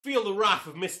Feel the wrath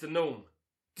of Mr. Gnome.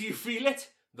 Do you feel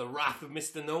it? The wrath of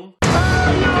Mr. Gnome?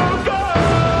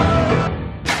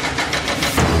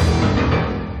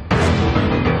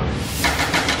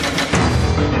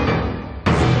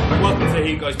 Welcome to the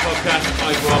Hey Guys podcast.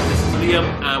 I'm Rob, this is Liam,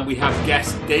 and we have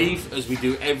guest Dave, as we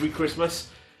do every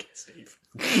Christmas.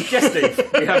 Guest Dave.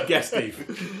 We have guest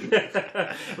Dave.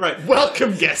 Right.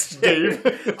 Welcome, guest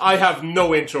Dave. I have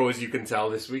no intro, as you can tell,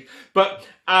 this week. But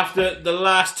after the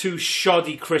last two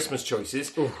shoddy Christmas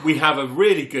choices, we have a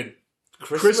really good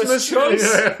Christmas choice.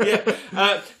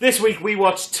 Yeah. This week we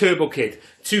watched Turbo Kid,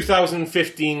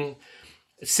 2015,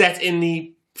 set in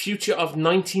the future of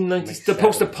 1990, the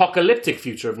post-apocalyptic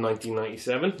future of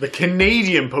 1997. The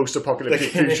Canadian post-apocalyptic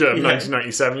future of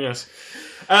 1997, yes.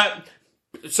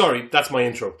 Sorry, that's my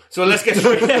intro. So let's get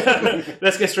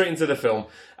straight into the film.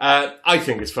 I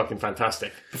think it's fucking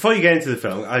fantastic. Before you get into the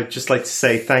film, I'd just like to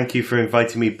say thank you for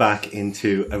inviting me back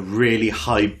into a really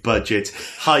high-budget,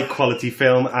 high-quality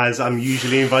film, as I'm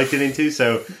usually invited into.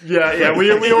 So yeah,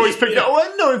 we always pick that.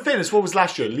 Oh, no, in fairness, what was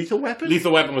last year? Lethal Weapon.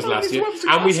 Lethal Weapon was last year,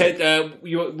 and we had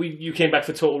you came back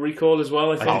for Total Recall as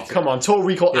well. I think. Oh, come on, Total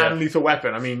Recall and Lethal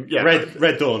Weapon. I mean, yeah,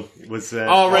 Red Dawn was. Red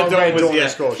Dawn was.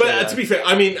 Yeah. Course, but to be fair,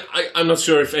 I mean, I'm not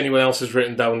sure if anyone else has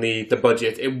written down the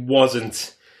budget. It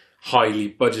wasn't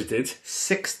highly budgeted.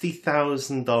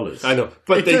 $60,000. I know,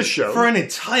 but it does show for an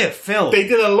entire film. They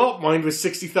did a lot. Mine was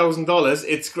 $60,000.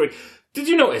 It's great. Did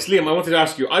you notice, Liam? I wanted to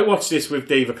ask you. I watched this with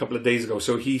Dave a couple of days ago,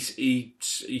 so he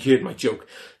heard my joke.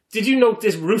 Did you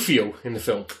notice Rufio in the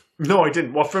film? No, I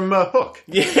didn't. What, from Hook?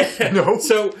 Yeah. No.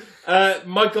 So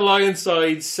Michael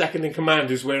Ironside's second in command,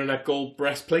 who's wearing that gold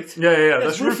breastplate. Yeah.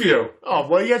 That's Rufio. Oh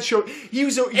well, he had show. He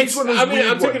was one of those. I mean,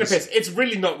 I'm ones. taking a piss. It's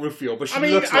really not Rufio, but she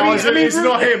looks. It's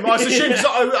not him. It's a shame because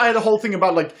I had a whole thing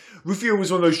about like Rufio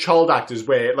was one of those child actors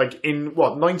where, like, in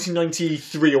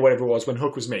 1993 or whatever it was when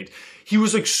Hook was made, he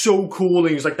was like so cool and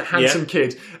he was like the handsome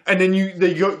kid. And then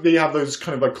they have those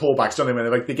kind of like callbacks, don't they?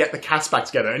 When they get the cats back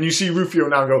together, and you see Rufio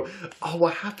now and go, oh,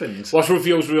 what happened? What's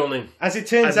Rufio's real name? As it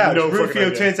turns out, Rufio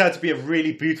turns out to be a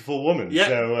really beautiful woman. Yeah.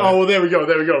 So, well, there we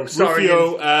go. Sorry,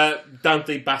 Rufio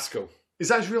Dante Basco. Is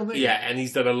that his real name? Yeah, and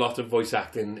he's done a lot of voice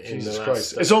acting in Jesus the last...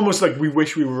 Christ. It's almost like we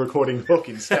wish we were recording Hook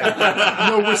instead.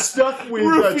 No, we're stuck with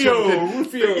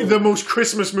Rufio. The most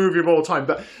Christmas movie of all time.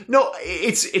 But no,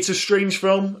 it's a strange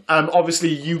film. Obviously,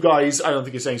 you guys, I don't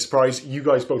think it's any surprise, you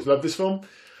guys both love this film.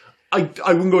 I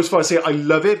wouldn't go as far as say I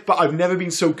love it, but I've never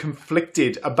been so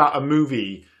conflicted about a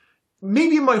movie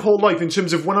maybe in my whole life, in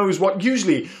terms of when I was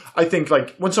usually I think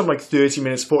like once I'm like 30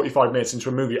 minutes, 45 minutes into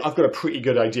a movie, I've got a pretty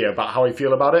good idea about how I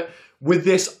feel about it. With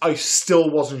this, I still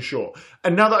wasn't sure.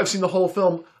 And now that I've seen the whole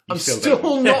film, I'm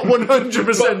still not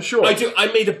 100% sure.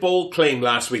 I made a bold claim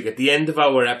last week. At the end of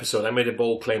our episode, I made a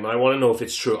bold claim, and I want to know if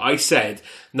it's true. I said,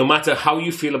 no matter how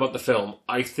you feel about the film,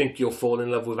 I think you'll fall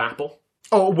in love with Apple.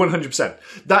 Oh, 100%.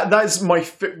 That is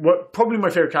probably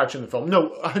my favourite character in the film. No,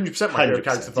 100% my favourite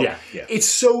character in the film. Yeah. It's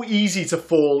so easy to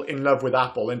fall in love with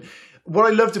Apple. And what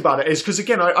I loved about it is, because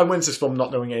again, I went to this film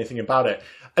not knowing anything about it.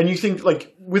 And you think,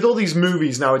 like, with all these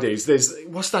movies nowadays, there's,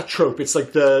 what's that trope? It's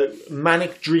like the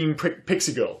manic dream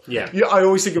pixie girl. Yeah. I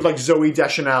always think of, like, Zooey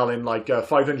Deschanel in, like,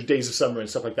 500 Days of Summer and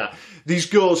stuff like that. These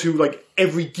girls who, like,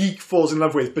 every geek falls in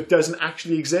love with, but doesn't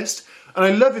actually exist. And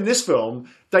I love in this film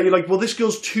that you're like, well, this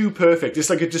girl's too perfect. It's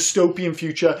like a dystopian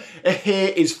future. Her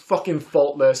hair is fucking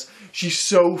faultless. She's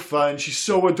so fun. She's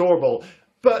so adorable.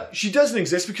 But she doesn't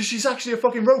exist because she's actually a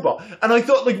fucking robot. And I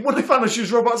thought, like, when I found out she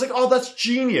was a robot, I was like, oh, that's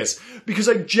genius. Because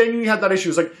I genuinely had that issue. I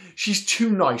was like, she's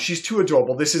too nice. She's too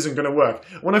adorable. This isn't going to work.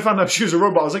 When I found out she was a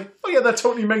robot, I was like, oh, yeah, that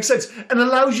totally makes sense. And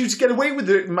allows you to get away with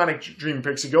the manic dream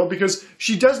pixie girl because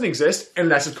she doesn't exist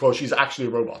unless, of course, she's actually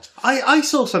a robot. I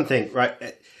saw something,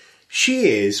 right? She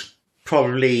is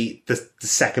probably the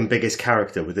second biggest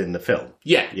character within the film.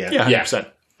 Yeah,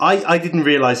 100%. I didn't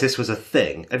realise this was a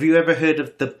thing. Have you ever heard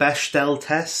of the Bechdel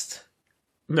test?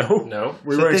 No.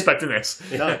 We weren't expecting this.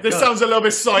 This sounds a little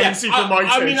bit sciencey for my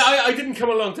taste. I mean, I didn't come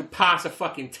along to pass a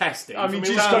fucking testing. I mean,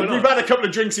 we've had a couple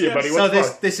of drinks here, buddy. So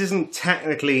this isn't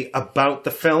technically about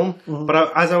the film,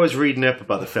 but as I was reading up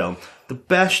about the film, the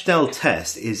Bechdel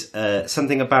test is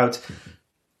something about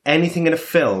anything in a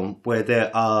film where there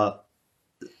are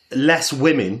less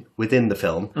women within the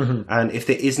film, and if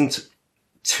there isn't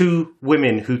two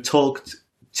women who talked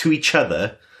to each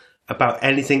other about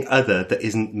anything other that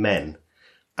isn't men.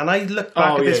 And I look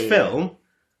back at this film,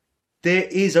 there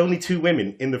is only two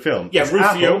women in the film. Yeah, it's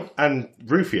Rufio. Apple and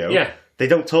Rufio. Yeah. They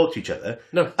don't talk to each other.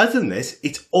 No. Other than this,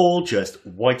 it's all just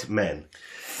white men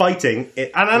fighting.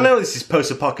 And I know this is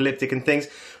post-apocalyptic and things,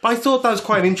 but I thought that was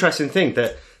quite an interesting thing,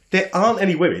 that there aren't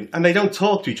any women and they don't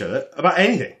talk to each other about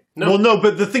anything. Well, no,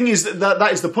 but the thing is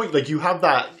that is the point. Like, you have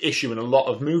that issue in a lot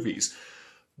of movies.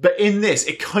 But in this,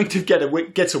 it kind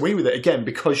of gets away with it again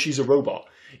because she's a robot.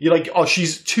 You're like, oh,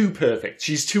 she's too perfect.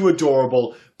 She's too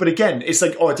adorable. But again, it's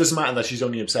like, oh, it doesn't matter that she's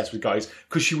only obsessed with guys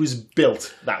because she was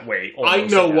built that way. I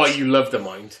know why you love the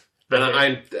mind. And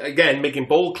I'm, again, making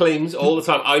bold claims all the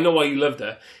time. I know why you loved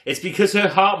her. It's because her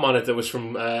heart monitor was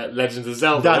from Legend of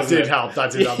Zelda. That did help.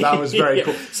 That was very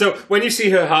cool. So when you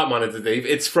see her heart monitor, Dave,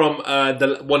 it's from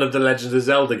one of the Legend of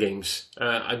Zelda games.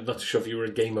 I'm not too sure if you were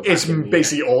a gamer. It's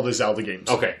basically all the Zelda games.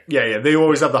 Okay. Yeah. They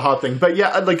always have the hard thing. But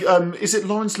yeah, like, is it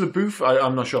Lawrence LaBouffe?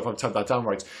 I'm not sure if I've typed that down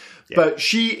right. Yeah. But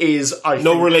she is,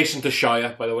 no relation to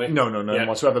Shia, by the way. No,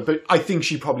 whatsoever. But I think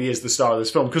she probably is the star of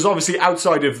this film because obviously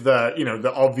outside of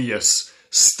the obvious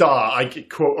star, I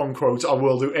quote unquote, I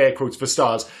will do air quotes for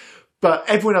stars, but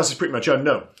everyone else is pretty much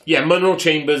unknown. Yeah, Monroe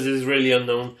Chambers is really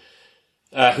unknown.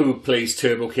 Who plays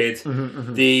Turbo Kid?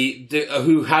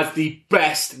 Who has the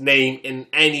best name in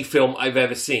any film I've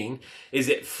ever seen? Is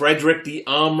it Frederick the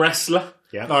Arm Wrestler?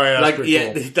 Yeah. Oh, yeah, that's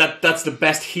cool. That's the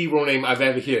best hero name I've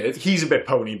ever heard. He's a bit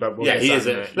pony, but he is.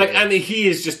 And he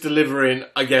is just delivering,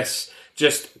 I guess,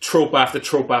 just trope after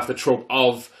trope after trope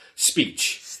of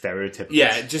speech. Stereotypical.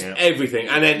 Yeah, just everything.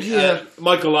 And then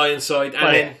Michael Ironside.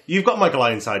 And then you've got Michael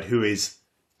Ironside, who is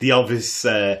the obvious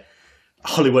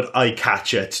Hollywood eye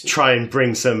catcher to try and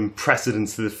bring some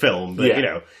precedence to the film.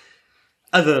 But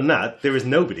other than that, there is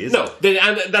nobody, is there?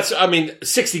 And that's,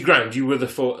 60 grand you would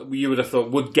have thought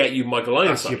would get you Michael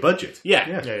Ironside. That's your budget.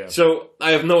 Yeah. So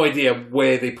I have no idea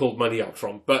where they pulled money out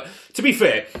from. But to be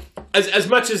fair, as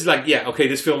much as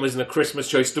this film isn't a Christmas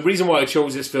choice, the reason why I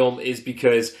chose this film is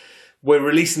because we're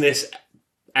releasing this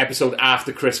episode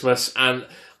after Christmas, and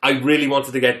I really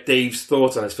wanted to get Dave's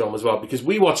thoughts on this film as well, because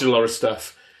we watch a lot of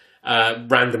stuff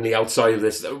randomly outside of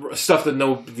this, stuff that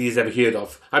nobody has ever heard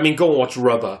of. I mean, go and watch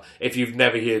Rubber if you've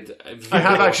never heard. I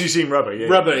have actually seen Rubber. Yeah,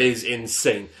 Rubber is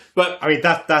insane. But I mean,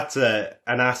 that's an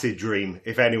acid dream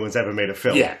if anyone's ever made a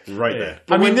film. Yeah, right there.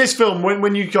 I mean, this film,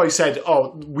 when you guys said,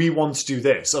 "Oh, we want to do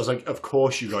this," I was like, "Of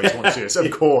course, you guys want to do this. Of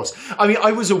course." I mean,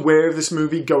 I was aware of this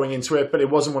movie going into it, but it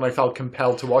wasn't one I felt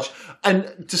compelled to watch.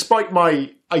 And despite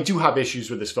I do have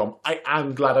issues with this film. I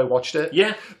am glad I watched it.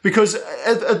 Yeah, because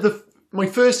my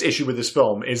first issue with this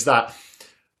film is that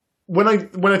when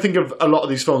I think of a lot of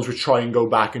these films which try and go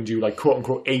back and do like quote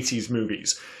unquote 80s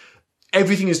movies,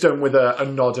 everything is done with a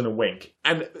nod and a wink.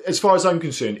 And as far as I'm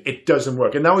concerned, it doesn't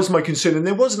work. And that was my concern. And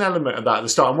there was an element of that at the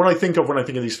start. And when I think of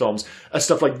these films,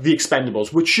 stuff like The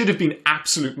Expendables, which should have been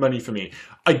absolute money for me.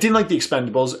 I didn't like The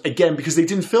Expendables, again, because they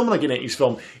didn't film like an 80s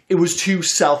film. It was too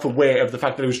self-aware of the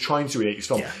fact that it was trying to do an 80s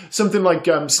film. Yeah. Something like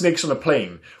Snakes on a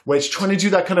Plane, where it's trying to do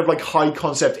that kind of like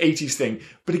high-concept 80s thing.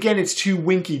 But again, it's too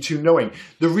winky, too knowing.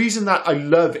 The reason that I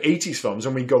love 80s films,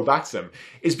 and we go back to them,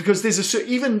 is because there's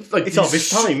even like... It's of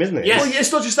its time, isn't it? Yeah. Well, yeah,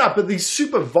 it's not just that, but these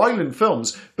super violent films,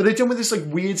 but they're done with this like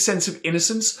weird sense of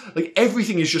innocence. Like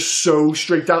everything is just so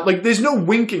straight down. Like there's no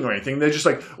winking or anything. They're just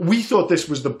like, we thought this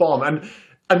was the bomb. And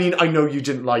I mean, I know you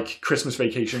didn't like Christmas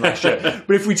Vacation last year,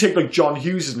 but if we take like John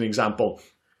Hughes as an example,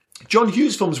 John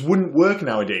Hughes films wouldn't work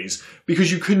nowadays because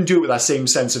you couldn't do it with that same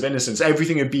sense of innocence.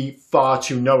 Everything would be far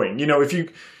too knowing. You know, if you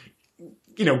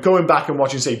going back and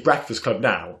watching, say, Breakfast Club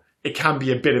now, it can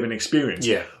be a bit of an experience.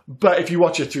 Yeah. But if you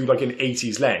watch it through like an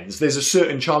 80s lens, there's a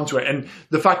certain charm to it. And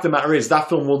the fact of the matter is that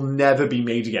film will never be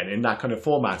made again in that kind of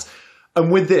format.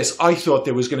 And with this, I thought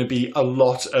there was going to be a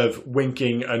lot of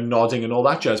winking and nodding and all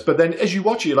that jazz. But then as you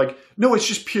watch it, you're like, no, it's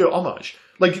just pure homage.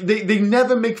 Like, they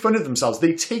never make fun of themselves.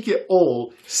 They take it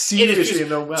all seriously in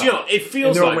their own way. Do you know, it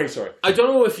feels like... I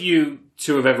don't know if you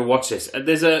two have ever watched this.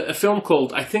 There's a film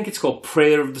called, I think it's called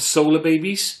Prayer of the Solar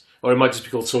Babies. Or it might just be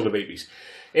called Solar Babies.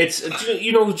 It's,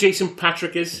 you know who Jason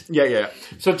Patric is? Yeah.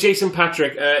 So Jason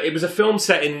Patric, it was a film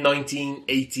set in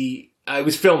 1980... it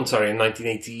was filmed, in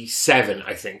 1987,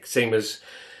 I think. Same as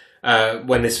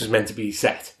when this was meant to be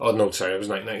set. Oh, no, sorry, it was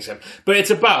 1997. But it's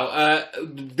about,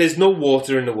 there's no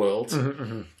water in the world.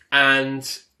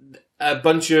 And a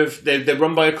bunch of, they're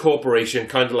run by a corporation,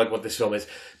 kind of like what this film is.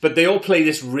 But they all play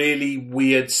this really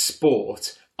weird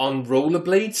sport on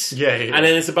rollerblades. Yeah. And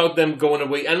then it's about them going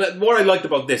away. And what I liked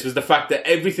about this was the fact that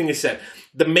everything is set.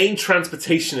 The main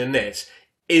transportation in this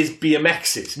is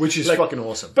BMXs. Which is fucking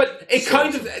awesome. But it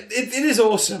is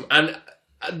awesome. And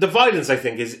the violence, I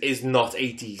think, is not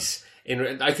 80s.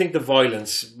 I think the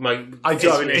violence might... I do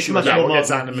have an issue with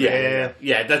that.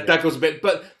 Yeah, that goes a bit...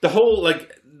 But the whole,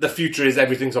 the future is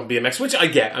everything's on BMX, which I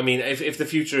get. I mean, if the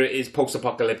future is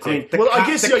post-apocalyptic, I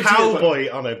guess the the idea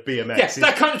cowboy on a BMX. yes,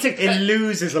 that kind of thing. It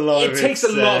loses a lot. It takes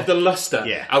a lot of the luster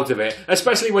yeah. out of it,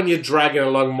 especially when you're dragging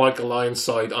along Michael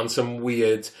Ironside on some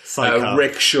weird Sidecar.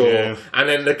 rickshaw, Yeah. and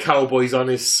then the cowboy's on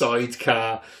his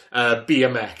sidecar.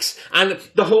 BMX and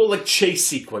the whole like chase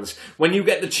sequence, when you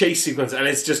get the chase sequence and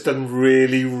it's just done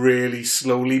really really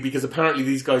slowly because apparently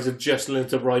these guys have just learned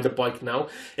to ride a bike now,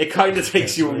 it kind of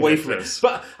takes you away from it.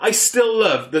 But I still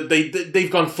love that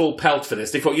they've gone full pelt for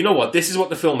this. They thought, you know what, this is what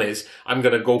the film is, I'm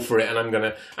gonna go for it, and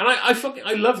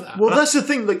I love that. Well, that's the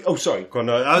thing. Like, oh, sorry. Go on,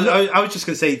 no, I was just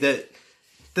going to say that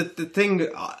the thing,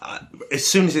 as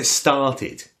soon as it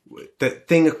started, the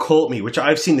thing that caught me, which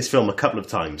I've seen this film a couple of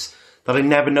times, that I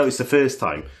never noticed the first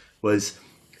time, was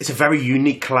it's a very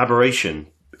unique collaboration.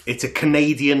 It's a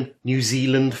Canadian-New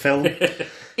Zealand film. So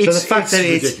the fact that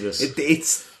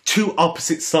it's two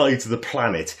opposite sides of the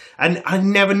planet, and I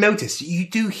never noticed. You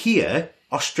do hear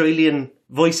Australian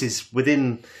voices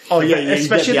within. Oh yeah,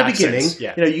 especially at the beginning.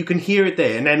 Yeah. You know, you can hear it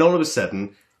there, and then all of a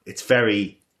sudden, it's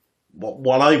very.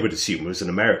 What I would assume was an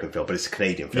American film, but it's a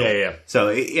Canadian film. Yeah. So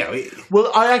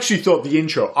Well, I actually thought the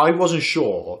intro. I wasn't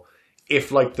sure if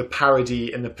like the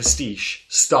parody and the pastiche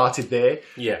started there.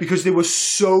 Yeah. Because there were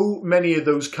so many of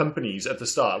those companies at the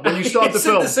start. When you start the It said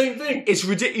film, the same thing. It's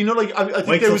ridiculous. You know, like I think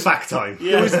wait there till was fact time.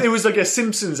 Yeah. There was like a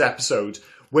Simpsons episode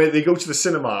where they go to the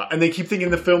cinema and they keep thinking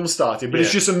the film started, but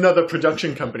it's just another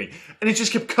production company. And it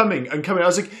just kept coming and coming. I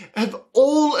was like, have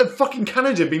all of fucking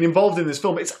Canada been involved in this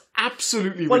film? It's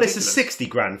absolutely ridiculous. It's a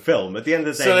 $60,000 film. At the end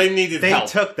of the day, So they needed help.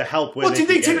 took the help. Well, did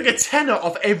they take like a tenner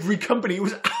off every company? It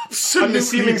was absolutely I'm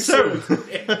assuming so.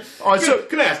 absurd. All right, so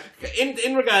Can I ask,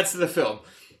 in regards to the film,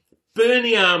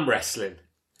 Bernie arm wrestling,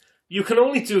 you can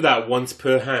only do that once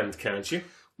per hand, can't you?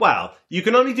 Well, you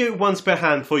can only do it once per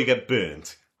hand before you get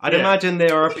burnt. I'd imagine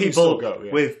there are You can still people go,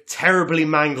 yeah. with terribly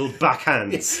mangled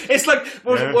backhands. It's like,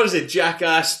 what is it,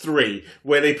 Jackass 3,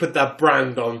 where they put that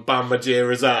brand on Bam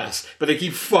Margera's ass, but they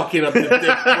keep fucking up the dick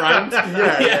brand.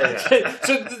 Yeah.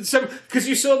 So, because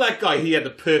you saw that guy, he had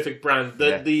the perfect brand. So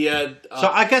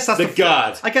I guess that's the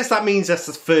guard. I guess that means that's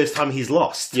the first time he's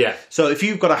lost. Yeah. So if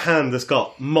you've got a hand that's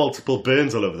got multiple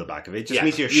burns all over the back of it, it just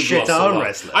means you're a you've shit lost a arm lot.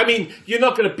 wrestler. I mean, you're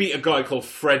not going to beat a guy called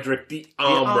Frederick the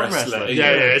Arm Wrestler.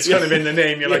 Yeah, it's kind of in the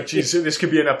name. You're like, geez, this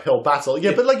could be an uphill battle.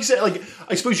 Yeah, but like you said, like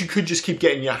I suppose you could just keep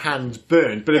getting your hand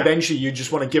burned, but eventually you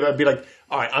just want to give it and be like,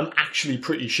 all right, I'm actually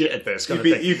pretty shit at this.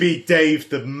 You beat Dave,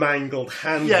 the mangled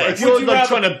hand. Yeah, wrestler. if you're like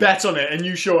trying to bet on it and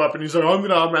you show up and he's like, I'm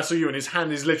going to arm wrestle you, and his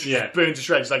hand is literally just burned to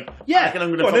shreds, like, I reckon I'm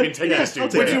going to fucking take this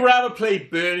dude. Would you rather play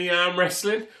Bernie arm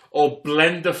wrestling or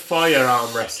Blender Fire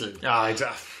arm wrestling?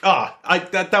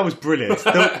 That was brilliant.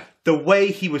 The way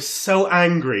he was so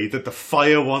angry that the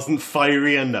fire wasn't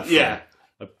fiery enough. for Yeah. him.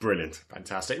 Brilliant.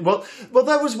 Fantastic. Well,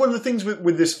 that was one of the things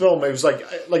with this film. It was like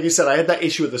you said, I had that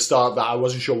issue at the start that I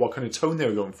wasn't sure what kind of tone they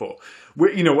were going for.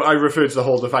 I referred to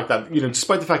the fact that,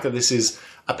 despite the fact that this is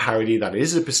a parody, that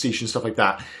is a pastiche and stuff like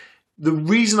that, the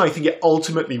reason I think it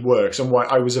ultimately works and why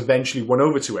I was eventually won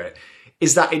over to it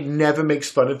is that it never makes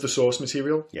fun of the source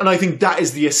material. Yeah. And I think that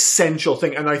is the essential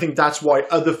thing. And I think that's why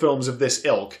other films of this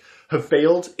ilk have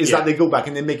failed, is that they go back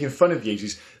and they're making fun of the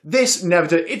 80s. This never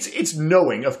did. It's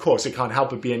knowing, of course, it can't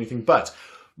help but be anything but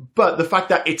the fact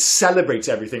that it celebrates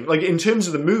everything. Like, in terms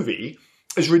of the movie,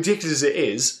 as ridiculous as it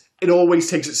is, it always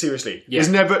takes it seriously. Yeah.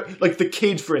 There's never, like, the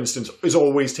kid, for instance, is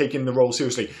always taking the role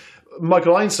seriously.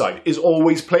 Michael Ironside is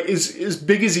always is as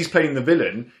big as he's playing the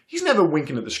villain, he's never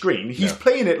winking at the screen. He's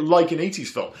playing it like an 80s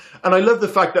film. And I love the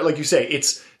fact that, like you say,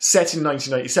 it's set in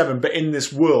 1997, but in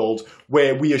this world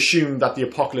where we assume that the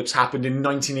apocalypse happened in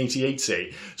 1988,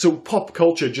 say. So pop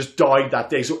culture just died that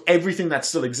day. So everything that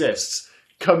still exists,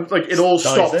 it all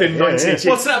stopped in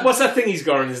 1988. What's that thing he's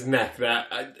got on his neck? That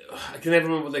I can never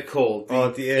remember what they're called.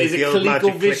 Is it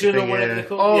ColecoVision or whatever they're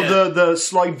called? The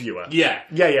slide viewer. Yeah.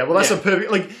 Well, that's a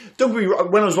perfect. Like, don't get me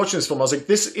wrong. When I was watching this film, I was like,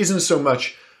 this isn't so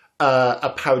much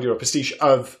a parody or a pastiche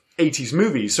of 80s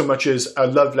movies, so much as a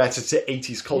love letter to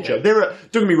 80s culture. Don't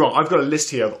get me wrong. I've got a list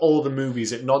here of all the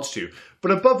movies it nods to. But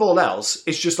above all else,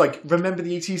 it's just like, remember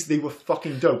the 80s? They were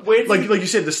fucking dope. Like you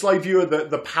said, the slide viewer,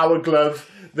 the power glove.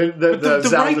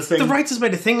 The writers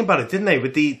made a thing about it, didn't they?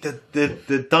 With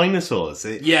the dinosaurs.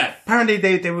 Apparently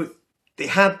they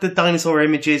had the dinosaur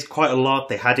images quite a lot.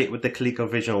 They had it with the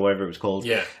ColecoVision or whatever it was called.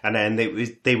 Yeah. And then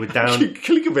they were down.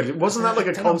 ColecoVision, wasn't that like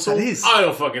a console? It is. I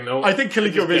don't fucking know. I think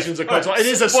ColecoVision's a console. It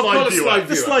is a slide viewer.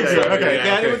 The slide viewer.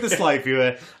 Okay. With the slide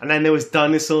viewer, and then there was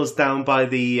dinosaurs down by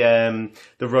the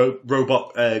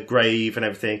robot grave and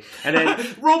everything, and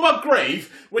then Robot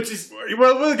Grave, which is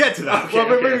we'll get to that. Okay,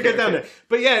 we'll get down there.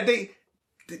 But yeah,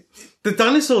 The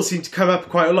dinosaurs seem to come up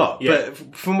quite a lot,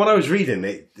 but from what I was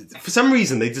reading, for some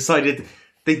reason they decided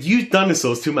they'd used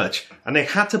dinosaurs too much, and they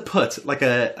had to put like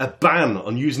a ban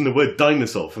on using the word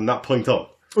dinosaur from that point on.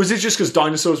 Was it just because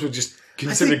dinosaurs were just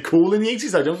considered cool in the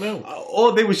 80s? I don't know.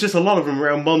 Or there was just a lot of them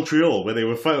around Montreal where they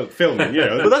were filming, you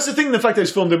know. But that's the thing, the fact that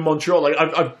it's filmed in Montreal. Like,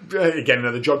 I've again,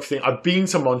 another geography thing. I've been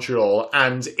to Montreal,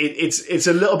 and it's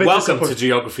a little bit... Welcome to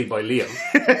Geography by Liam.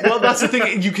 Well, that's the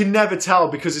thing. You can never tell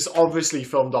because it's obviously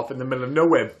filmed off in the middle of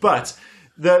nowhere. But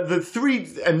the three...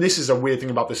 And this is a weird thing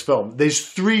about this film. There's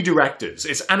three directors.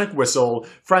 It's Anik Wissel,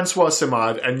 Francois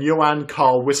Simard, and Johan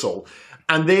Carl Wissel.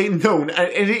 And they're known, and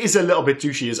it is a little bit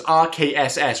douchey, as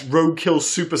RKSS, Roadkill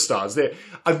Superstars.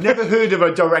 I've never heard of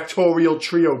a directorial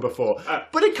trio before,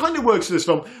 but it kind of works for this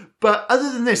film. But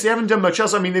other than this, they haven't done much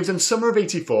else. I mean, they've done Summer of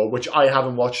 '84, which I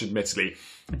haven't watched, admittedly.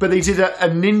 But they did a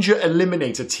Ninja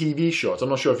Eliminator TV short. I'm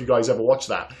not sure if you guys ever watched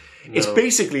that. No. It's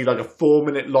basically like a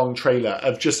 4-minute long trailer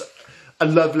of just a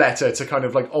love letter to kind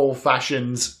of like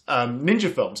old-fashioned ninja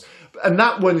films. And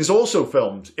that one is also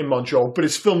filmed in Montreal, but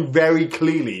it's filmed very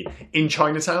clearly in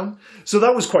Chinatown. So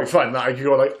that was quite fun. That I could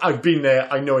go like, I've been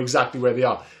there, I know exactly where they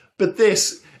are. But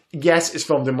this, yes, it's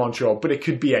filmed in Montreal, but it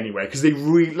could be anywhere. Because they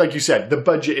really, like you said, the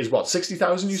budget is what,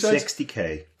 60,000 you said?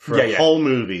 60k for a whole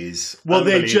movie. Well,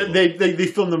 they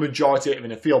filmed the majority of it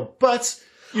in a field. But,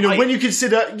 you know, when you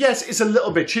consider, yes, it's a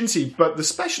little bit chintzy, but the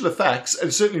special effects,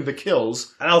 and certainly the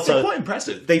kills, and also, they're quite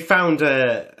impressive. They found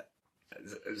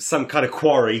some kind of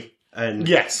quarry. And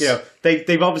yes, you know,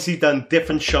 they've obviously done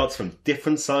different shots from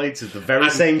different sides of the very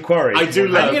same quarry. I do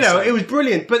love, and, you know, it was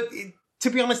brilliant. But to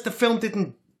be honest, the film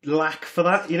didn't lack for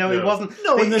that. You know, it wasn't.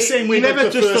 No, in the same way. You never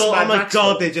like just thought, oh my God,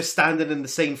 God, they're just standing in the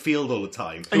same field all the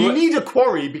time. And you need a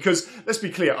quarry because, let's be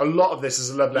clear, a lot of this is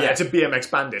a love letter to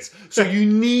BMX Bandits. So you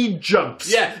need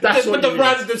jumps. Yeah, that's but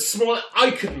the small,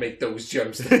 I could make those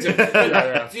jumps. The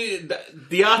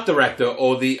art director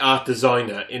or the art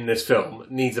designer in this film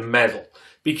needs a medal.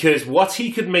 Because what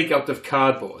he could make out of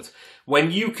cardboard, when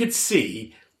you could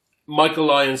see Michael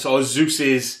Lyons or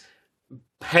Zeus's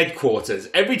headquarters,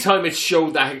 every time it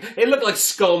showed that, it looked like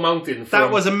Skull Mountain. That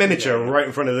was a miniature right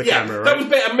in front of the camera, right?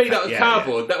 That was made out of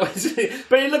cardboard. That was,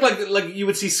 but it looked like you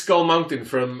would see Skull Mountain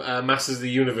from Masters of the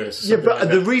Universe. Yeah, but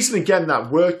the reason, again,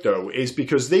 that worked, though, is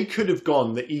because they could have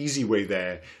gone the easy way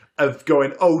there of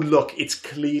going, oh, look, it's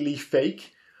clearly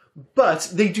fake. But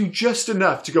they do just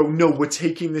enough to go, no, we're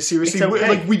taking this seriously.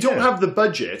 Okay. We don't have the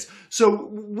budget, so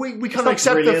we kind of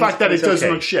accept the fact that it does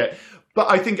look shit. But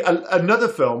I think another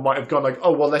film might have gone like,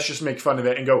 oh, well, let's just make fun of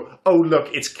it and go, oh, look,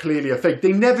 it's clearly a fake.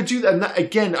 They never do that. And that,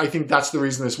 again, I think that's the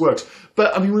reason this works.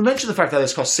 But, I mean, we mentioned the fact that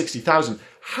this cost $60,000.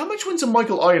 How much went to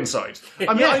Michael Ironside?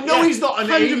 I mean, I know he's not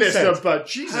an A-lister, but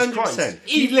Jesus 100%. Christ.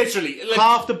 He literally...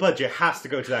 half the budget has to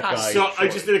go to that guy. So I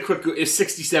just did a quick... It's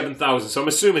 67,000. So I'm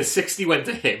assuming 60 went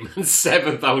to him and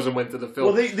 7,000 went to the film.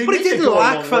 Well, but he didn't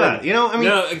lack for that. You know, I mean...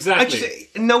 No, exactly.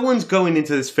 No one's going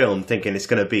into this film thinking it's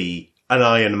going to be an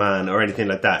Iron Man or anything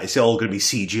like that. It's all going to be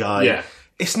CGI. Yeah.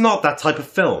 It's not that type of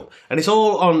film. And it's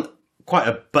all on quite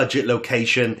a budget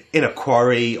location, in a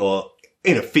quarry or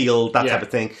in a field, that type of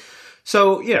thing.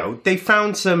 So, you know, they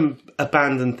found some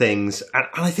abandoned things, and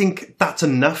I think that's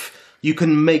enough. You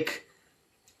can make...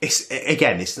 It's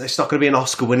not going to be an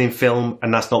Oscar-winning film,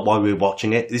 and that's not why we're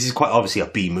watching it. This is quite obviously a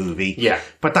B movie. Yeah.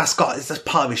 But that's part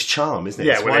of its charm, isn't it?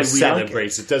 Yeah, when it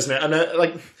celebrates it, doesn't it?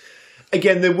 And,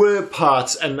 again, there were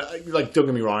parts, and, don't get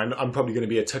me wrong, I'm probably going to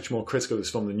be a touch more critical of this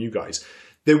film than you guys.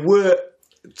 There were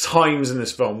times in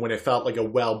this film when it felt like a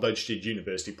well-budgeted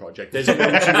university project. There's no two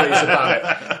ways about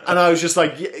it. And I was just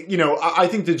like, you know, I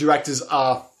think the directors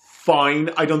are fine.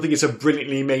 I don't think it's a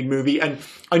brilliantly made movie. And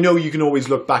I know you can always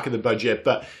look back at the budget,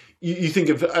 but you think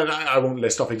of, and I won't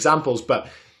list off examples, but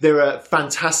there are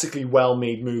fantastically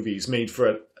well-made movies made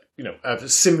for a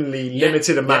similarly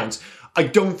limited amount. I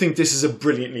don't think this is a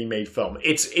brilliantly made film.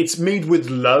 It's made with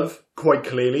love, quite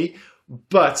clearly,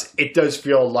 but it does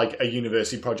feel like a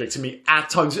university project to me at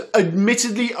times.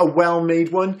 Admittedly, a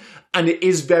well-made one, and it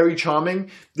is very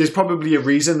charming. There's probably a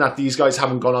reason that these guys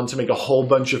haven't gone on to make a whole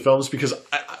bunch of films, because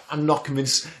I'm not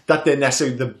convinced that they're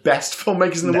necessarily the best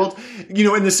filmmakers in the world. You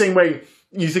know, in the same way,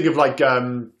 you think of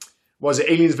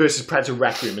Aliens vs. Predator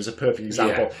Requiem is a perfect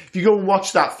example. Yeah. If you go and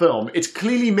watch that film, it's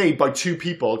clearly made by two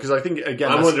people, because I think, again...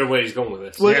 I'm wondering where he's going with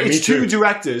this. Well, it's two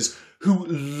directors who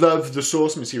love the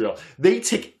source material. They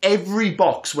tick every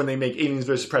box when they make Aliens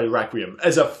vs. Predator Requiem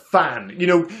as a fan. You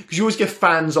know, because you always get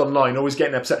fans online always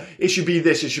getting upset. It should be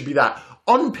this, it should be that.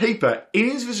 On paper,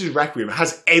 Aliens vs. Requiem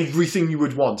has everything you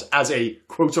would want as a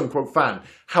quote-unquote fan.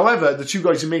 However, the two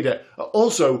guys who made it are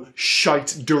also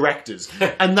shite directors.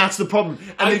 And that's the problem.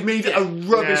 And they've made a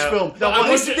rubbish film.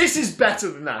 This is better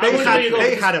than that.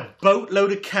 They had a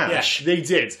boatload of cash. Yeah, they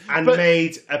did. And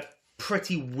made a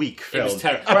pretty weak film. It was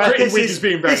terrible.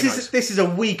 This is a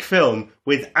weak film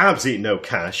with absolutely no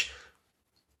cash.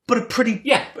 But a pretty...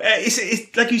 Yeah.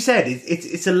 It's like you said,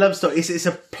 it's a love story. It's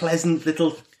a pleasant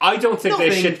little... I don't think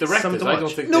they're shit directors. I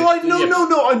don't think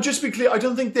No. I'm just be clear. I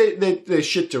don't think they're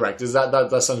shit directors.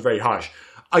 That sounds very harsh.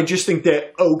 I just think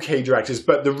they're okay directors.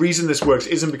 But the reason this works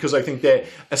isn't because I think they're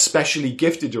especially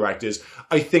gifted directors.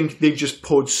 I think they've just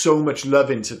poured so much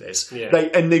love into this. Yeah.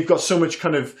 And they've got so much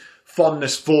kind of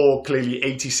fondness for clearly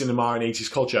 80s cinema and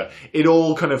 80s culture. It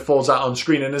all kind of falls out on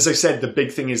screen. And as I said, the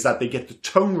big thing is that they get the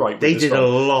tone right. They did a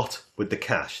lot with the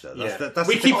cash, though. That's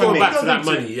we keep going back to that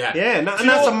money, yeah. Yeah, and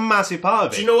that's a massive part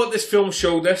of it. Do you know what this film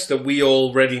showed us that we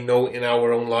already know in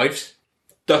our own lives?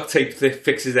 Duct tape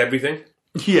fixes everything.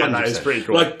 Yeah, 100%. That is pretty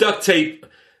cool. Like, duct tape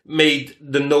made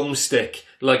the gnome stick,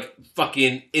 like,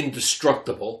 fucking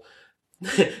indestructible.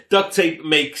 Duct tape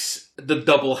makes the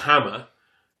double hammer.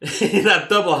 That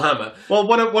double hammer. Well,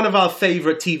 one of our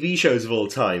favourite TV shows of all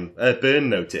time, Burn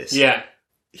Notice. Yeah.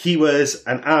 He was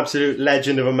an absolute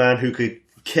legend of a man who could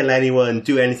kill anyone,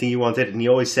 do anything he wanted, and he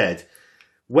always said,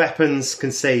 weapons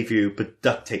can save you, but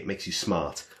duct tape makes you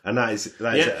smart. And that is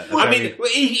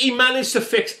he managed to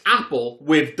fix Apple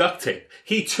with duct tape.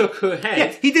 He took her head.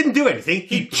 Yeah, he didn't do anything.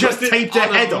 He just taped her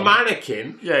head on a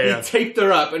mannequin. Yeah. He taped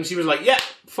her up, and she was like, "Yeah,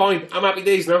 fine, I'm happy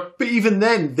days now." But even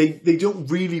then, they don't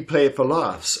really play it for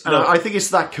laughs. And I think it's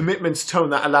that commitment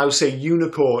tone that allows, say,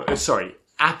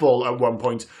 Apple at one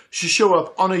point should show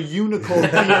up on a unicorn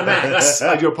BMX.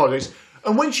 I do apologize.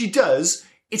 And when she does,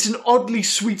 it's an oddly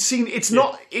sweet scene. It's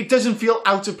not. It doesn't feel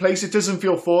out of place. It doesn't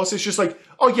feel forced. It's just like,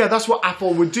 oh yeah, that's what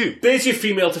Apple would do. There's your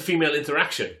female to female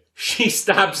interaction. She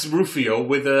stabs Rufio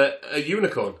with a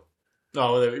unicorn.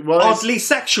 Oh, well, oddly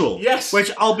sexual. Yes.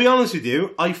 Which, I'll be honest with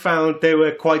you, I found there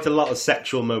were quite a lot of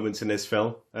sexual moments in this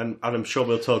film, and I'm sure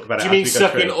we'll talk about it. Do you mean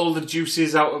sucking all the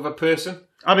juices out of a person?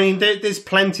 I mean, there's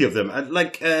plenty of them. And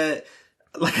like I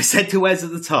said to Wes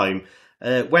at the time,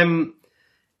 when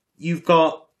you've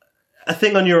got a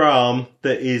thing on your arm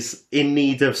that is in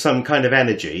need of some kind of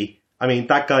energy, I mean,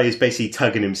 that guy is basically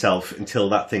tugging himself until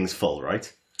that thing's full,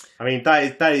 right? I mean,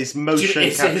 that is motion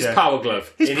capture. His power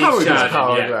glove. His power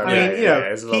glove. I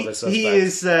mean, he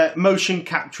is motion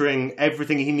capturing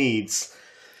everything he needs,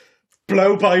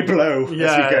 blow by blow, as we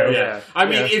go. Yeah. I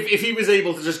mean, if he was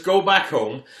able to just go back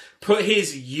home, put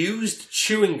his used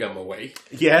chewing gum away,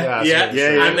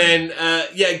 and then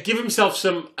give himself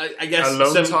some, I guess,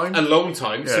 alone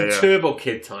time, some Turbo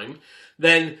Kid time,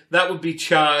 then that would be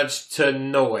charged to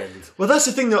no end. Well, that's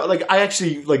the thing that, like, I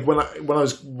actually, like, when I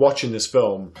was watching this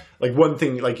film, like, one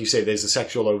thing, like you say, there's the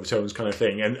sexual overtones kind of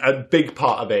thing, and a big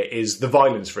part of it is the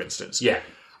violence, for instance. Yeah.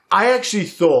 I actually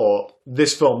thought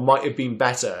this film might have been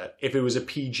better if it was a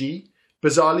PG,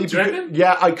 bizarrely. Do you reckon?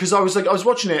 Yeah, because I was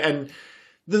watching it, and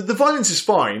the violence is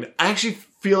fine. I actually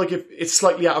feel like it's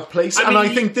slightly out of place, I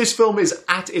think this film is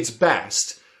at its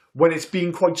best when it's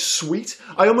being quite sweet.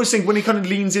 I almost think when he kind of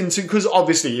leans into, because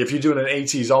obviously if you're doing an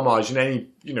 80s homage in any,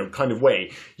 kind of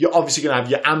way, you're obviously going to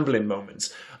have your Amblin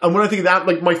moments. And when I think of that,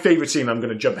 like, my favourite scene, I'm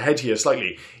going to jump ahead here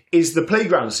slightly, is the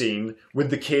playground scene with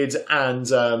the kid and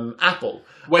Apple.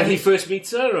 When he first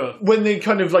meets her? Or? When they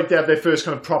kind of, like, they have their first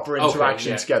kind of proper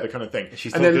interaction together kind of thing.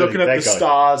 And they're looking at the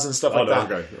stars and stuff like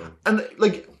that. And,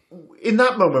 like, in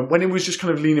that moment, when it was just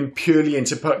kind of leaning purely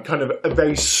into kind of a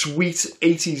very sweet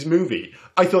 80s movie,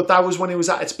 I thought that was when it was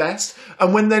at its best.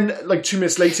 And when then, like, 2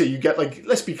 minutes later, you get, like,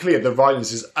 let's be clear, the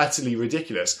violence is utterly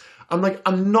ridiculous.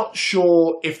 I'm not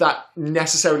sure if that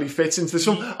necessarily fits into this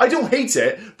film. I don't hate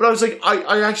it, but I was like,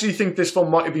 I actually think this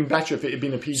film might have been better if it had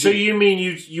been a PG. So you mean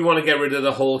you want to get rid of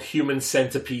the whole human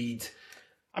centipede?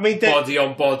 I mean, body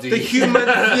on body. The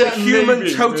human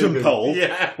totem pole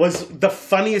was the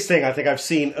funniest thing I think I've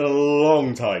seen in a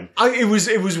long time. It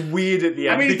was weird at the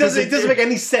end. I mean, it doesn't make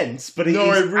any sense, but it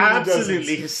really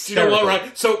absolutely hysterical. You know what,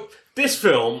 right? So this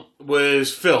film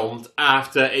was filmed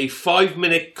after a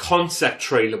 5-minute concept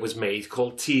trailer was made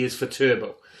called Tears for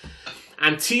Turbo.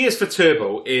 And Tears for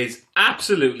Turbo is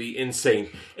absolutely insane.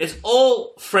 It's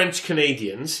all French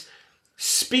Canadians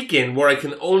speaking what I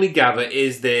can only gather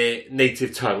is their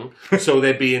native tongue, so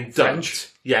they're being dubbed. French?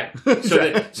 Yeah,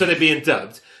 so they're being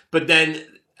dubbed. But then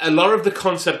a lot of the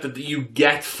concept that you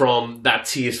get from that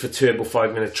Tears for Turbo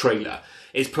 5-minute trailer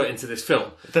is put into this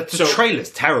film. The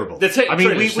trailer's terrible.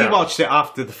 We watched it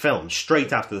after the film,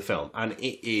 straight after the film, and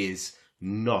it is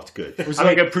not good. It was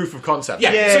like a proof of concept.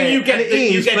 Yeah, so you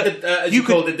get you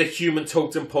called it, the human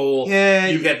totem pole. Yeah,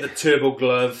 you get the turbo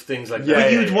glove, things like that.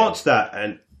 But you'd watch that,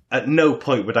 and at no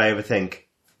point would I ever think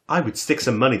I would stick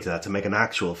some money to that to make an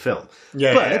actual film.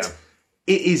 But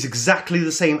it is exactly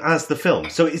the same as the film,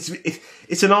 so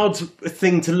it's an odd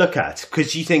thing to look at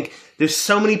because you think there's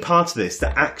so many parts of this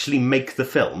that actually make the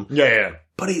film.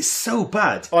 But it's so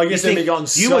bad. I guess they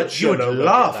got you would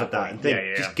laugh at that and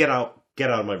think, just get out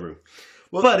of my room.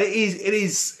 Well, but it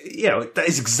is, that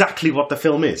is exactly what the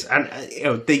film is, and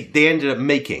they ended up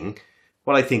making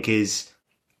what I think is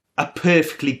a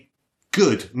perfectly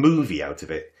good movie out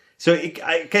of it. So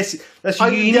I guess that's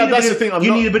the thing.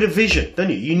 You need a bit of vision, don't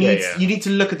you? You need to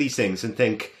look at these things and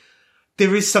think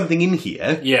there is something in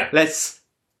here. Yeah, let's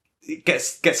get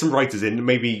some writers in and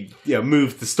maybe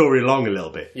move the story along a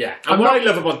little bit. Yeah, and I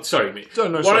love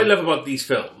about these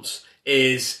films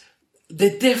is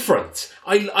they're different.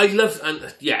 I love,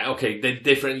 and they're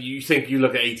different. You think you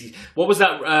look at 80s. What was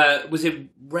that? Was it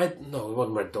Red? No, it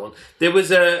wasn't Red Dawn. There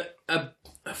was a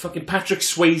fucking Patrick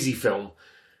Swayze film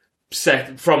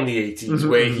set from the 80s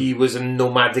where he was a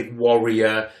nomadic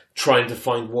warrior trying to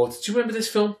find water. Do you remember this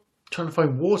film? Trying to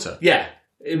find water? Yeah.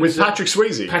 With Patrick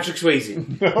Swayze? Patrick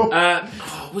Swayze.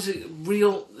 No. Was it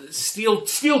real... Steel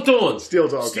Dawn. Steel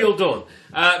Dawn. Steel Dawn.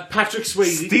 Patrick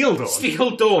Swayze. Steel Dawn?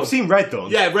 Steel Dawn. I've seen Red Dawn.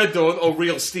 Yeah, Red Dawn or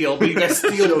Real Steel, but you get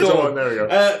Steel Dawn. There we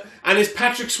go. And it's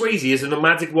Patrick Swayze as a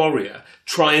nomadic warrior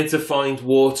trying to find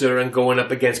water and going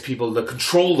up against people that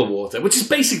control the water, which is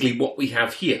basically what we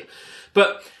have here.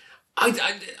 But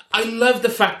I love the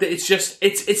fact that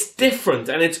it's different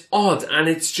and it's odd and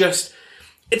it's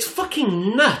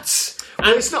fucking nuts.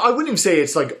 And it's not. I wouldn't even say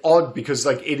it's like odd because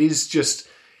like it is just.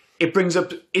 It brings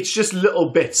up. It's just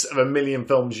little bits of a million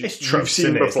films you've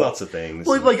seen before. It's lots of things.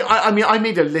 Well, like I mean, I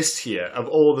made a list here of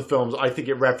all the films I think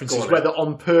it references, whether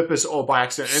on purpose or by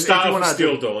accident. And start with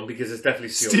Steel Dawn because it's definitely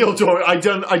Steel Dawn. I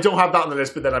don't have that on the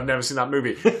list, but then I've never seen that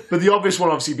movie. But the obvious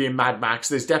one, obviously, being Mad Max.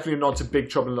 There's definitely a nod to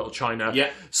Big Trouble in Little China. Yeah.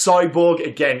 Cyborg,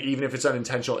 again, even if it's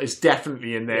unintentional, it's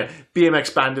definitely in there. Yeah.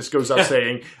 BMX Bandits goes out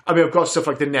saying. I mean, I've got stuff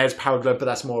like the Ned's Power Glove, but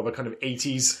that's more of a kind of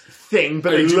 80s thing.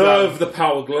 But I love the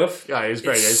Power Glove. Yeah, it's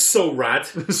very good. So rad.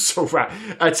 So rad.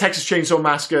 Texas Chainsaw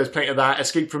Massacre is plenty of that.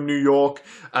 Escape from New York.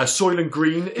 Soylent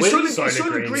Green.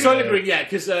 Soylent Green, yeah,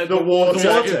 because the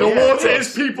water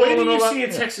is people. When did you see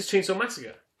a Texas Chainsaw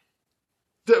Massacre?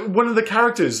 One of the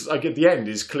characters, like at the end,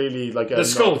 is clearly like the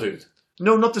skull dude.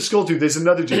 No, not the skull dude. There's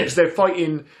another dude because they're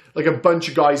fighting like a bunch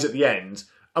of guys at the end.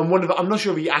 And one of them, I'm not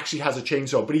sure if he actually has a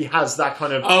chainsaw, but he has that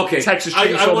kind of Texas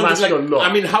Chainsaw Massacre look.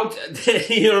 I mean, how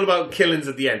you know about killings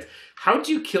at the end? How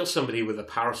do you kill somebody with a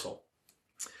parasol?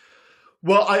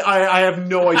 Well, I have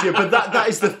no idea, but that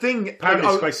is the thing. Apparently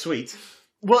it's quite sweet.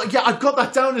 Well, yeah, I've got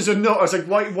that down as a note. I was like,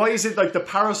 why is it like the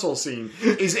parasol scene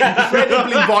is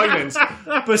incredibly violent,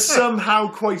 but somehow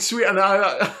quite sweet? And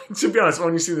to be honest, I've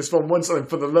only seen this film once, and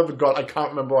for the love of God, I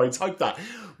can't remember why I typed that.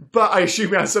 But I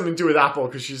assume it has something to do with Apple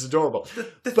because she's adorable.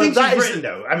 The things she's written,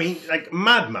 though, I mean, like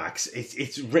Mad Max,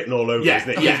 it's written all over, isn't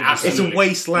it? Yeah, absolutely. It's a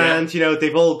wasteland,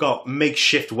 they've all got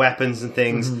makeshift weapons and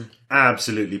things. Mm-hmm.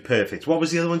 Absolutely perfect. What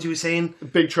was the other ones you were saying?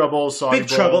 Big Trouble, Cyborg. Big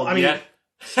Trouble, I mean...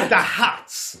 The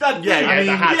hats. The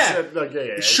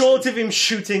hats. Short of him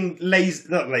shooting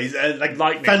lightning.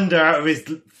 Thunder out of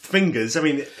his fingers. I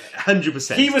mean,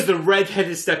 100%. He was the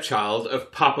red-headed stepchild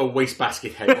of Papa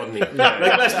Wastebasket Head, wasn't he?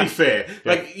 Let's be fair.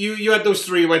 Yeah. Like, you had those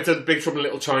three who went to Big Trouble in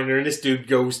Little China, and this dude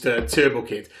goes to Turbo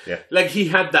Kid. Yeah. Like, he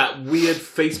had that weird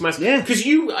face mask. Yeah. Because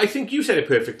I think you said it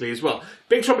perfectly as well.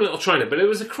 Big Trouble in Little China, but it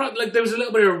was there was a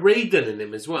little bit of Raiden in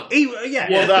him as well.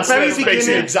 Well, that's basically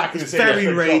exactly the same. Very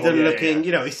Raiden looking.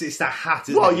 It's that hat.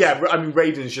 Well, yeah. I mean,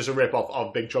 Raiden is just a rip off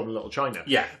of Big Trouble in Little China.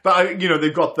 Yeah, but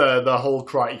they've got the whole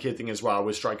Karate Kid thing as well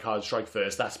with Strike Hard, Strike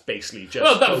First. That's basically just.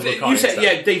 Well, you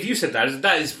said Dave. You said that.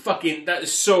 That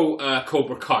is so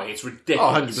Cobra Kai. It's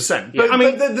ridiculous. 100%. But I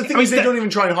mean, the thing is, they don't even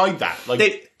try and hide that.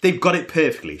 Like they've got it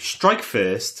perfectly. Strike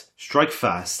first, strike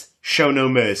fast, show no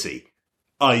mercy.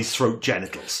 Eyes, throat,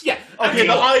 genitals. Yeah. Okay,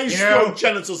 the eyes, throat,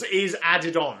 genitals is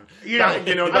added on.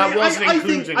 That wasn't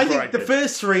included. I think the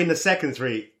first three and the second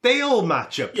three, they all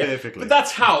match up perfectly. But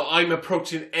that's how I'm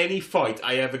approaching any fight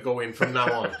I ever go in from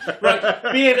now on. Right?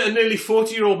 Being a nearly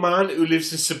 40-year-old man who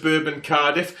lives in suburban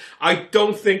Cardiff, I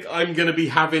don't think I'm going to be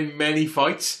having many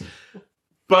fights.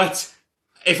 But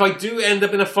if I do end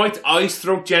up in a fight, eyes,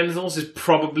 throat, genitals is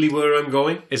probably where I'm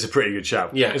going. It's a pretty good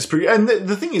shout. Yeah. It's pretty, and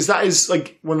the thing is, that is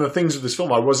like one of the things with this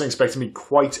film. I wasn't expecting to be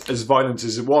quite as violent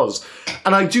as it was,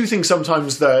 and I do think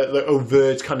sometimes the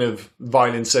overt kind of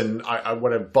violence and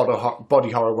whatever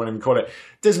body horror, whatever you call it,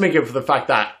 does make up for the fact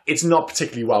that it's not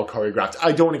particularly well choreographed.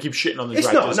 I don't want to keep shitting on the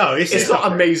directors. It's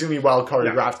not amazingly well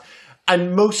choreographed,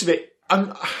 and most of it.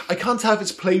 I can't tell if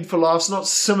it's played for laughs or not.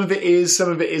 Some of it is, some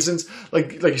of it isn't.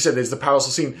 Like you said, there's the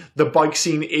parasol scene. The bike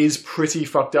scene is pretty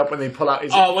fucked up when they pull out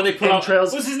his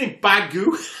entrails. What's his name? Bagu.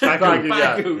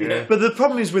 Bagu, yeah. But the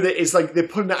problem is with it is like they're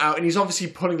pulling it out, and he's obviously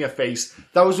pulling a face.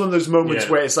 That was one of those moments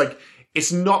where it's like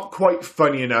it's not quite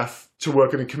funny enough to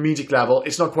work on a comedic level.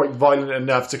 It's not quite violent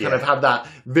enough to kind of have that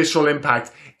visceral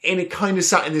impact. And it kind of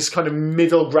sat in this kind of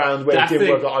middle ground where it didn't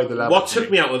work at either level. What took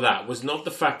me out of that was not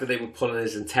the fact that they were pulling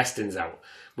his intestines out.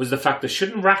 Was the fact that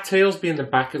shouldn't rat tails be in the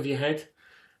back of your head?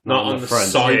 Not on the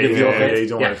side of your head. You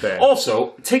don't want it there.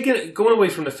 Also, going away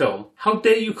from the film, how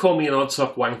dare you call me an odd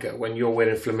sock wanker when you're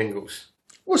wearing flamingos?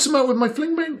 What's the matter with my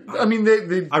fling bang? I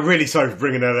mean, I'm really sorry for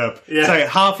bringing that up. Yeah. So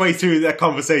halfway through that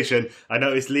conversation, I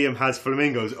noticed Liam has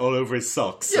flamingos all over his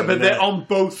socks. Yeah, but they're on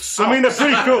both socks. I mean, they're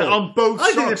pretty cool. On both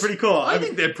socks. I think they're pretty cool. I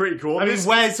think they're pretty cool. I mean,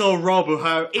 Wes or Rob, or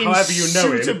however you know him,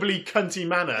 suitably cunty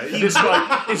manner. This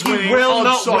guy is wearing will odd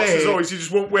not socks wear as always. He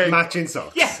just won't wear matching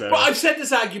socks. Yeah, so. but I've said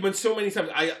this argument so many times.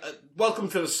 Welcome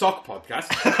to the sock podcast.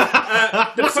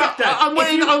 The fact that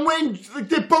I'm wearing.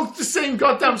 They're both the same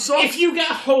goddamn socks. if you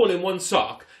get a hole in one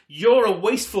sock, you're a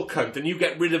wasteful cunt and you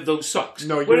get rid of those socks.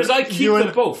 No, whereas I keep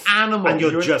them both. Animal, and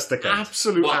you're just a cunt.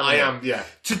 Absolute Well, animal. I am, yeah.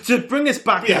 To bring us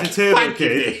back into Turbo thank you,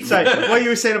 Kid, Dave. so what you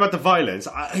were saying about the violence,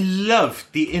 I love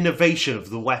the innovation of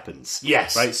the weapons.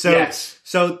 Yes. Right.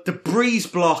 So the breeze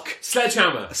block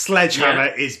Sledgehammer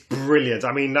is brilliant.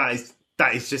 I mean,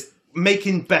 that is just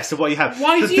making best of what you have.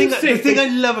 Why do you think the thing I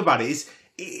love about it is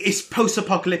it's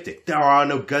post-apocalyptic. There are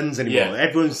no guns anymore. Yeah.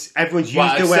 Everyone's used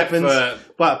their weapons.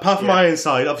 Well, apart from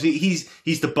Ironside, obviously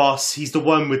he's the boss. He's the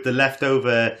one with the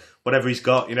leftover whatever he's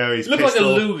got. You know, his looked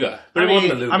pistol. like a Luger, but it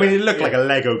wasn't a Luger. I mean, it looked like a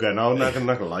Lego gun. I'm not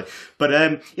gonna lie, but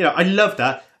I love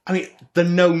that. I mean, the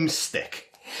gnome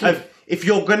stick. If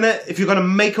you're gonna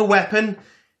make a weapon,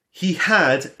 he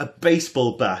had a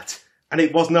baseball bat, and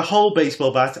it wasn't a whole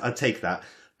baseball bat. I'd take that.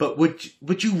 But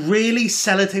would you really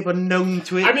sellotape a gnome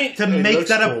to it? I mean, to make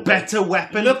that cool, a better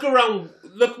weapon? Look around.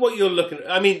 Look what you're looking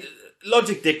at. I mean,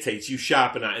 logic dictates you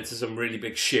sharpen that into some really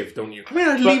big shiv, don't you? I mean,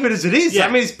 I'd leave it as it is. Yeah.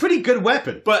 I mean, it's a pretty good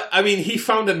weapon. But, I mean, he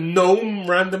found a gnome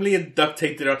randomly and duct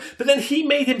taped it on. But then he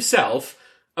made himself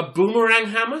a boomerang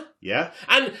hammer. Yeah.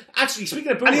 And actually,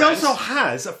 speaking of And boomerangs... he also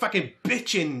has a fucking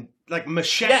bitchin'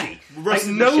 machete. Yeah,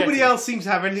 rusted nobody machete. else seems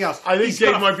to have anything else. I think He's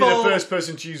Dave got a might be full the first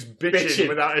person to use bitchin'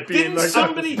 without it being Didn't like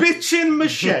somebody... bitchin'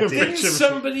 machete. Didn't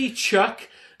somebody chuck,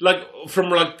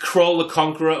 from Kroll the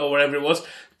Conqueror or whatever it was,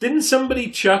 didn't somebody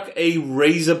chuck a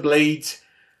razor blade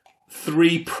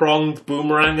 3-pronged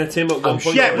boomerang at him at one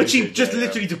point? Yeah, which he just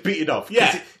literally to beat it off.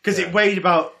 Yeah. Because it weighed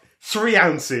about 3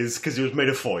 ounces because it was made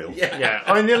of foil. Yeah,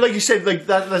 I mean, like you said, like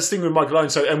that's the thing with Michael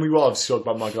Ironside, and we will obviously talk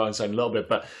about Michael Ironside in a little bit,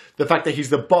 but the fact that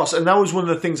he's the boss, and that was one of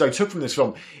the things I took from this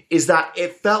film, is that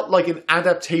it felt like an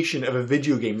adaptation of a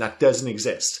video game that doesn't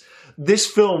exist. This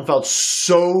film felt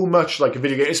so much like a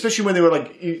video game, especially when they were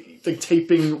like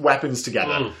taping weapons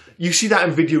together. You see that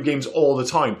in video games all the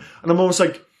time, and I'm almost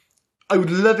like, I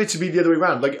would love it to be the other way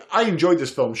around. Like, I enjoyed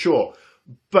this film, sure.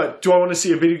 But do I want to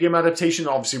see a video game adaptation?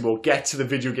 Obviously, we'll get to the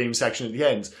video game section at the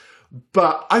end.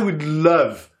 But I would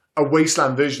love a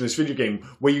Wasteland version of this video game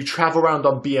where you travel around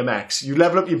on BMX. You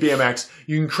level up your BMX,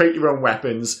 you can create your own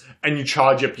weapons, and you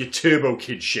charge up your Turbo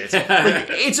Kid shit. Like,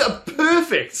 it's a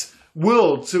perfect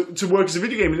world to work as a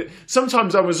video game.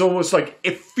 Sometimes I was almost like,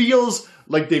 it feels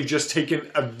like they've just taken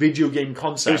a video game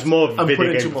concept. It was more and video put it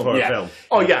game into before one. a film.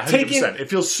 Oh yeah, 100%. Taking- It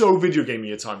feels so video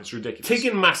gamey at times. It's ridiculous.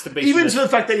 Taking masturbation... Even to the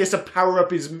fact that he has to power up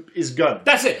his gun.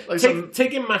 That's it. Like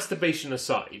Taking masturbation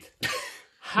aside,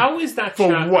 how is that...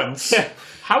 once.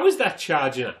 How is that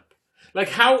charging up? Like,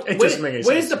 how... It doesn't make any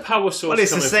Where's sense. the power source Well,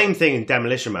 it's the coming same from? thing in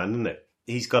Demolition Man, isn't it?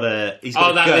 He's got a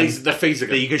Oh, gun the phaser that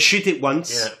gun. you can shoot it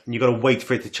once, Yeah. and you got to wait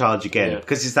for it to charge again Yeah.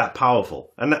 because it's that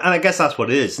powerful. And I guess that's what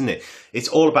it is, isn't it? It's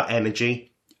all about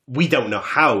energy. We don't know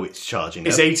how it's charging.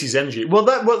 It's up. 80s energy. Well,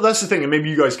 that's the thing, and maybe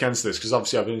you guys can answer this, because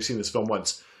obviously I've only seen this film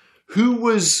once. Who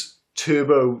was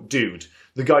Turbo Dude?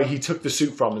 The guy he took the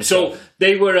suit from? And So, stuff?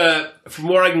 they were, from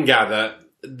what I can gather,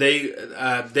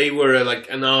 they were like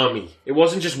an army. It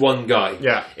wasn't just one guy.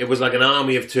 Yeah. It was like an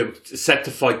army of two set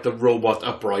to fight the robot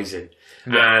uprising.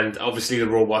 Yeah. And obviously the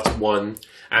robots won.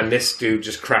 And this dude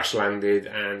just crash landed,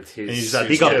 and he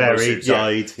got buried,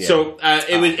 died. Yeah. So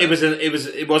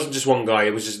it wasn't just one guy;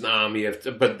 it was just an army of.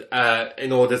 But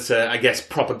in order to, I guess,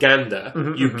 propaganda,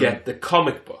 you get the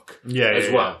comic book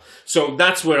as well. So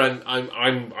that's where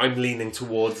I'm leaning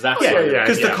towards that.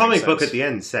 Because the comic book at the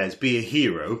end says, "Be a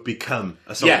hero, become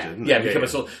a soldier." Become a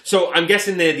soldier. So I'm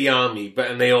guessing they're the army,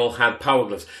 and they all had power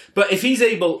gloves. But if he's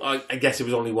able, I guess it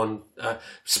was only one.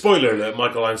 Spoiler alert: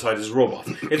 Michael Ironside is a robot.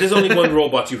 If there's only one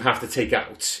robot you have to take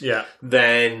out,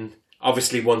 then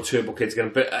obviously one Turbo Kid's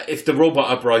going to. But if the robot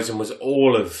uprising was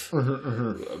all of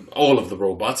the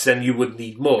robots, then you would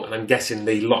need more. And I'm guessing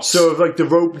they lost. So like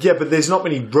but there's not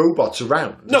many robots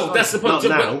around. No, that's the point. Not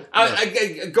now.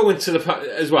 I go into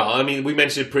the as well. I mean, I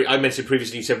mentioned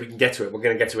previously. You said we can get to it. We're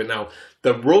going to get to it now.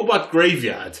 The robot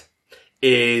graveyard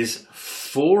is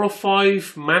 4 or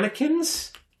 5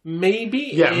 mannequins.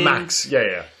 Maybe max.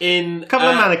 In a couple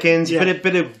of mannequins,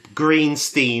 bit of green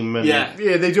steam. And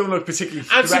they don't look particularly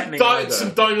threatening. And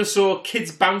some dinosaur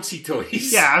kids bouncy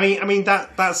toys. Yeah, I mean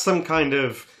that's some kind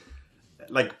of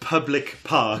like public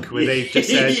park where they've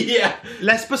just said,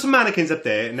 let's put some mannequins up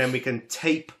there, and then we can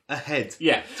tape a head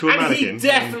to a mannequin. And he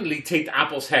definitely taped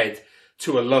Apple's head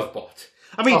to a Lovebot.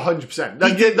 I mean, 100%.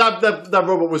 That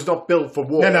robot was not built for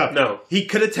war. No. He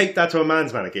could have taped that to a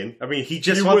man's mannequin. I mean, he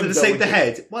just wanted to save the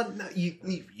head. Well, no, you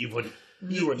wouldn't.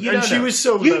 You wouldn't. And she was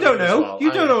so. You don't know. Well.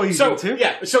 You don't know. He's into.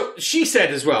 Yeah. So she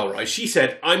said as well, right? She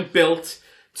said, "I'm built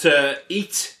to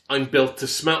eat. I'm built to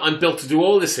smell. I'm built to do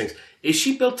all these things." Is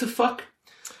she built to fuck?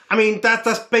 I mean,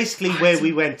 that's basically where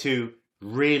we went to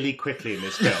really quickly in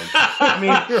this film. I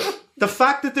mean. The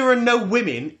fact that there are no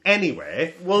women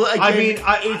anywhere. Well, again, I mean,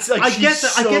 I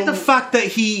get the fact that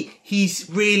he's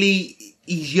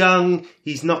young.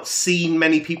 He's not seen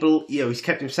many people. You know, he's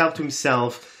kept himself to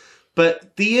himself.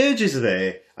 But the urges are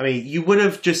there. I mean, you would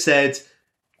have just said,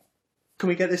 "Can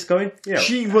we get this going?" Yeah.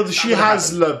 She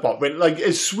has Lovebot. But like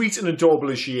as sweet and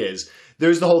adorable as she is.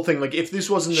 There's the whole thing, like, if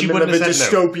this wasn't the middle of a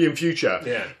dystopian future,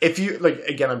 if you, like,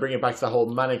 again, I'm bringing it back to that whole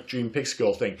manic dream pixie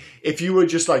girl thing. If you were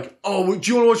just like, oh, do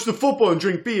you want to watch the football and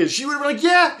drink beers? She would have been like,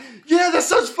 yeah, that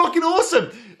sounds fucking awesome.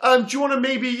 Do you want to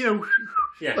maybe,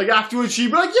 like, afterwards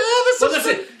she'd be like, yeah, that sounds that's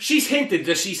it. She's hinted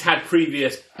that she's had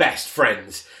previous best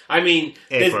friends. I mean,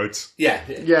 there's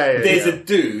a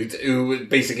dude who,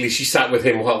 basically, she sat with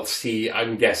him whilst he,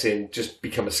 I'm guessing, just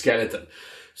become a skeleton.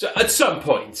 So, at some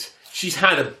point... She's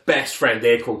had a best friend,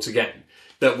 air quotes again,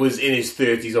 that was in his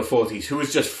 30s or 40s, who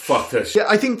was just fucked her. Yeah,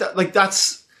 I think that like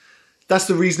that's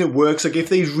the reason it works. Like if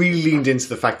they really leaned into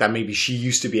the fact that maybe she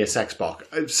used to be a sex bot.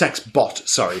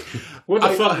 Sorry, what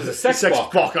the fuck is a sex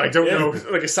bot? I don't know.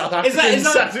 Like a South African is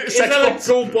that sex like bot.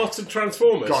 GoBots and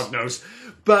Transformers? God knows.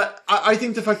 But I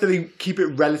think the fact that they keep it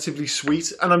relatively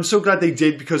sweet, and I'm so glad they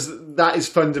did, because that is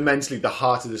fundamentally the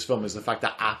heart of this film, is the fact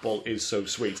that Apple is so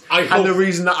sweet. And the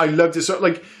reason that I loved it so,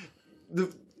 like.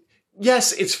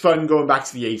 Yes, it's fun going back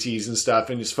to the 80s and stuff,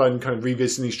 and it's fun kind of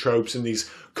revisiting these tropes and this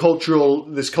cultural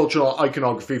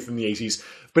iconography from the 80s,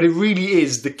 but it really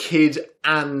is the kid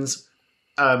and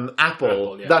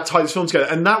Apple that tie this film together.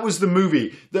 And that was the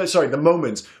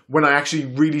moment when I actually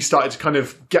really started to kind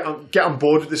of get on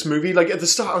board with this movie. Like at the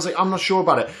start, I was like, I'm not sure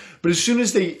about it. But as soon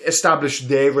as they established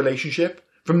their relationship,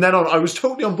 from then on, I was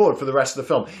totally on board for the rest of the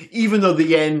film, even though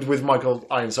the end with Michael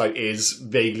Ironside is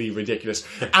vaguely ridiculous.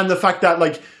 And the fact that,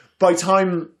 like, by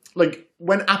time, like,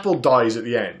 when Apple dies at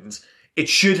the end, it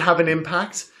should have an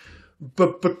impact,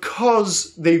 but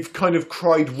because they've kind of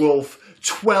cried wolf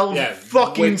 12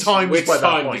 fucking times by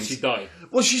that point. Did she die?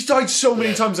 Well, she's died so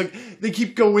many times. Like, they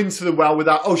keep going to the well with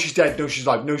that, oh, she's dead, no, she's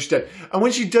alive, no, she's dead. And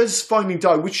when she does finally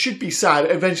die, which should be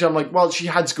sad, eventually I'm like, well, she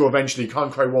had to go eventually,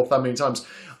 can't cry wolf that many times.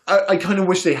 I kind of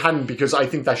wish they hadn't, because I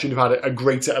think that should have had a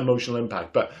greater emotional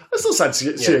impact. But I still sad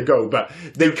to see it go. But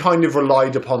they kind of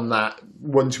relied upon that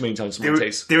one too many times in my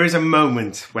taste. There is a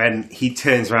moment when he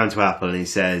turns around to Apple and he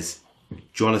says, "Do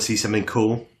you want to see something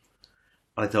cool?"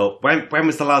 I thought, when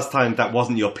was the last time that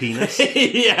wasn't your penis?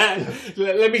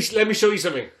 Let me show you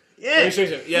something. Let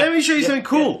me show you something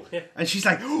cool. Yeah. And she's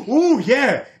like, "Oh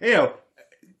yeah,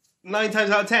 9 times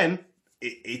out of 10,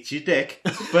 it's your dick."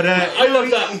 But I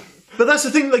love that. But that's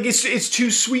the thing, like, it's too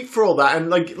sweet for all that, and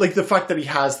like the fact that he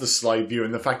has the slide view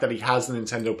and the fact that he has the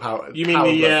Nintendo Power. You mean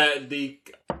the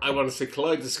I want to say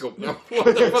kaleidoscope. No, what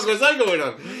the fuck was that going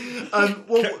on?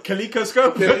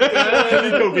 Kalikoscope?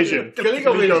 ColecoVision.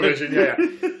 ColecoVision, yeah.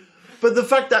 But the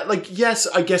fact that, like, yes,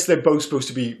 I guess they're both supposed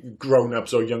to be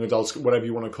grown-ups or young adults, whatever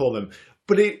you want to call them,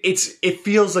 But it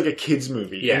feels like a kids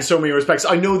movie Yeah. in so many respects.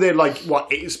 I know they're like,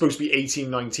 it's supposed to be 18,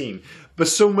 19, but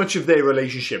so much of their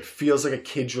relationship feels like a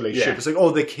kid's relationship. Yeah. It's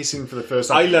like, they're kissing for the first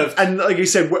time. I loved- And like I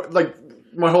said, like,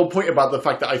 my whole point about the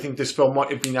fact that I think this film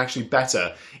might have been actually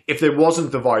better if there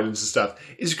wasn't the violence and stuff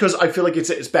is because I feel like it's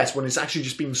at its best when it's actually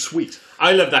just being sweet.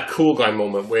 I love that cool guy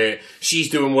moment where she's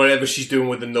doing whatever she's doing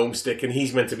with the gnome stick and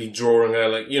he's meant to be drawing her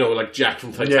like Jack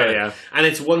from Titanic. Yeah. And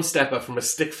it's one step up from a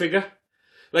stick figure.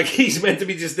 Like, he's meant to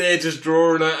be just there, just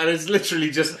drawing her, and it's literally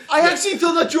just... I actually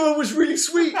thought that drawing was really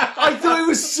sweet. I thought it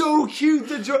was so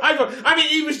cute. I mean,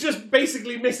 he was just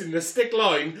basically missing the stick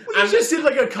line. And he just did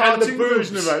like a cartoon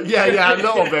boobs. version of it. Yeah, a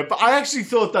little bit. But I actually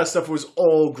thought that stuff was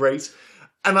all great.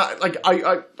 And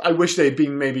I wish there had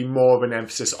been maybe more of an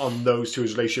emphasis on those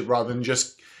two's relationship rather than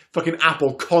just fucking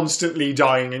Apple constantly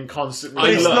dying and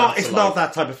constantly... But it's not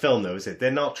that type of film, though, is it? They're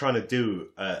not trying to do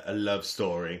a love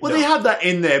story. Well, they have that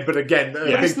in there, but again, a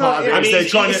big part of it is they're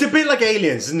trying it's to... a bit like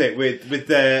Aliens, isn't it? With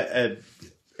the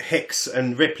Hicks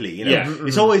and Ripley, you know? Yeah.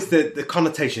 It's always the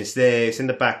connotation. It's there, it's in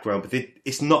the background, but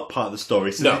it's not part of the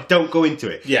story, so No. they don't go into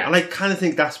it. Yeah. And I kind of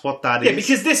think that's what that is. Yeah,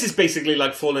 because this is basically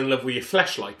like falling in love with your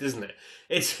fleshlight, isn't it?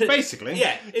 It's Basically.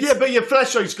 Yeah. Yeah, but your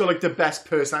Fleshlight's got like the best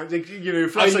personality. You know,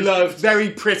 Fleshlight's loved- very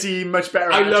pretty, much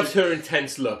better. I attitude. loved her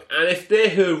intense look. And if they're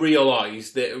her real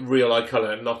eyes, the real eye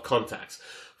colour, not contacts,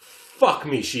 fuck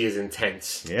me, she is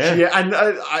intense. Yeah. Yeah, and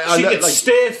I She could like.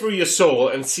 stare through your soul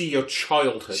and see your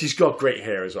childhood. She's got great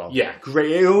hair as well. Yeah.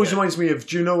 Great. It always reminds me of.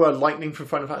 Do you know Lightning from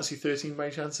Final Fantasy 13 by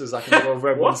chance? Is that going to go over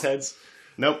everyone's heads?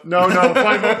 Nope. No.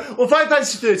 Final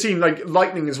Fantasy 13, like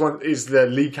Lightning is the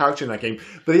lead character in that game,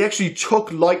 but they actually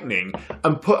took Lightning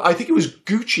and I think it was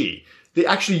Gucci. They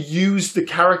actually used the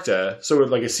character, so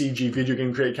like a CG video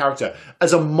game created character,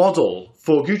 as a model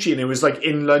for Gucci, and it was like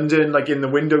in London, like in the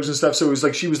windows and stuff. So it was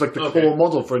like she was like the core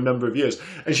model for a number of years,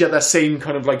 and she had that same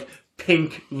kind of like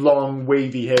pink, long,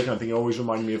 wavy hair kind of thing. It always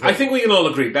reminded me of her. I think we can all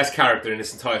agree, best character in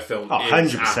this entire film Oh,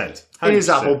 is 100%. It is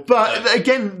Apple, but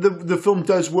again, the film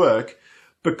does work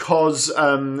because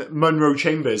Monroe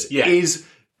Chambers is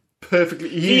perfectly.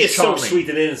 He is charming. so sweet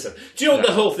and innocent. Do you know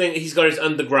the whole thing? He's got his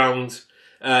underground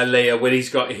layer where he's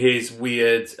got his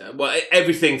weird,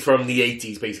 everything from the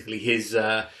 80s, basically. His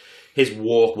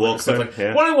Walkman and stuff like that.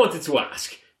 Yeah. What I wanted to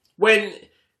ask,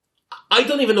 I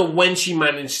don't even know when she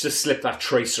managed to slip that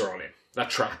tracer on him, that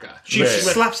tracker. She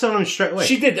slaps on him straight away.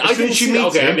 She did. I didn't see that.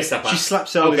 Okay, I missed that part. She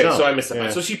slaps it on his arm. So I missed that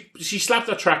part. So she slapped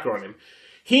that tracker on him.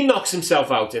 He knocks himself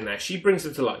out in there. She brings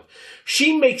him to life.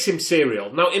 She makes him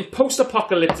cereal. Now, in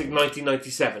post-apocalyptic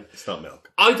 1997... It's not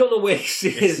milk. I don't know where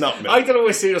It's not milk. I don't know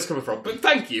where cereal's coming from. But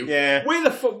thank you. Yeah.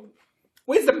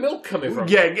 Where's the milk coming from?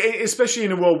 Yeah, especially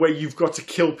in a world where you've got to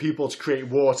kill people to create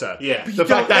water. Yeah. The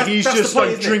fact that he's that's just the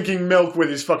point, like isn't it? drinking milk with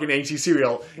his fucking 80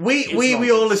 cereal. We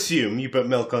all assume you put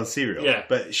milk on cereal. Yeah.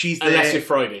 But she's there. Unless you're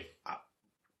Friday.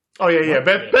 Oh, yeah.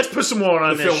 Let's put some more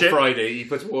on The this film shit. Friday, he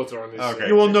puts water on his... Okay.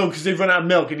 You all know because they've run out of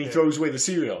milk and he throws away the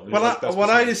cereal. Well, what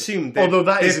I'd assume... Although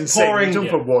that is they're insane. pouring- You don't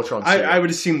put water on cereal. I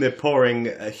would assume they're pouring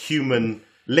a human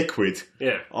liquid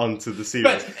onto the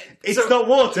cereal. But- it's so- not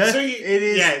water. so It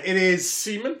is...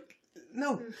 Semen?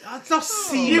 No, it's not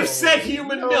semen. You said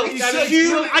human milk. you that said is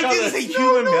human. milk I didn't colour. say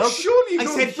human milk. surely you I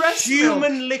go said with breast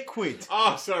human milk. liquid.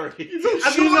 Oh, sorry. Have you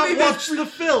not Surely watched the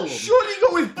film? Surely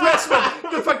go with breast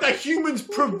milk. The fact that humans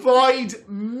provide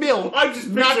milk I just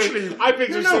naturally. I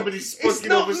picture somebody spunking it's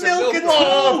not over some milk milk. at all.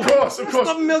 Oh, of course. It's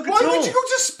not milk at Why all. would you go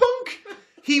to spunk?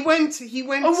 He went. And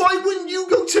why wouldn't you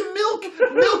go to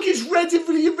milk? Milk is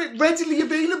readily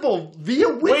available via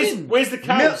women. Where's the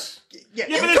cows? Yeah, Yeah, but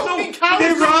You there's don't no need cows.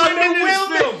 There There are are no no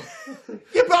women. women.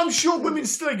 Yeah, but I'm sure women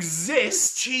still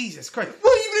exist. Jesus Christ!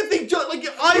 Well, even if they don't, like,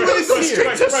 I would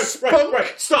assume to spunk.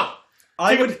 Right. Stop.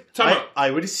 I would. Time out.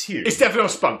 I would assume. It's definitely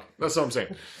not spunk. That's what I'm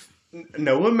saying.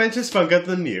 No one mentioned spunk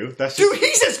other than you. That's just, Dude,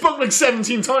 he said spunk like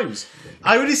 17 times.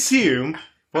 I would assume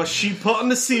what she put on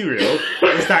the cereal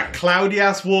was that cloudy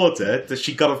ass water that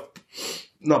she got off.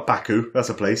 Not Baku. That's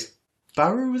a place.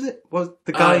 Baru was it? Was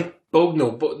the guy?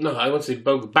 No, I want to say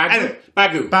Bog. Anyway.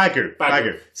 Bagu.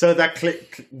 Bagu. So that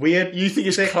weird. You think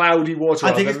it's cloudy water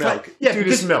I think rather it's than milk? Yeah, Dude,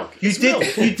 because it's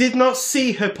milk. You did not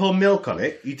see her pour milk on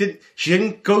it. She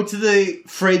didn't go to the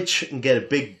fridge and get a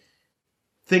big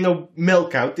thing of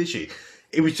milk out, did she?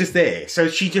 It was just there. So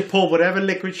she just poured whatever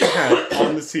liquid she had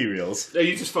on the cereals.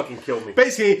 You just fucking killed me.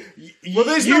 Basically,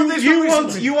 there's no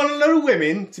reason- you want a load of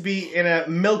women to be in a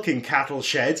milking cattle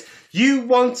shed. You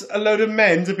want a load of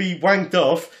men to be wanked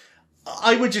off.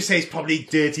 I would just say it's probably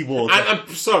dirty water. And I'm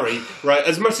sorry, right?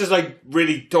 As much as I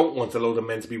really don't want a load of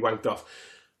men to be wanked off,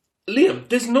 Liam,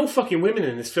 there's no fucking women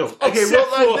in this film. Okay,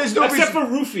 except well, for, there's no except for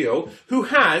Rufio, who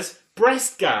has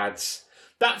breast guards.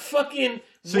 That fucking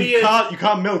So weird... you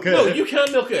can't milk her. No, you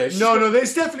can't milk her. No,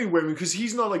 there's definitely women because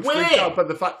he's not like freaked Where? out by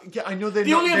the fact. Yeah, I know they're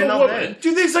The not. only They're other not woman- there.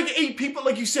 Dude, there's like 8 people,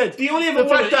 like you said. The only other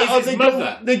woman is his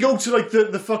mother. They go to like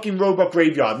the fucking robot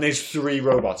graveyard and there's 3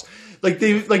 robots.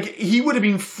 He would have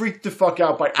been freaked the fuck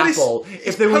out by Apple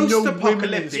if there were no women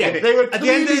in this post-apocalyptic, world. innit? There are At the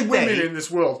end of clearly the women day- in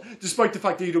this world, despite the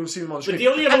fact that you don't see them on screen. the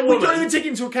only other and we woman- don't even take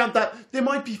into account that there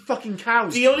might be fucking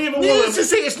cows. The only other Needless woman- to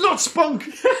say, it's not Spunk.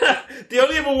 The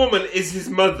only other woman is his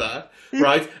mother,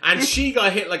 right? And she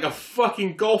got hit like a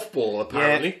fucking golf ball,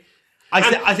 apparently.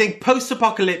 I think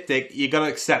post-apocalyptic, you got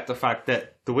to accept the fact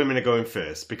that the women are going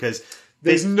first because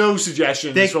There's no suggestion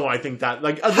in this film, I think that.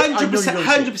 Like,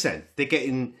 100%. They're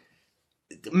getting...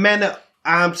 Men are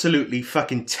absolutely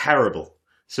fucking terrible.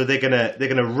 So they're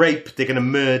gonna rape, they're gonna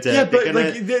murder. Yeah, but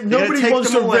take nobody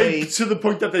wants them to away. rape to the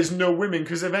point that there's no women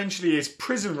because eventually it's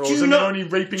prison rules Do you and not- they're only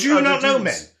raping. Do you other not know dudes.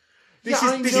 men? This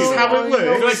Yeah, is I know, how I it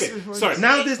know. works. Like, sorry,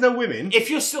 Now there's no women. if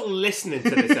you're still listening to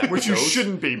this episode, Which you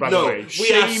shouldn't be, by no, the way.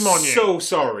 we are Shame on you. so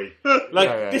sorry. Like,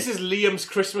 Yeah. this is Liam's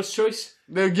Christmas choice.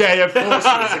 No, yeah, of course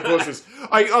it is, of course it is.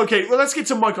 Okay, well, let's get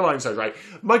to Michael Ironside, right?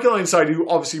 Michael Ironside, who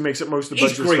obviously makes up most of the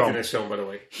He's budget of great this in film. this film, by the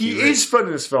way. He is fun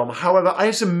in this film. However, I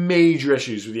have some major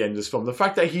issues with the end of this film. The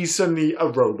fact that he's suddenly a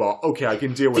robot, okay, I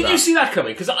can deal with Did that. you see that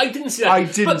coming? Because I didn't see that. I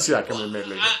didn't But see that coming,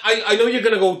 admittedly. I know you're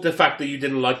going to go with the fact that you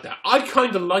didn't like that. I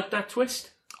kind of like that twist.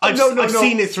 I've No.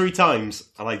 seen it 3 times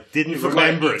and I didn't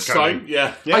remember it. each time.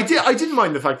 Yeah. I didn't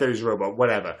mind the fact that he's a robot,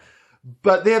 whatever.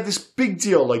 But they have this big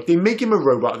deal, like they make him a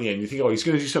robot at the end. You think, oh, he's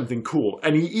going to do something cool.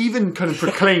 And he even kind of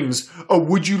proclaims, oh,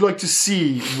 would you like to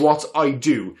see what I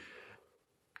do?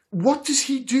 What does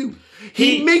he do?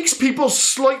 He makes people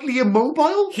slightly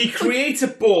immobile? He creates a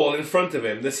ball in front of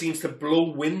him that seems to blow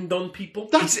wind on people.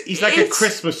 He's like a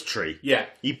Christmas tree. Yeah.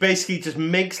 He basically just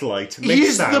makes light, He makes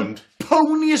is sound. the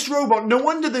poniest robot. No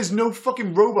wonder there's no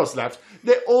fucking robots left.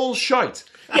 They're all shite.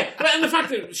 Yeah, and the fact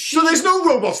that she... So there's no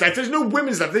robots left. There's no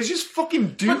women's left. There's just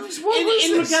fucking dudes. What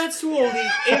is in this? regards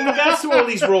to all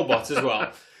these robots as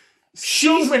well,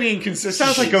 So many inconsistencies.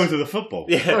 Sounds like going to the football.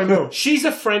 yeah, I know. she's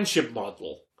a friendship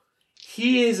model.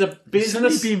 He is a He's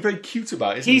business. being very cute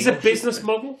about it. Isn't He's he? a business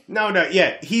model. No,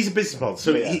 he's a business model.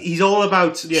 So Yeah. he's all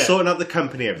about Yeah. sorting out the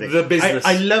company, everything. The business.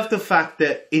 I love the fact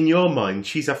that in your mind,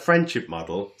 she's a friendship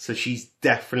model, so she's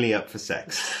definitely up for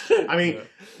sex. I mean,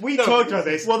 we talked about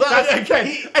this. Well, again,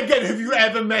 have you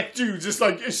ever met dudes? It's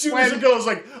like, as soon as a girl's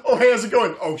like, oh, hey, how's it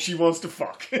going? Oh, she wants to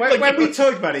fuck. When we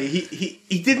talked about it,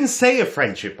 he didn't say a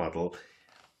friendship model.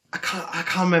 I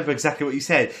can't remember exactly what you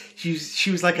said. She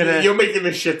was like You're making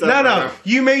this shit up. No, right no. now.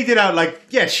 You made it out like,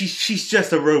 yeah, she's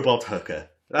just a robot hooker.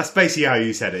 That's basically how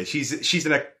you said it. She's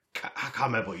I can't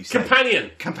remember what you said.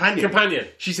 Companion.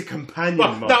 She's a companion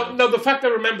Well, model. now, the fact I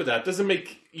remember that doesn't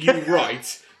make you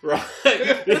right, right?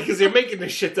 Because you're making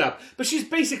this shit up. But she's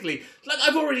basically, like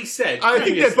I've already said, I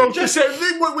think they're both Just- the same.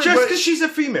 Just because she's a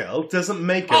female doesn't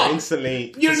make her Oh,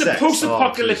 instantly You're in for a sex.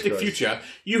 post-apocalyptic Oh, Jesus future.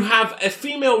 You have a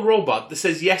female robot that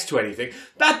says yes to anything.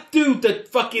 That dude that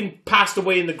fucking passed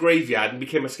away in the graveyard and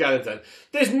became a skeleton.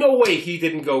 There's no way he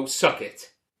didn't go suck it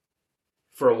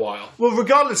for a while. Well,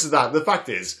 regardless of that, the fact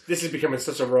is, This is becoming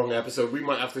such a wrong episode. We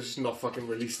might have to just not fucking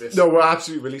release this. no, we're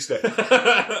absolutely released it.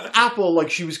 Apple,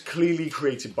 like, she was clearly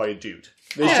created by a dude.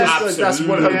 There's that's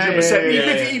absolutely. 100%.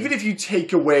 Yeah. Even if you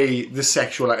take away the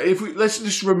sexual, let's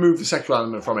just remove the sexual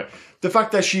element from it. The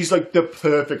fact that she's like the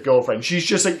perfect girlfriend. She's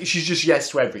just yes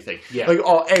to everything. Yeah. Like,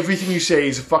 oh, everything you say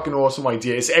is a fucking awesome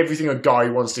idea. It's everything a guy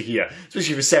wants to hear.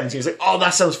 Especially for 17. It's like, oh,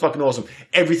 that sounds fucking awesome.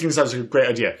 Everything sounds like a great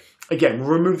idea. Again, we'll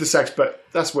remove the sex, but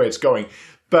that's where it's going.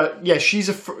 But yeah, she's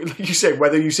like you say,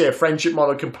 whether you say a friendship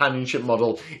model, companionship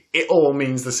model, it all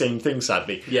means the same thing,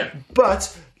 sadly. Yeah.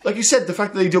 But like you said, the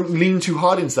fact that they don't lean too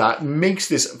hard into that makes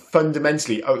this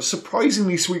fundamentally a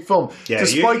surprisingly sweet film. Yeah,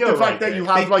 despite you're the fact right that there. you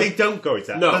have they don't go into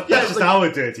that. No. That's Yeah, just like- our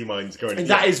dirty minds going into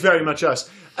that is very much us.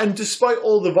 And despite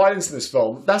all the violence in this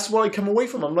film, that's what I come away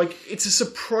from. I'm like, it's a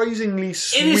surprisingly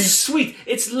sweet. It is sweet.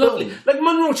 It's lovely. film. Like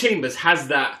Monroe Chambers has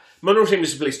that. Monroe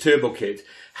Chambers, who plays Turbo Kid,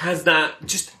 has that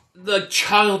just the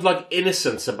childlike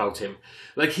innocence about him.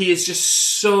 Like he is just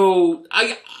so.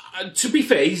 To be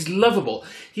fair, he's lovable.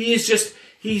 He is just.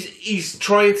 He's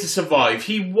trying to survive.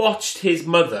 He watched his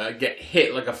mother get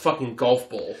hit like a fucking golf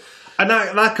ball. And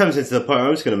that comes into the point I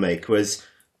was going to make was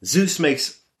Zeus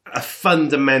makes a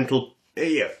fundamental.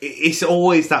 It's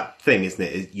always that thing, isn't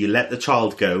it? You let the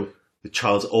child go, the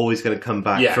child's always going to come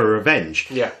back Yeah. for revenge.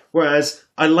 Yeah. Whereas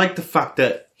I like the fact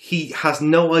that he has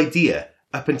no idea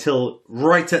up until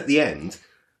right at the end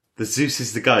that Zeus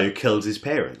is the guy who killed his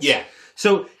parents. Yeah.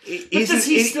 So, But does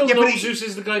he still know Zeus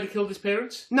is the guy that killed his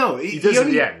parents? No, he does at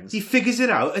the end. He figures it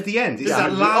out at the end. It's Yeah.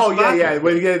 that last battle. yeah.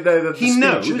 When you get the He speech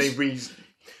knows. and they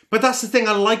But that's the thing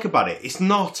I like about it. It's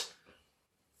not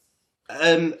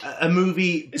a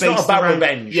movie. It's not about around,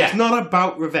 revenge. Yeah. It's not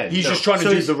about revenge. He's just trying to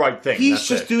do the right thing. He's That's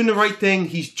just it. doing the right thing.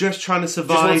 He's just trying to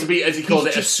survive. Just wants to be, as he called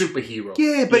it, He's a superhero.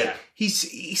 Yeah, but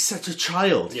he's such a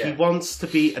child. Yeah. He wants to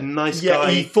be a nice Yeah,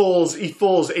 guy. he falls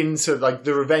into like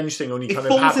the revenge thing. Only kind of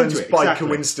falls happens into it, by exactly.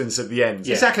 coincidence at the end.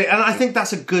 Exactly, and I think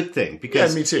that's a good thing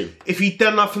because Yeah, me too. If he'd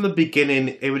done that from the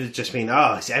beginning, it would have just been,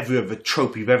 it's every other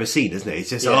trope you've ever seen, isn't it? It's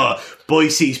just, boy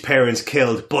sees parents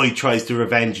killed, boy tries to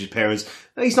revenge his parents.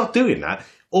 No, he's not doing that.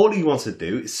 All he wants to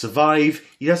do is survive.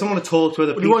 He doesn't want to talk to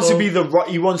other people. He wants to be the right.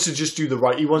 He wants to just do the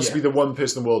right. He wants to be the one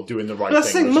person in the world doing the right That's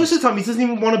the thing. thing. Most of the time, he doesn't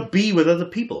even want to be with other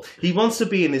people. He wants to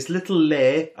be in his little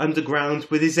lair underground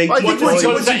with his 18 I think boys.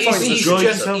 once he finds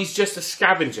the He's just a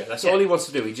scavenger. That's all he wants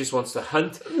to do. He just wants to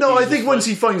hunt. No, I think once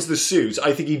he finds the suit,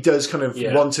 I think he does kind of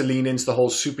Yeah. want to lean into the whole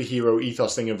superhero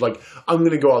ethos thing of like, I'm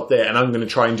going to go out there and I'm going to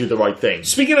try and do the right thing.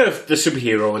 Speaking of the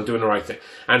superhero and doing the right thing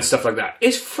and stuff like that,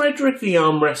 is Frederick the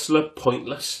arm wrestler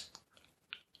pointless?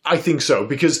 I think so,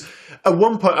 because at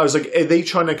one point I was like, are they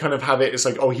trying to kind of have it? It's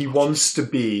like, oh, he wants to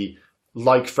be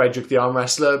like Frederick the arm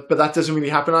wrestler, but that doesn't really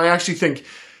happen. I actually think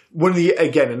one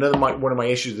of my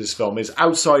issues with this film is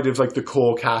outside of like the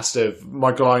core cast of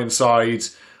Michael Ironside,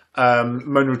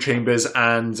 Monroe Chambers,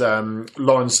 and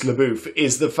Lawrence LaBouffe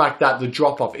is the fact that the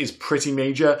drop off is pretty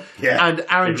major. Yeah, and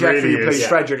Aaron it Jeffrey, really who plays is.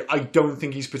 Frederick, I don't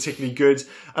think he's particularly good.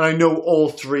 And I know all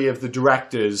three of the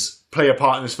directors play a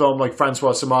part in this film. Like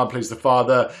Francois Samar plays the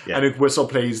father, Anouk Whistle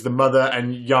plays the mother,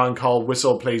 and Jan Carl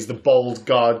Whistle plays the bald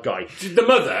guard guy. The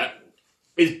mother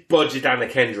is budget Anna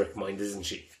Kendrick, mind, isn't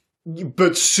she?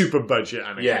 But super budget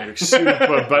Anna Yeah. Kendrick.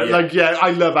 Super budget.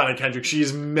 I love Anna Kendrick. She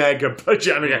is mega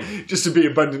budget Anna Kendrick, just to be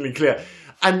abundantly clear.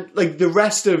 And like the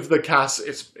rest of the cast,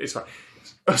 it's fine.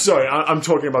 Oh, sorry, I'm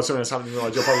talking about something that's happening in my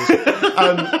job.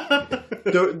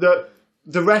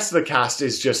 The rest of the cast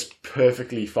is just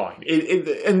perfectly fine.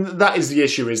 And that is the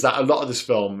issue, is that a lot of this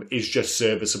film is just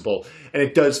serviceable. And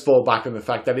it does fall back on the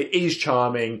fact that it is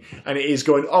charming and it is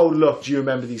going, oh, look, do you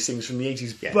remember these things from the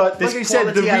 80s? Yeah. But there's like I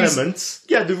said, the elements.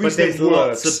 reason But there's it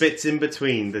works. lots of bits in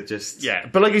between that just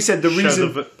But like I said, the show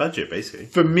reason the budget, basically.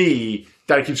 for me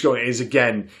that it keeps going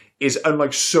is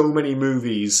unlike so many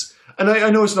movies, and I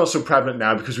know it's not so prevalent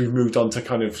now because we've moved on to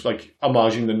kind of like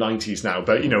homaging the 90s now,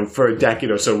 but for a decade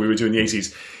or so we were doing the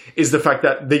 80s, is the fact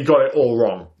that they got it all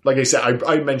wrong. Like I said,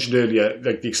 I mentioned earlier,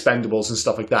 like the Expendables and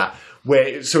stuff like that,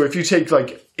 so if you take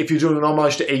if you're doing an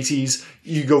homage to 80s,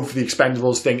 you go for the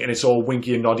Expendables thing and it's all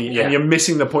winky and noddy and you're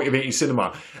missing the point of 80s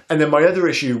cinema. And then my other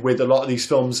issue with a lot of these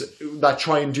films that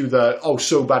try and do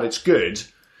so bad it's good,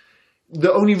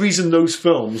 the only reason those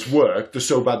films work, the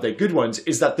so bad they're good ones,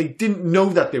 is that they didn't know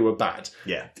that they were bad.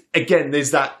 Yeah. Again,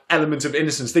 there's that element of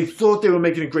innocence. They thought they were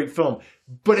making a great film,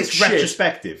 but it's shit.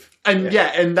 retrospective. And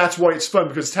and that's why it's fun,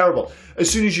 because it's terrible. As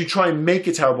soon as you try and make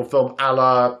a terrible film a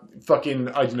la fucking,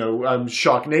 I don't know,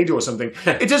 Sharknado or something,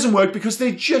 it doesn't work because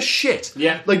they're just shit.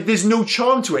 Yeah. Like, there's no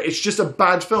charm to it. It's just a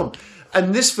bad film.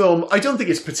 And this film, I don't think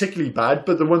it's particularly bad,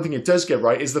 but the one thing it does get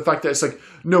right is the fact that it's like,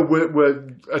 no, we're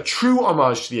a true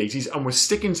homage to the 80s, and we're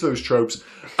sticking to those tropes,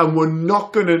 and we're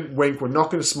not going to wink, we're not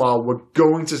going to smile, we're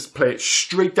going to play it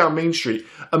straight down Main Street.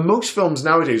 And most films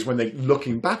nowadays, when they're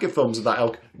looking back at films of that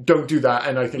ilk, don't do that,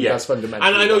 and I think that's fundamental.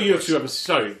 And I know you two haven't.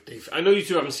 Sorry, Dave. I know you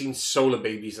two haven't seen Solar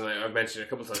Babies, and I've mentioned it a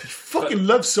couple of times. Fucking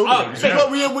love Solar Babies. yeah.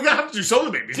 We're going to have to do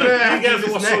Solar Babies. You have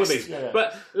to watch Solar next. Babies,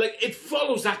 but like it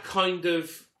follows that kind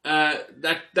of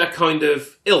that kind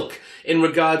of ilk in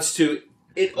regards to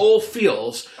it. All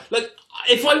feels like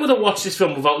if I would have watched this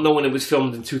film without knowing it was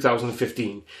filmed in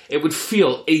 2015, it would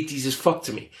feel 80s as fuck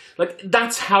to me. Like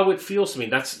that's how it feels to me.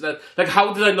 Like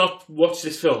how did I not watch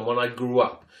this film when I grew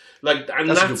up? Like, and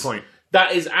That's a good point.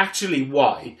 That is actually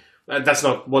why. That's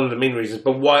not one of the main reasons,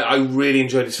 but why I really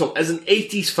enjoyed this film as an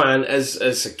 80s fan, as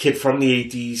a kid from the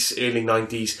 80s, early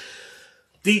 90s.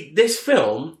 This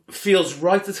film feels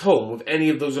right at home with any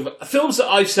of those other films that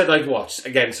I've said I've watched.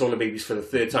 Again, Solar Babies for the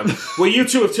third time, where you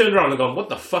two have turned around and gone, "What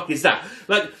the fuck is that?"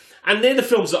 Like, and they're the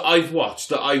films that I've watched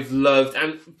that I've loved,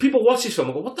 and people watch this film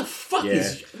and go, "What the fuck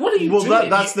is? What are you doing?"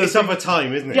 That's the It's of a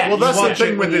time, isn't it? Yeah, well, that's You the watch thing it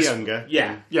with when you're this. younger.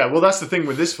 Yeah. Well, that's the thing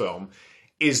with this film,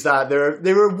 is that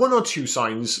there are one or two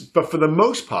signs, but for the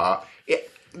most part,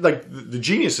 the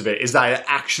genius of it is that it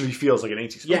actually feels like an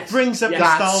 80s film. Yes. It brings up Yeah.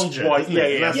 nostalgia. That's why- doesn't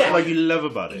it? yeah. That's what you love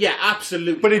about it. Yeah,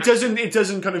 absolutely. But it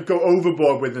doesn't kind of go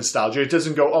overboard with nostalgia. It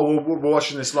doesn't go, oh, we're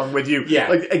watching this along with you. Yeah.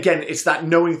 Like, again, it's that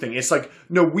knowing thing. It's like,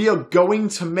 no, we are going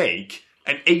to make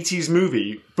an 80s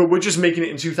movie, but we're just making it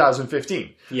in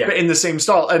 2015. Yeah. But in the same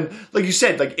style. And like you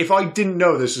said, like if I didn't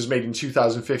know this was made in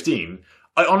 2015,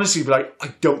 I honestly be like,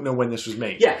 I don't know when this was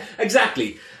made. Yeah,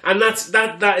 exactly. And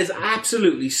that is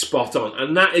absolutely spot on.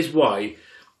 And that is why,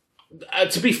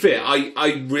 to be fair,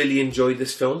 I really enjoyed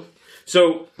this film.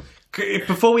 So,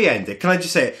 before we end it, can I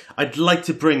just say, I'd like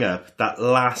to bring up that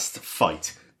last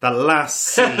fight. That last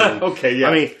scene. Okay, yeah.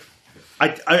 I mean,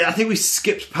 I think we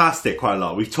skipped past it quite a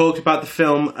lot. We've talked about the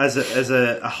film as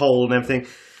a whole and everything.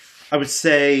 I would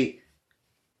say,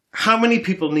 how many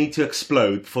people need to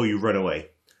explode before you run away?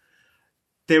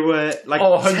 There were like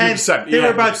 100%. There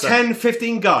were about 100%. 10,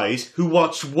 15 guys who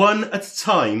watched one at a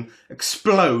time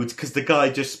explode because the guy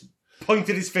just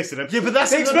pointed his fist at them. Yeah, but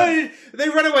that's... They exploded. They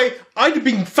ran away. I'd have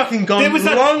been fucking gone There was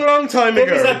that- long time there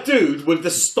ago. was that dude with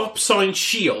the stop sign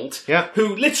shield Yeah.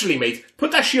 who literally, mate,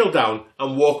 put that shield down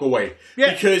and walk away.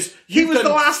 Yeah. Because He was the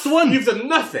last one. You've done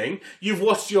nothing. You've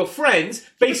watched your friends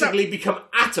basically become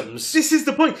atoms. This is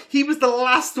the point. He was the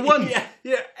last one.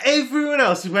 Yeah. Everyone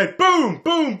else went boom,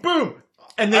 boom, boom.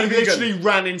 And they I'd be literally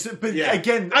ran into... But Yeah.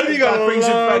 again, I'd be that going brings it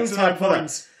a back long to time that for that.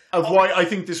 point of why I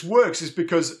think this works, is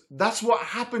because that's what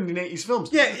happened in 80s films.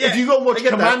 Yeah, If you go and watch I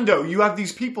get that. Commando, you have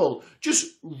these people just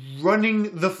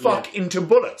running the fuck into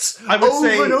bullets I would over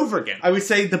say, and over again. I would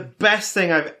say the best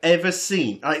thing I've ever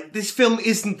seen. Like, this film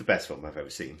isn't the best film I've ever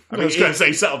seen. I I was going to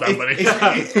say, settle down, buddy.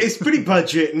 It's pretty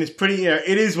budget and it's pretty.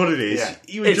 It is what it is. Yeah.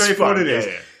 You enjoy It's it for what fun, it is.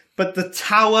 yeah. But the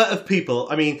tower of people.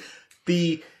 I mean,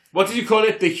 the What did you call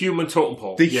it? The human totem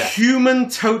pole. human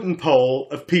totem pole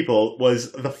of people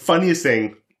was the funniest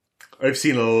thing I've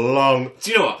seen in a long.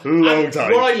 Do you know what? Long And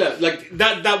time. What I love, like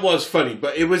that was funny,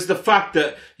 but it was the fact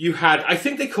that you had, I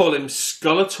think they call him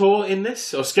Skeletor in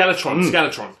this, or Skeletron,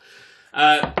 Skeletron,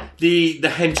 the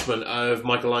henchman of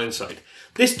Michael Ironside.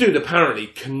 This dude apparently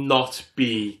cannot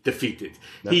be defeated.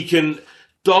 No. He can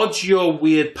dodge your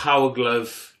weird power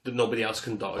glove that nobody else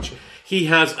can dodge. He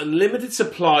has unlimited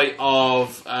supply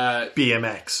of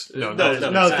BMX. No,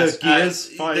 the gears.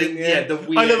 The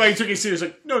weird. I love how you took it serious.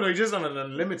 Like, no, he doesn't have an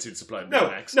unlimited supply of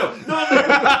BMX. No. He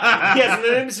has an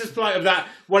unlimited supply of that,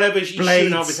 whatever he's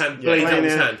shooting out of his hand, blades out of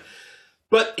his hand.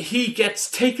 But he gets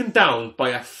taken down by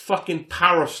a fucking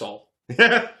parasol.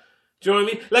 Yeah. Do you know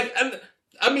what I mean? Like, and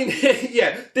I mean,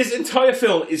 yeah, this entire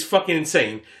film is fucking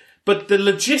insane. But the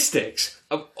logistics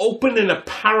of opening a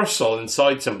parasol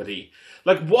inside somebody,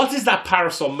 like, what is that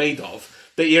parasol made of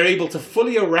that you're able to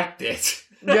fully erect it?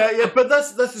 Yeah, but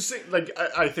that's the thing. Like,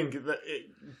 I think that it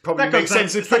probably makes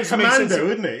sense. It's like Commando,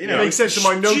 isn't it? You know, it makes sense to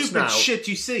my notes stupid now. shit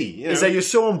you see. You know? Is that you're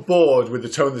so on board with the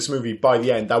tone of this movie by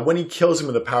the end that when he kills him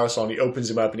with a parasol and he opens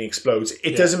him up and he explodes,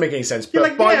 it doesn't make any sense. But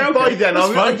like, by okay, then,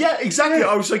 that's fine. exactly.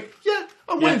 I was like,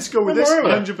 I'm willing to go with this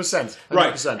 100%.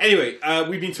 Right. Anyway,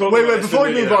 we've been talking Wait, about this before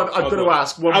for we a move minute on, now. I've got to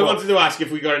ask one I more. wanted to ask if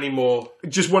we got any more.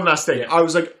 Just one last thing. Yeah. I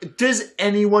was like, does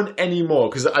anyone anymore,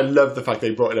 because I love the fact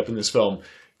they brought it up in this film,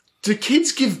 do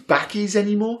kids give backies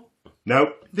anymore?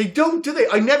 Nope. They don't, do they?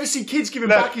 I never see kids giving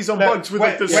backies on bugs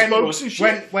with the smokes and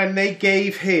shit. When they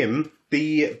gave him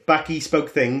the backy spoke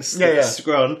things,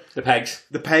 The pegs.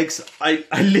 the pegs, I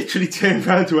literally turned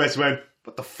around to us and went,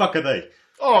 what the fuck are they?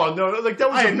 Oh, no, like that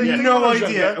was I a had big thing no when I was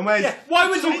idea. younger. And went, Why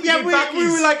would you yeah, give we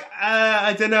backies? were like,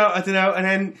 I don't know. And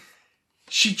then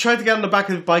she tried to get on the back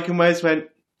of the bike and Wes went,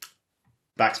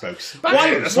 back spokes.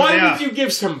 Why That's what they would are. you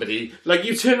give somebody, like,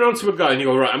 you turn around to a guy and you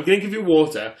go, right, I'm going to give you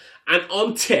water, and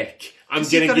on tick, I'm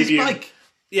going to give you... bike.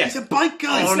 Yeah. He's a bike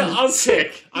guy. on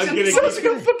tick, I'm going to Sounds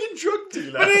give like a you... fucking drug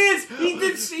dealer. But it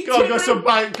is! He God, turned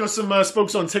around- got some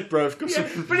spokes on tick, bro. Got Yeah,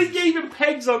 some... but he gave him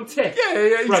pegs on tick. Yeah,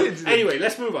 he Right, did. anyway,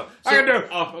 let's move on. I know.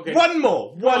 Oh, okay. One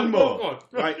more. Go on.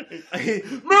 Right.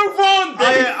 Move on!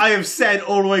 I have said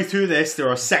all the way through this, there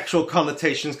are sexual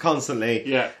connotations constantly.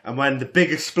 Yeah. And when the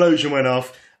big explosion went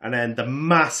off, and then the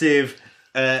massive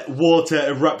water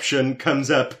eruption comes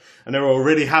up, and they're all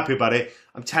really happy about it,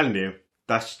 I'm telling you,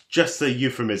 that's just a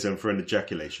euphemism for an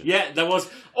ejaculation. Yeah, there was...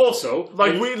 Also...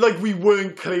 we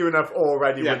weren't clear enough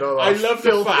already with all I our love the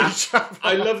filthy fact...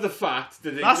 I love the fact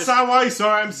that they That's how I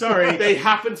saw it, I'm sorry. they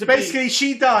happen to Basically,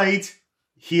 she died,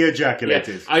 he be...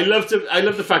 ejaculated. I love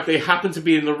the fact they happen to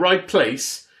be in the right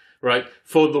place, right,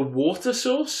 for the water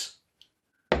source.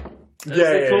 As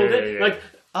they called it. yeah. Like,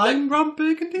 I'm Ron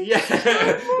Burgundy?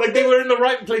 yeah, like they were in the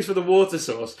right place for the water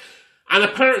source. And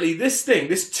apparently this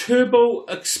turbo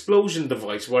explosion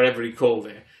device, whatever he called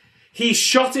it, he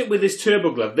shot it with his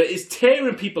turbo glove that is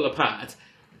tearing people apart.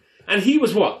 And he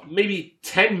was, what, maybe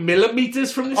 10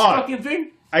 millimeters from this fucking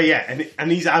thing? Yeah,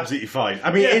 and he's absolutely fine.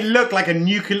 I mean, it looked like a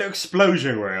nuclear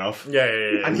explosion went off. Yeah.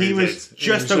 And he was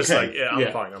just okay. like,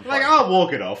 I'm fine. Like, I'll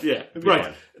walk it off. Yeah, It'll be right.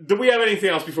 fine. Do we have anything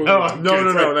else before we move on?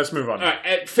 No. Let's move on. All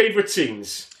right, favourite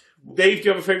scenes. Dave, do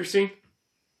you have a favourite scene?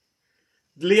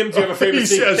 Liam, do you have a favourite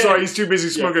scene? Sorry, he's too busy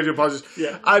smoking. Yeah. Apologies.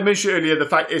 Yeah. I mentioned earlier the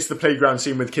fact it's the playground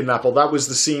scene with Kid and Apple. That was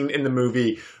the scene in the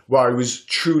movie where I was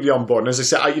truly on board. And as I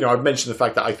said, I've mentioned the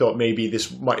fact that I thought maybe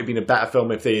this might have been a better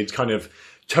film if they had kind of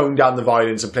toned down the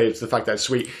violence and played it to the fact that it's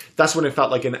sweet. That's when it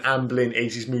felt like an Amblin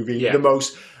 80s movie the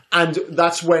most. And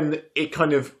that's when it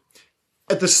kind of,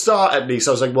 at the start at least,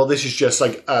 I was like, well, this is just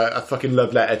like a fucking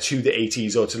love letter to the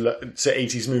 80s or to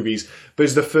 80s movies. But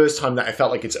it's the first time that I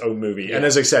felt like its own movie. Yeah. And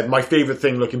as I said, my favourite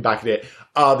thing looking back at it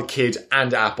are the kid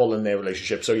and Apple and their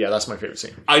relationship. So yeah, that's my favourite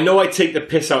scene. I know I take the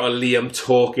piss out of Liam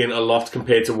talking a lot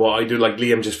compared to what I do. Like,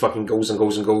 Liam just fucking goes and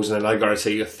goes and goes, and then I gotta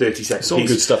say a 30-second It's all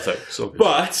piece. good stuff, though. It's all good.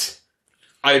 But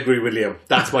I agree with Liam.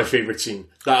 That's my favourite scene.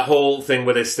 That whole thing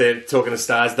where they're talking to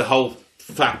stars, the whole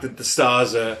fact that the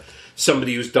stars are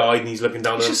somebody who's died and he's looking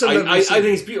down on them. I think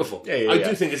it's beautiful. I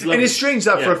do think it's lovely. And it's strange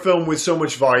that for a film with so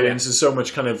much violence and so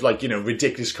much kind of like,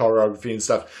 ridiculous choreography and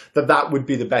stuff, that would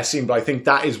be the best scene. But I think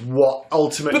that is what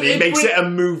ultimately makes it a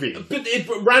movie. But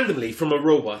randomly, from a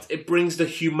robot, it brings the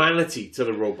humanity to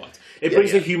the robot. It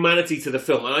brings the humanity to the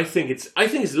film, and I think it's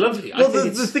lovely. Well,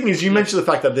 the thing is, you mentioned the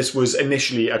fact that this was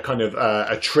initially a kind of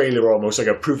a trailer, almost like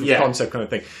a proof of concept kind of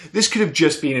thing. This could have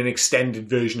just been an extended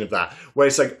version of that, where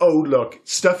it's like, oh look,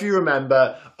 stuff you remember.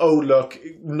 Oh look,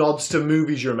 nods to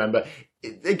movies you remember.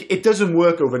 It doesn't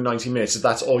work over 90 minutes if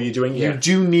that's all you're doing. You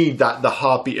do need the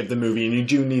heartbeat of the movie, and you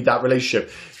do need that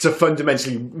relationship to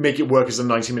fundamentally make it work as a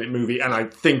 90-minute movie. And I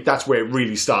think that's where it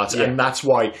really starts, and that's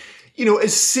why,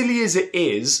 as silly as it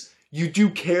is, you do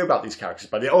care about these characters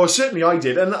by the end. Or certainly I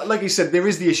did. And like I said, there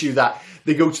is the issue that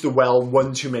they go to the well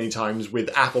one too many times with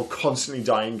Apple constantly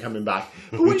dying, coming back.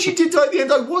 But when she did die at the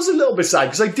end, I was a little bit sad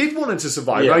because I did want her to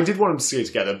survive. I did want them to stay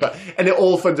together. And it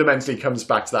all fundamentally comes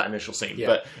back to that initial scene. Yeah.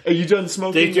 But are you done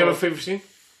smoking? Dave, do you have a favourite scene?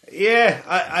 Yeah,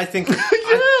 I think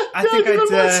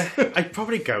I'd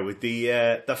probably go with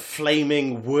the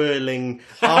flaming, whirling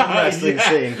arm wrestling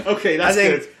scene. Okay, that's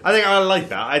good. I think I like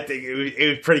that. I think it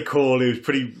was pretty cool. It was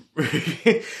pretty.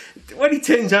 When he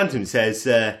turns around to him and says,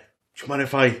 "Do you mind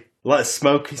if I light a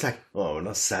smoke?" He's like, "Oh, we're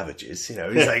not savages,"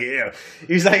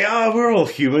 He's like, "Oh, we're all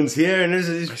humans here," and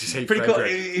it's pretty cool.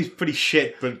 He's pretty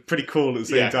shit, but pretty cool at the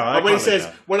same time. And when he says,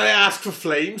 "When I ask for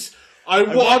flames, I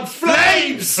want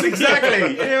flames!"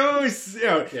 Exactly.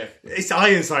 It's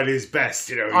Ironside who's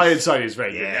best. Ironside is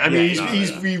very good. I mean,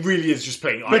 he really is just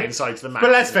playing Ironside to the max.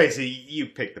 But let's face it, you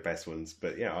picked the best ones.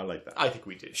 But I like that. I think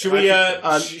we did. Should we go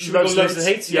loves and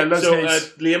hates? Yeah, loves and hates.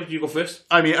 Liam, you go first.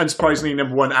 I mean, unsurprisingly,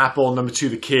 number 1, Apple. Number 2,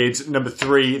 the kids. Number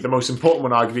 3, the most important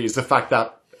one, arguably, is the fact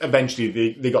that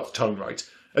eventually they got the tone right.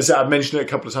 As I've mentioned it a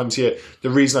couple of times here, the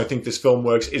reason I think this film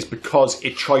works is because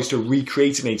it tries to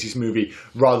recreate an 80s movie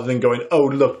rather than going, oh,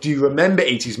 look, do you remember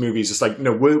 80s movies? It's like,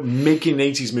 no, we're making an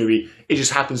 80s movie. It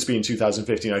just happens to be in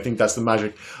 2015. I think that's the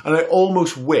magic. And I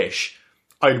almost wish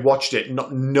I'd watched it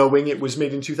not knowing it was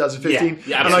made in 2015.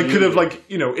 Yeah, and I could have,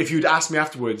 if you'd asked me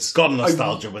afterwards... Got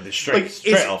nostalgia with it straight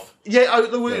off. Yeah,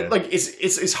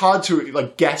 it's hard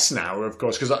to guess now, of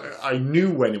course, because I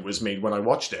knew when it was made when I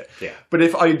watched it. Yeah. But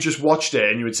if I had just watched it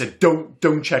and you had said,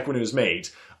 don't check when it was made,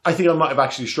 I think I might have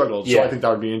actually struggled. So I think that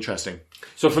would be interesting.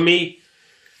 So for me...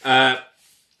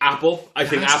 Apple. I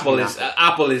think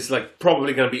Apple is like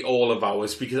probably going to be all of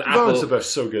ours because Apple.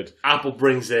 So good. Apple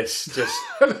brings this just.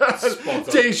 Spot on.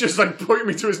 Dave's just pointing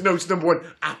me to his notes. Number 1,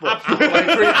 Apple. I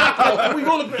agree. Apple. We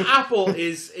all agree. Apple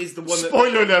is the one.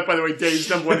 Spoiler alert, by the way.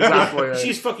 Dave's number 1 is Apple. Yeah.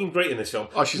 She's fucking great in this film.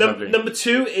 Oh, she's lovely. Number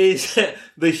 2 is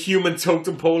the human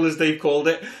totem pole, as they've called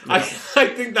it. Yeah. I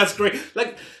think that's great.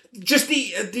 Like just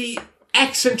the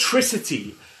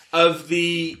eccentricity of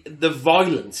the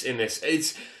violence in this.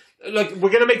 It's. Like, we're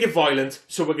going to make it violent,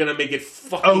 so we're going to make it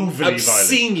fucking overly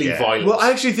obscenely violent. Well, I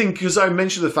actually think, because I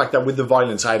mentioned the fact that with the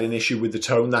violence, I had an issue with the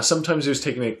tone, that sometimes it was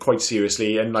taking it quite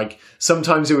seriously, and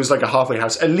sometimes it was like a halfway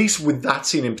house. At least with that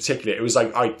scene in particular, it was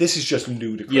like, all right, this is just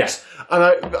ludicrous. Yes. And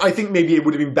I think maybe it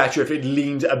would have been better if it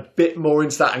leaned a bit more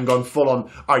into that and gone full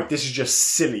on, all right, this is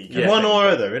just silly. One or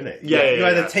other, isn't it? Yeah. You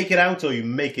either take it out or you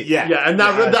make it. Yeah, and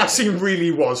that scene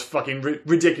really was fucking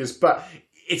ridiculous, but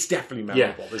it's definitely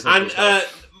memorable. Yeah.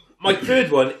 My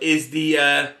third one is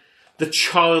the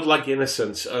childlike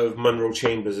innocence of Munro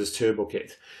Chambers as Turbo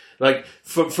Kid. Like,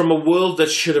 from a world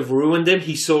that should have ruined him,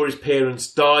 he saw his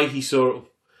parents die, he saw...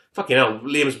 Fucking hell,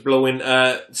 Liam's blowing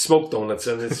smoke donuts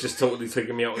and it's just totally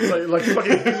taking me out. like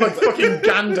fucking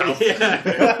Gandalf.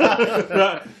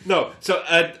 Yeah. No, so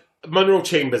Munro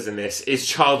Chambers in this is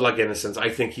childlike innocence. I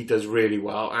think he does really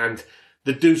well, and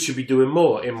the dude should be doing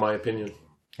more, in my opinion.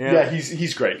 Yeah,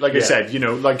 he's great. Like I said,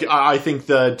 like I think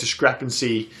the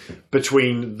discrepancy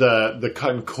between the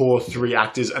kind of core three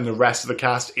actors and the rest of the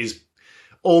cast is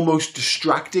almost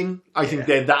distracting. I think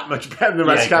they're that much better than the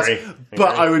rest of the cast.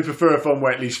 But I would prefer a film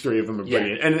where at least three of them are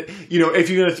brilliant. And, if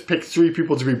you're going to pick three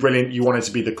people to be brilliant, you want it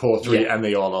to be the core three, and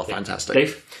they all are fantastic.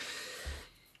 Dave?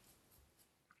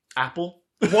 Apple?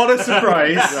 What a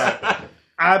surprise.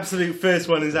 Absolute first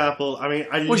one is Apple. I mean,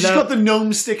 she's got the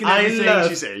gnome stick and everything,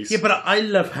 she says. Yeah, but I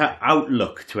love her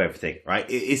outlook to everything, right?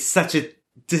 It's such a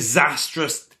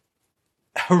disastrous,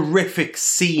 horrific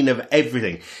scene of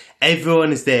everything.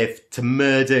 Everyone is there to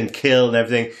murder and kill and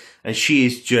everything, and she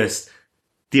is just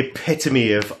the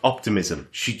epitome of optimism.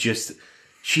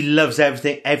 She loves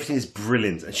everything. Everything is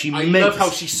brilliant, and I love how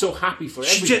she's so happy for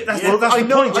everything. That's the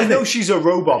point. I know she's a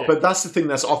robot, but that's the thing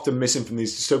that's often missing from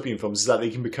these dystopian films is that they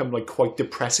can become like quite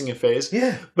depressing affairs.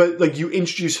 Yeah. But like you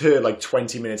introduce her like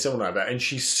 20 minutes in or whatever, and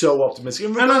she's so optimistic.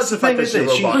 And that's the thing is that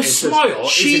her smile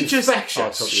is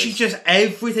infectious. She just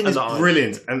everything is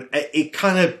brilliant, and it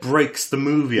kind of breaks the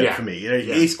movie up for me.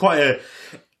 It's quite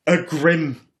a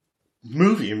grim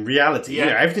movie in reality. Yeah,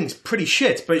 everything's pretty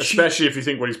shit, but especially if you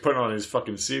think what he's putting on his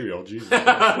fucking cereal. Jesus.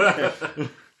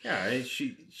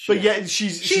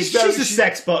 She's a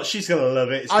sex bot. She's gonna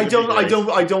love it. I don't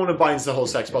want to buy into the whole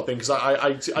sex bot thing because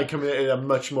I come in a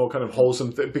much more kind of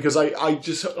wholesome thing because I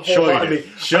just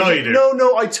wholeheartedly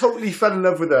No, I totally fell in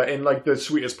love with her in like the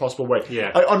sweetest possible way.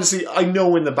 Yeah. I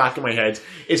know in the back of my head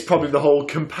it's probably the whole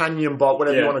companion bot,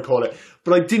 whatever you want to call it.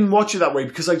 But I didn't watch it that way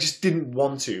because I just didn't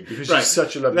want to because she's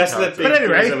such a lovely character. But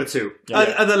anyway, number two.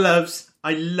 Other loves.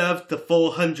 I loved the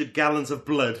 400 gallons of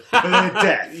blood for their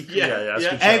death.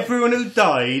 Everyone who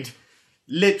died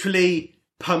literally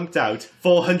pumped out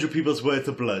 400 people's worth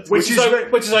of blood. Which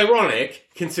is ironic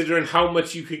considering how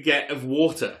much you could get of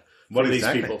water from these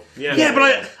people.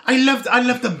 But I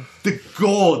loved the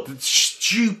gore, the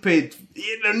stupid.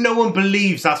 No one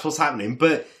believes that's what's happening,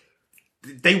 but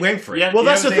they went for it. Yeah, well,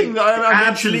 that's the thing. I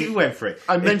absolutely went for it.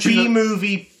 I mentioned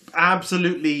B-movie,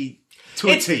 absolutely to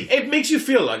a T. It makes you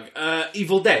feel like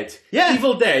Evil Dead. Yeah.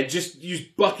 Evil Dead just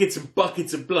used buckets and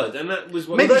buckets of blood, and that was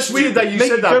what... Well, that's weird that you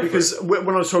said that because when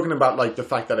I was talking about like the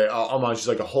fact that it homages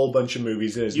like a whole bunch of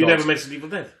movies... You never mentioned Evil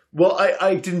Dead. Well,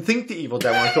 I didn't think the Evil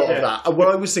Dead when I thought of that. What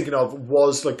I was thinking of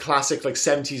was like classic like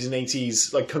 70s and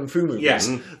 80s like kung fu movies.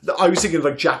 Yeah. I was thinking of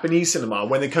like Japanese cinema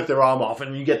when they cut their arm off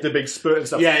and you get the big spurt and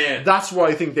stuff. Yeah. That's what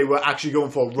I think they were actually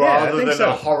going for rather than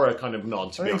a horror kind of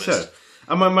nod, to be honest. So.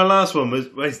 And my last one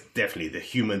was definitely the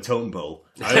human totem pole.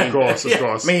 Of course.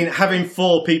 I mean, having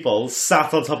 4 people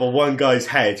sat on top of one guy's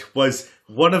head was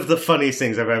one of the funniest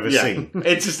things I've ever seen.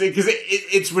 It's just because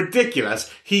it's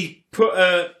ridiculous. He put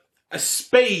a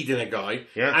spade in a guy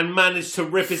and managed to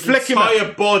rip his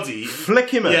entire body, flick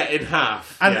him up, in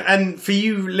half. And for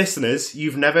you listeners,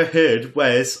 you've never heard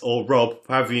Wes or Rob,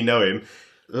 however you know him,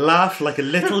 laugh like a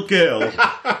little girl,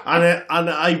 and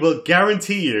I will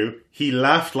guarantee you he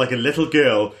laughed like a little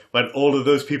girl when all of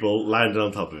those people landed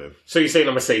on top of him. So you're saying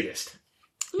I'm a sadist?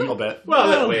 A little bit. Well, a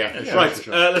little bit, yeah. Right,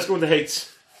 sure. Let's go into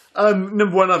hates.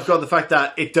 Number one, I've got the fact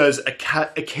that it does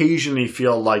occasionally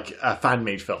feel like a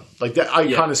fan-made film. Like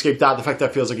I can't escape that. The fact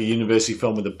that it feels like a university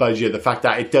film with a budget. The fact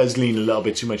that it does lean a little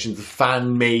bit too much into the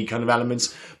fan-made kind of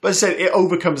elements. But as I said, it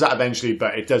overcomes that eventually.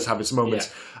 But it does have its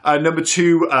moments. Yeah. Number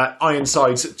two,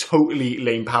 Ironside's totally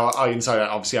lame power. Ironside,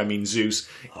 obviously, I mean Zeus.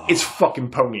 It's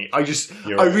fucking pony. I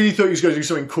really thought he was going to do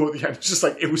something cool at the end. It's just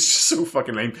like it was just so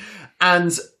fucking lame.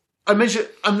 And I'm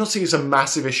not saying it's a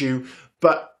massive issue,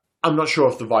 but I'm not sure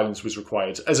if the violence was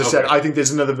required. As I said, I think there's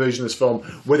another version of this film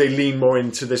where they lean more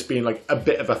into this being like a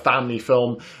bit of a family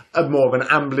film, more of an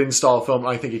Amblin style film.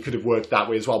 I think it could have worked that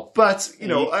way as well. But,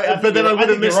 but then I would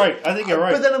have missed out. I think you're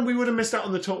right. But then we would have missed out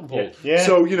on the totem pole. Yeah.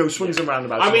 So, swings and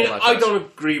roundabouts. I mean, I don't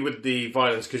agree with the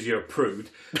violence because you're a prude.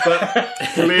 But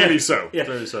clearly so. Yeah.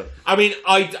 Clearly so. I mean,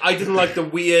 I didn't like the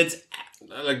weird...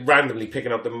 like randomly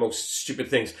picking up the most stupid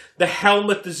things. The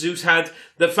helmet the Zeus had,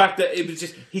 the fact that it was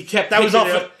just he kept that was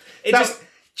off.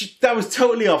 That was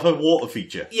totally off a water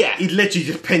feature. Yeah, he literally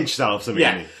just pinched that off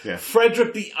something. Yeah.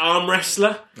 Frederick the arm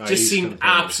wrestler just seemed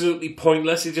absolutely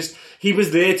pointless. He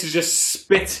was there to just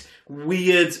spit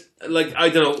weird, like I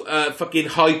don't know, fucking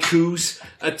haikus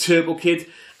at Turbo Kid.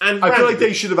 And I feel like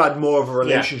they should have had more of a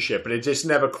relationship, but it just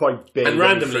never quite been. And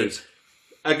randomly.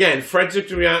 Again, Frederick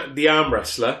the arm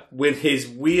wrestler with his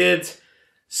weird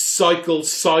cycle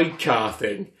sidecar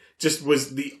thing just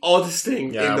was the oddest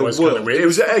thing in the world. Kind of weird. It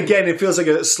was again. It feels like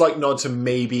a slight nod to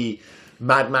maybe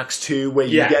Mad Max 2, where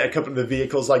you get a couple of the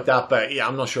vehicles like that. But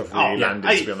I'm not sure if it really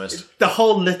landed. To be honest, the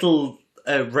whole little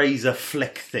razor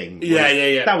flick thing.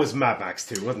 Yeah. That was Mad Max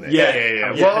 2, wasn't it?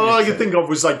 Yeah. Well, all I could think of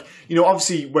was like,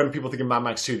 obviously when people think of Mad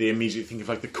Max 2, they immediately think of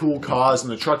like the cool cars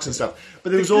and the trucks and stuff. But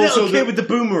there was also the kid with the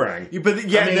boomerang.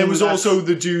 There was also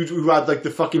the dude who had like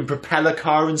the fucking propeller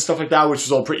car and stuff like that, which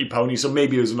was all pretty pony. So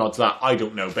maybe it was a nod to that. I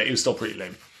don't know, but it was still pretty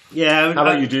lame. Yeah. How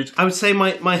about you, dude? I would say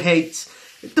my hate,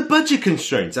 the budget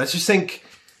constraints. I just think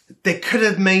they could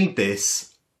have made this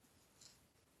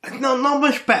not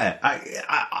much better.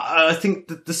 I think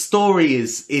that the story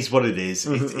is what it is.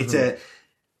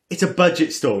 It's a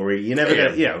budget story. You're never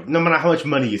gonna, no matter how much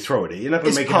money you throw at it, you're not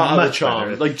gonna make it much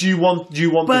better. Like, do you want the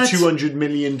 $200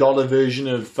 million version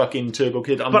of fucking Turbo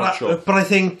Kid? I'm not sure. But I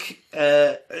think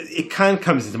it kind of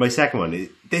comes into my second one.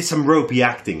 There's some ropey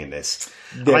acting in this.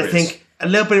 I think a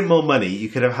little bit more money, you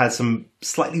could have had some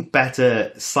slightly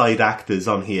better side actors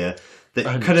on here that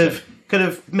 100%. could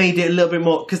have made it a little bit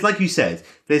more. Because, like you said,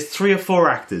 there's 3 or 4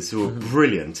 actors who are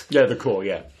brilliant. Yeah, they're cool.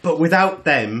 Yeah, but without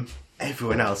them,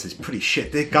 everyone else is pretty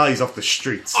shit. They're guys off the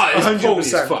streets.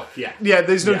 100%. Fuck, yeah. Yeah,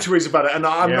 there's no two ways about it. And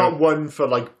I'm not one for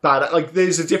like bad. Like,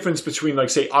 there's a difference between like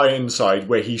say Ironside,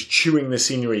 where he's chewing the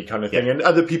scenery kind of thing, and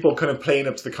other people kind of playing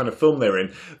up to the kind of film they're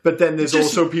in. But then there's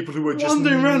also people who are just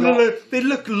wandering around and they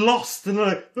look lost and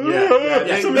like,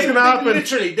 something's gonna happen.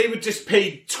 Literally, they would just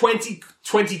pay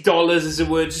 $20 as it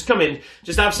were. Just come in,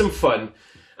 just have some fun.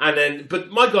 And then, but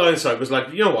Michael Ironside was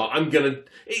like, you know what, I'm going to...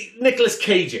 Nicolas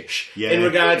Cage-ish in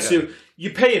regards to,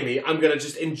 you're paying me, I'm going to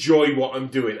just enjoy what I'm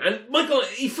doing. And Michael,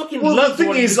 he fucking loved the thing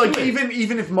what is, he was like, doing.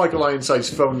 even if Michael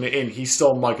Ironside's phoning it in, he's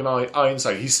still Michael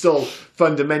Ironside. He's still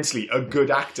fundamentally a good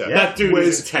actor. Yeah. That dude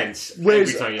is intense.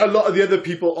 Whereas a lot of the other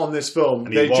people on this film,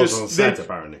 and he was on set,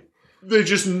 apparently. They're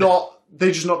just not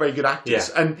very good actors.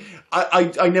 Yeah. And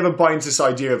I never buy into this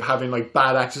idea of having like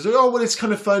bad actors. Like, oh, well, it's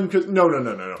kind of fun.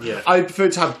 No. Yeah. I prefer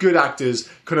to have good actors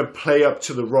kind of play up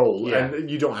to the role. Yeah. And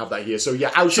you don't have that here. So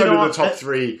yeah, outside of the top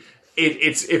 3,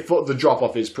 the drop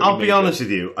off is pretty I'll major. be honest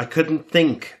with you, I couldn't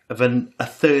think of a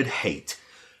third hate.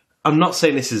 I'm not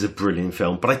saying this is a brilliant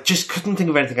film, but I just couldn't think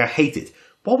of anything I hated.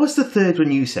 What was the third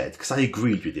one you said? Because I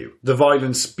agreed with you. The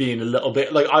violence being a little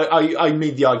bit... Like, I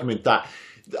made the argument that...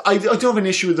 I don't have an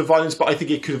issue with the violence, but I think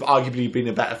it could have arguably been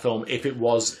a better film if it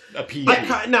was a PG. Like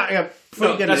a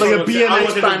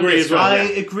BMX band as well. I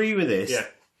agree with this. Yeah.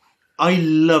 I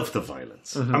love the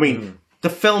violence. I mean, the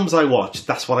films I watch,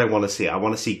 that's what I want to see. I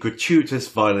want to see gratuitous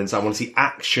violence. I want to see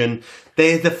action.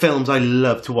 They're the films I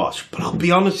love to watch. But I'll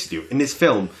be honest with you, in this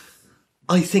film,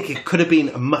 I think it could have been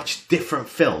a much different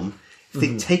film if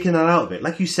they'd taken that out of it,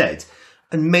 like you said,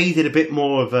 and made it a bit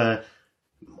more of a...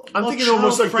 I'm thinking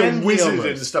almost like The Wizard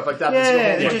and stuff like that.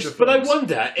 But I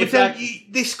wonder if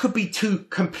this could be 2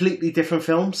 completely different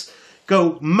films.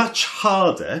 Go much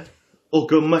harder or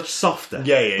go much softer.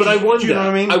 Yeah. But I wonder. Do you know what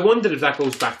I mean? I wonder if that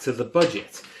goes back to the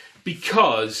budget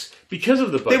because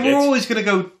of the budget. They were always going to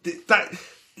go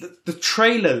the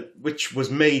trailer, which was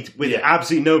made with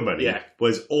absolutely no money,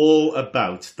 was all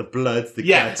about the blood, the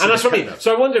guts. And that's what I mean.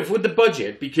 So I wonder if with the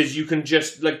budget, because you can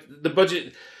just like the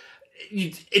budget.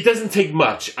 It doesn't take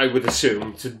much, I would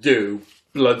assume, to do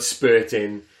blood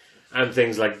spurting and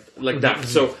things like that.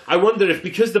 So I wonder if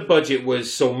because the budget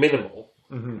was so minimal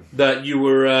that you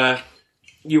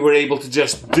were able to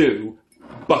just do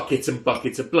buckets and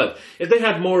buckets of blood. If they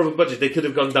had more of a budget, they could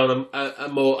have gone down a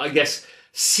more, I guess,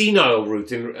 senile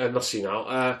route not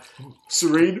senile,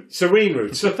 serene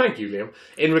route. So thank you, Liam.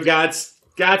 In regards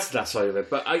to that side of it,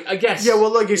 but I guess... Yeah,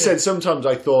 well, like I said, sometimes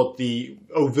I thought the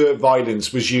overt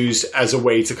violence was used as a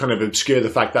way to kind of obscure the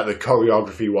fact that the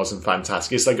choreography wasn't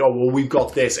fantastic. It's like, oh, well, we've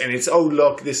got this, and it's, oh,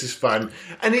 look, this is fun.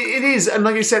 And it is, and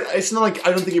like I said, it's not like,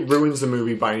 I don't think it ruins the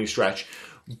movie by any stretch.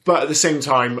 But at the same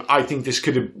time, I think this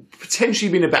could have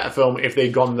potentially been a better film if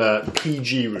they'd gone the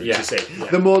PG route, to say.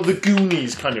 The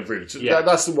Goonies kind of route. Yeah.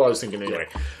 That's what I was thinking anyway.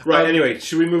 Right, anyway,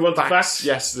 should we move on to facts?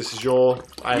 Yes, this is your...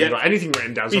 I haven't got anything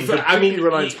written down, so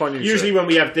usually when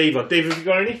we have Dave on. Dave, have you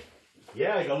got any?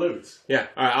 Yeah, I got loads. Yeah,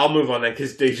 alright, I'll move on then,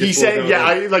 because Dave just... He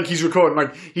said, he's recording,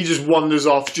 like, he just wanders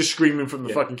off, just screaming from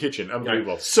the fucking kitchen.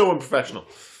 Unbelievable. So unprofessional.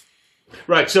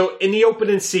 Right, so in the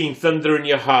opening scene, Thunder in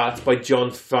Your Heart by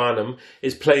John Farnham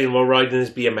is playing while riding his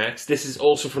BMX. This is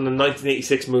also from the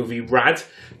 1986 movie Rad.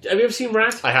 Have you ever seen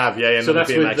Rad? I have, yeah. So that's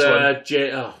BMX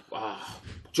with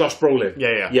Josh Brolin.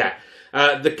 Yeah.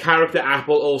 The character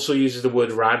Apple also uses the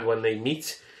word rad when they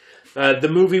meet. The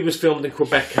movie was filmed in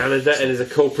Quebec, Canada, and is a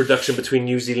co-production between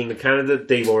New Zealand and Canada.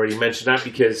 Dave already mentioned that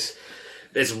because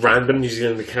it's random, New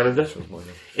Zealand and Canada.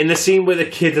 In the scene where the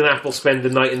kid and Apple spend the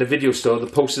night in the video store, the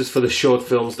posters for the short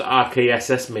films that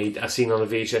RKSS made are seen on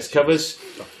the VHS covers.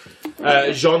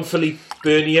 Jean-Philippe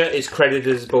Bernier is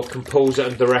credited as both composer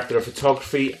and director of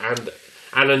photography, and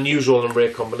an unusual and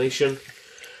rare combination.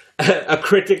 A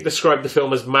critic described the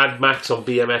film as Mad Max on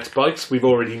BMX bikes. We've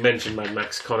already mentioned Mad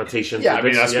Max connotation. Yeah, I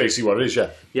mean, that's basically what it is, yeah.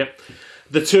 Yep.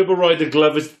 The Turbo Rider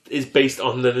glove is based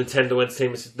on the Nintendo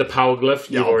Entertainment System, the Power Glove.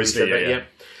 You've already said that, yeah.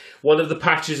 One of the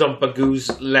patches on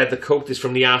Bagoo's leather coat is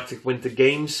from the Arctic Winter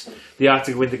Games. The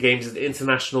Arctic Winter Games is the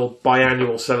international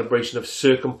biannual celebration of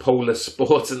circumpolar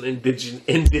sports and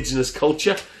indigenous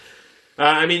culture.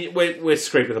 I mean, we're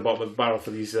scraping the bottom of the barrel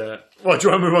for these. What, do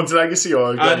you want to move on to Legacy?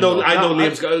 Or no, I know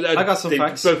Liam's got... I got some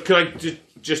facts. But can I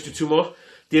just do two more?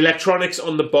 The electronics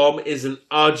on the bomb is an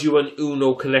Arduino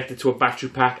Uno connected to a battery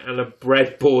pack and a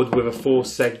breadboard with a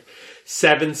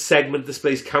 7-segment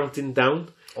displays counting down.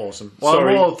 Awesome. Well,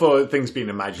 I'm all for things being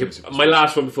imaginative. My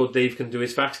last one before Dave can do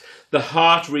his facts. The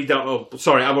heart readout... Oh,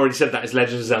 sorry, I've already said that. It's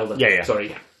Legend of Zelda. Yeah.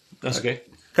 Sorry. That's okay.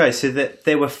 Okay, so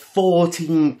there were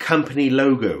 14 company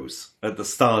logos at the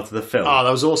start of the film. Oh,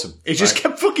 that was awesome. It just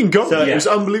kept fucking going. So, it was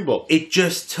unbelievable. It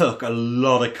just took a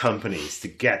lot of companies to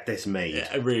get this made.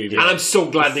 Yeah, it really did. And I'm so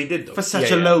glad they did, though. For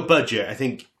such a low budget, I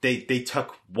think they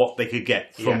took what they could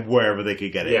get from wherever they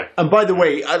could get it. Yeah. And by the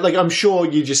way, I'm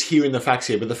sure you're just hearing the facts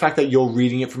here, but the fact that you're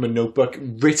reading it from a notebook,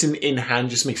 written in hand,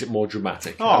 just makes it more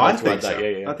dramatic. Oh, I think so.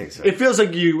 Yeah. I think so. It feels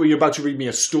like you're about to read me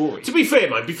a story. To be fair,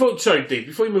 man, before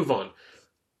you move on,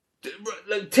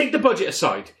 take the budget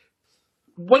aside.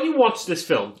 When you watched this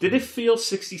film, did it feel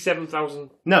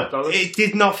 $67,000? No, it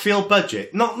did not feel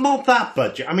budget. Not that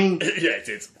budget. I mean, yeah, it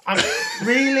did.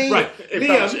 Really? Right,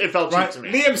 It felt cheap to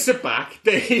me. Liam, sit back.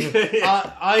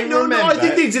 I remember. No, I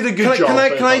think they did a good job.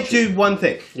 Can I do one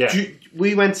thing? Yeah.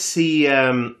 We went to see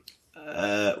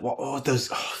what those?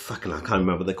 Oh, fucking! I can't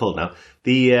remember what they're called now.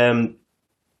 The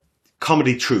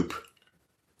comedy troupe.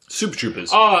 Super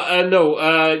Troopers. Oh,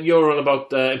 no, you're on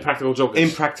about Impractical Jokers.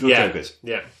 Impractical Jokers.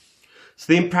 Yeah.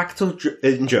 So the Impractical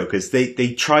Jokers,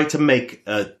 they tried to make,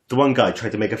 the one guy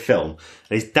tried to make a film,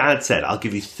 and his dad said, I'll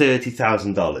give you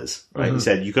 $30,000, right? Mm-hmm. He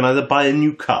said, you can either buy a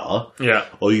new car,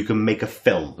 or you can make a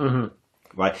film,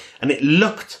 right? And it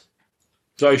looked...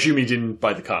 So I assume he didn't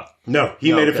buy the car. No,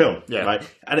 he made a film, right?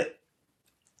 And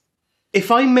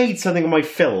if I made something on my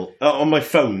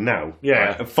phone now,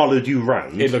 right, and followed you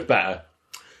round... It looked better.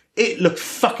 It looked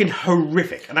fucking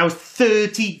horrific. And that was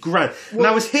 30 grand. And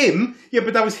that was him. Yeah,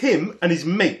 but that was him and his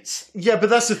mates. Yeah, but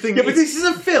that's the thing. Yeah, but this is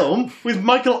a film with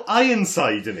Michael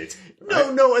Ironside in it.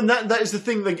 Right? No, and that is the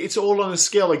thing. Like, it's all on a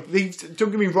scale. Like,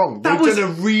 don't get me wrong. They've done a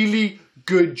really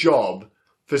good job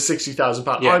for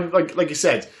 £60,000. Yeah. I'm like you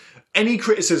said, any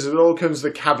criticism, it all comes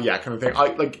with a caveat kind of thing.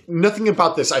 Nothing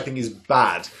about this I think is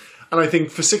bad. And I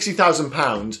think for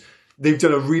 £60,000, they've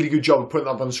done a really good job of putting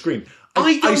that up on the screen.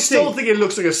 I still think it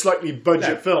looks like a slightly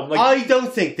budget film. Like, I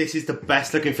don't think this is the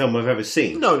best looking film I've ever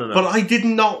seen. No. But I did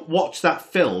not watch that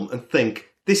film and think,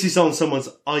 this is on someone's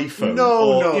iPhone.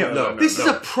 No. This is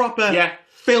a proper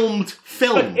filmed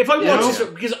film. But if I watched this,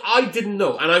 because I didn't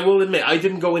know, and I will admit, I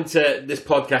didn't go into this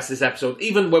podcast, this episode,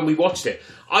 even when we watched it,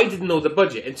 I didn't know the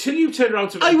budget. Until you turned around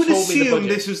to me and told me the budget. I would assume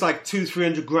this was like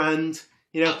 200-300 grand.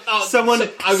 You know, someone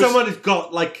has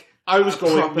got like... I was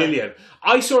going a million.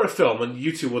 I saw a film, and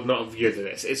you two would not have heard of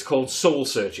this. It's called Soul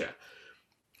Searcher.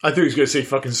 I thought he was going to say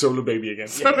fucking Solar Baby again. I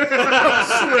swear to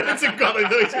God, I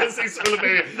thought he was going to say Solar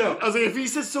Baby. No. I was like, if he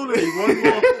says Solar Baby one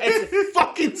more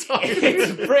fucking time.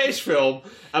 It's a British film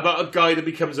about a guy that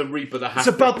becomes a reaper that has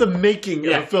It's about the making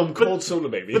of a film called Solar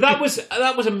Baby. But that was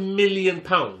 £1 million.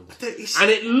 And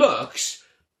it looks...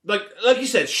 Like you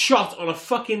said, shot on a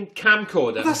fucking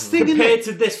camcorder. That's the thing, compared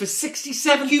to this for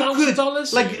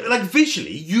 $67,000. Like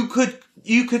visually, you could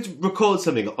record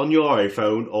something on your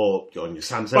iPhone or on your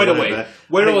Samsung. By the way,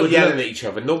 we're all yelling at each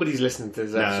other. Nobody's listening to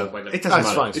this episode by now. It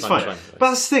doesn't matter. It's fine. But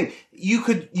that's the thing. You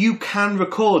can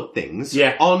record things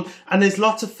on, and there's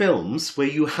lots of films where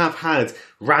you have had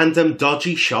random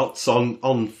dodgy shots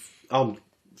on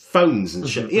phones and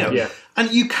shit. You know,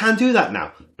 and you can do that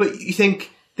now. But you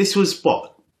think this was what?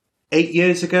 8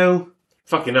 years ago?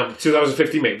 Fucking hell,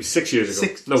 2015, mate. It was 6 years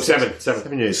ago. 7.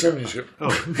 7 years. 7 years ago. Oh,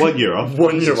 1 year off.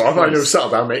 1 year off. I know something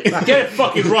about me. Get it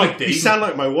fucking right, dude. You sound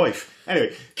like my wife.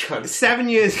 Anyway, 7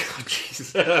 years ago. Oh, Jesus.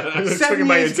 7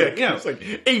 years ago. You know, it's like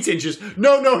 8 inches.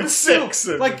 No, it's 6.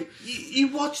 Like, you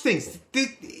watch things.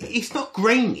 It's not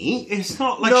grainy. It's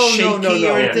not like shaky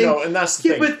or anything. No, and that's the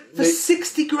thing. But for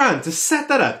 60 grand to set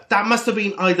that up, that must have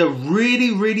been either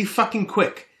really, really fucking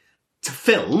quick to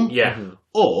film. Yeah.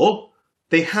 Or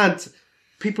they had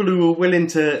people who were willing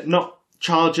to not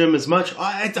charge them as much.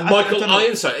 Michael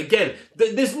Ironside, again,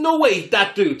 there's no way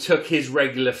that dude took his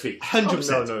regular fee.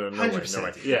 100%. No 100%.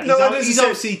 way. Yeah. He's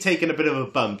obviously taken a bit of a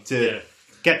bump to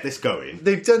get this going.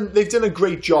 They've done a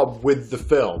great job with the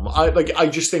film. I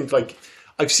just think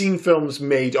I've seen films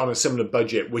made on a similar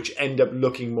budget which end up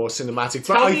looking more cinematic.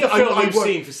 Tell me a film you've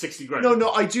seen for 60 grand.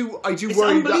 No, I do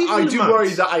worry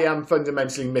that I am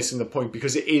fundamentally missing the point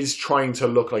because it is trying to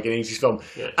look like an 80s film.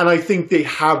 Yeah. And I think they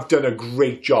have done a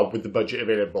great job with the budget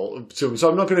available. So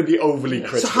I'm not going to be overly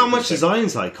critical. So how much does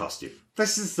Ironside cost you?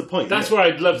 This is the point. That's where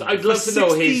I'd love to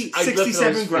know his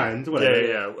 67 grand. Whatever.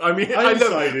 Yeah. I mean, I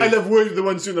love we're the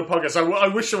ones doing the podcast. I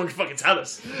wish someone could fucking tell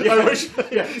us. Yeah. I wish.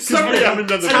 Because we haven't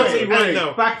done the right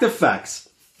now. Back to facts.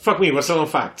 Fuck me, what's on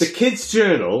facts? The Kids'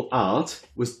 Journal art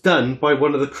was done by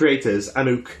one of the creators,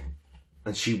 Anouk,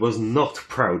 and she was not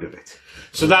proud of it.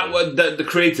 So that would the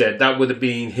creator, that would have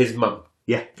been his mum.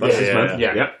 Yeah, that's his mum.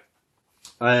 Yeah.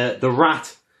 The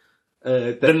rat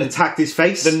that attacked his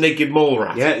face. The naked mole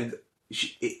rat. Yeah.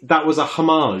 That was a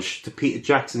homage to Peter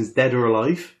Jackson's Dead or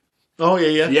Alive. Oh,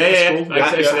 yeah. Yeah. Cool.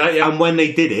 And when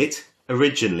they did it,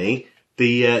 originally,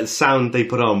 the sound they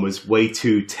put on was way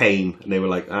too tame, and they were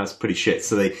like, that's pretty shit.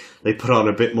 So they put on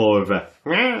a bit more of a...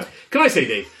 Can I say,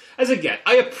 Dave, as a guest,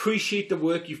 I appreciate the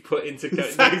work you've put into...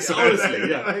 honestly,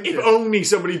 yeah. If only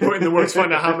somebody put in the work to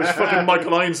find out how much fucking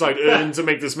Michael Ironside earned to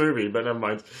make this movie, but never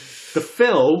mind. The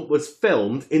film was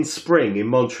filmed in spring in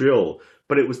Montreal,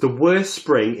 but it was the worst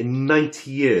spring in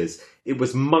 90 years. It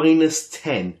was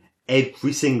 -10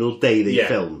 every single day they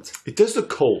filmed. It does look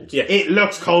cold. Yeah. It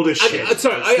looks cold as shit.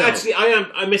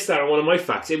 I missed that on one of my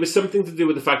facts. It was something to do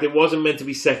with the fact it wasn't meant to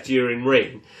be set during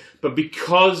rain, but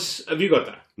because... Have you got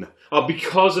that? No.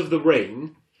 Because of the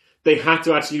rain, they had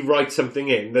to actually write something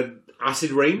in, that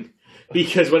acid rain.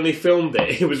 Because when they filmed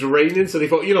it, it was raining, so they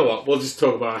thought, you know what, we'll just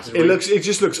talk about acid rain. It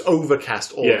just looks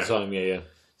overcast all the time, yeah.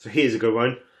 So here's a good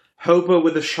one. Hobo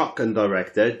with a Shotgun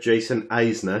director, Jason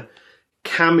Eisner,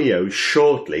 cameos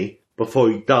shortly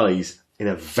before he dies in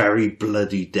a very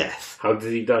bloody death. How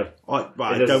did he die?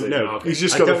 I don't know. Okay. He's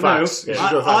just got the facts.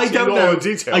 I don't know.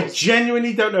 Details. I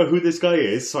genuinely don't know who this guy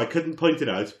is, so I couldn't point it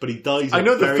out, but he dies I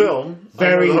know the film.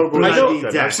 Very bloody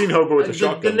death. I've seen Hobo with a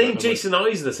Shotgun. The name Jason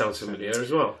Eisner sounds familiar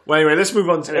as well. Well, anyway, let's move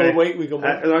on to... Anyway, wait, we got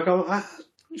more.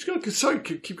 Sorry,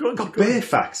 keep going. Bear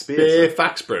facts. Bear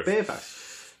facts, bro. Bear facts.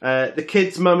 The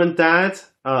kids' mum and dad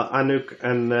are Anouk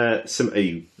and some.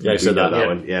 You said that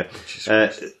one. Yeah.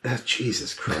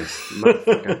 Jesus Christ.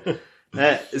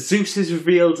 Zeus is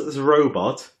revealed as a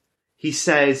robot. He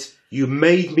says, "You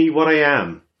made me what I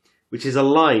am," which is a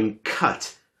line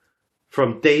cut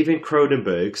from David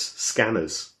Cronenberg's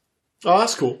Scanners. Oh,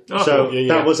 that's cool.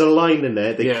 That was a line in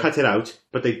there. They cut it out,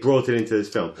 but they brought it into this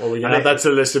film. Well, that's a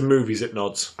list of movies it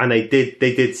nods. And they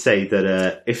did say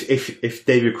that if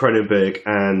David Cronenberg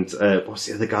and what's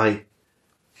the other guy?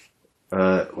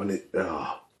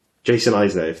 Jason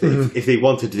Eisner, if they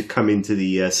wanted to come into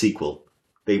the sequel,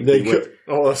 they would.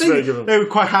 Oh, that's very good. They would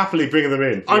quite happily bring them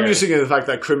in. I'm just thinking of the fact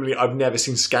that criminally, I've never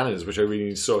seen Scanners, which I really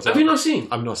need to sort out. Have you not seen?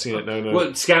 I've not seen it. No.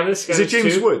 Well, Scanners. Is it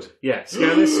James 2? Wood? Yeah,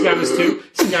 Scanners 2,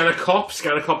 Scanner Cop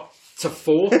to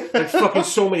 4. Like fucking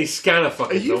so many Scanner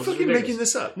fucking. Are you fucking making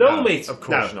this up? No, mate. Of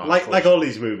course not. Like all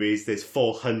these movies, there's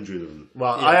 400 of them.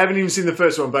 Well, I haven't even seen the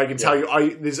first one, but I can tell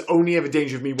you, there's only ever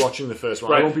danger of me watching the first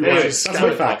one. Right. I won't be watching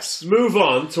Scanner facts. Move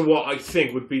on to what I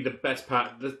think would be the best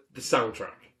part, the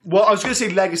soundtrack. Well, I was going to say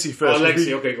Legacy first.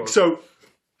 Legacy, okay, go on. So,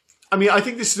 I mean, I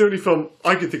think this is the only film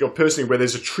I can think of personally where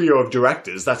there's a trio of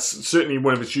directors. That's certainly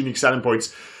one of its unique selling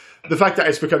points. The fact that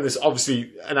it's become this,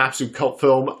 obviously, an absolute cult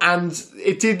film, and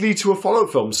it did lead to a follow-up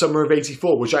film, Summer of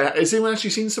 '84, which has anyone actually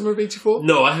seen Summer of '84?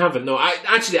 No, I haven't. No, I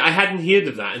hadn't heard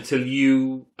of that until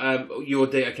you, your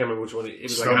day, I can't remember which one, it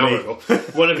was like an hour ago.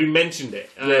 One of you mentioned it.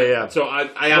 Yeah. So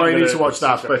I am I need to watch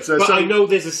that. But I know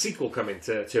there's a sequel coming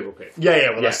to Turbo Kid.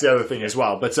 Yeah, that's the other thing as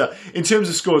well. But in terms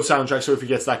of scored soundtrack, so if we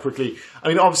get to that quickly, I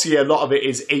mean, obviously a lot of it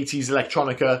is 80s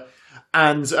electronica,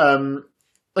 and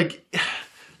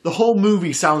the whole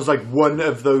movie sounds like one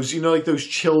of those, like those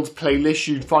chilled playlists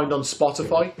you'd find on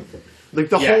Spotify. Like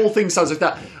the whole thing sounds like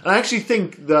that. And I actually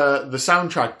think the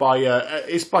soundtrack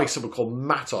it's by someone called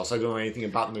Matos. I don't know anything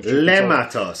about them. Le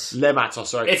Matos,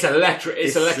 sorry. It's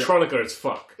electronica as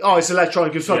fuck. Oh, it's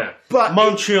electronic as fuck. Yeah. But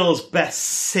Montreal's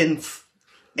best synth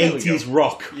 80s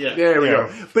rock. Yeah. There we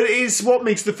go. But it is what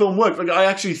makes the film work. Like, I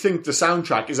actually think the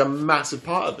soundtrack is a massive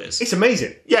part of this. It's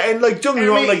amazing. Yeah, and don't get me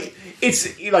wrong, it's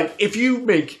if you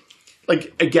make,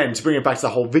 again, to bring it back to the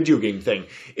whole video game thing,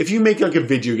 if you make a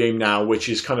video game now, which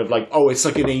is kind of it's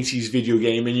like an 80s video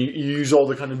game, and you use all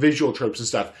the kind of visual tropes and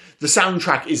stuff, the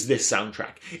soundtrack is this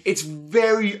soundtrack. It's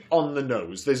very on the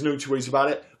nose. There's no two ways about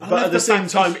it. But at the same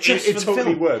time, it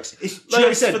totally works. It's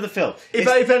just for the film. If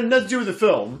it had nothing to do with the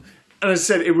film, And as I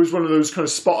said, it was one of those kind of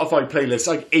Spotify playlists,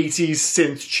 like 80s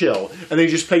synth chill. And they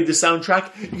just played the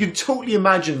soundtrack. You can totally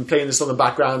imagine playing this on the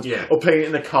background or playing it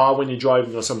in the car when you're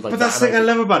driving or something like that. But that's the thing I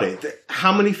love about it.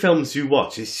 How many films do you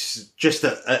watch? It's just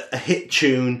a hit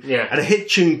tune. Yeah. And a hit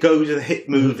tune goes with a hit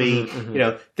movie. You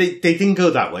know, they didn't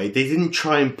go that way. They didn't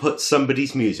try and put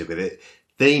somebody's music with it.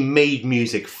 They made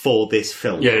music for this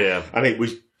film. Yeah. And it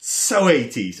was so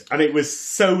 80s. And it was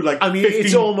so like, I mean,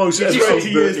 it's almost 20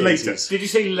 years later. Did you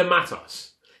say Le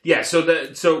Matos? Yeah,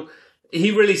 so he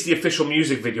released the official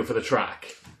music video for the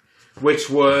track,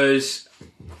 which was...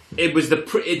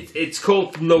 It's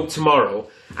called No Tomorrow,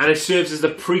 and it serves as the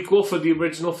prequel for the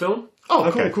original film. Oh,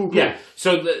 okay. Cool. Yeah,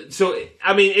 so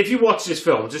I mean, if you watch this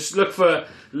film, just look for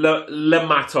Le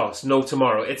Matos, No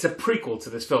Tomorrow. It's a prequel to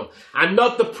this film, and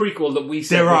not the prequel that we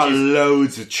said. There are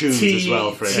loads of tunes T as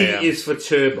well for it. T is for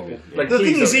Turbo. Yeah. Like, the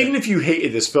thing is, even if you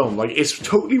hated this film, like, it's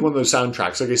totally one of those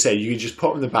soundtracks. Like I say, you can just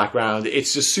put in the background.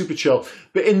 It's just super chill.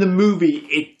 But in the movie,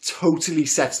 it totally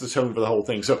sets the tone for the whole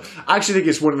thing. So I actually think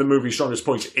it's one of the movie's strongest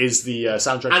points is the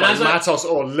soundtrack by Matos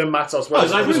or Le Matos.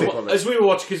 As we were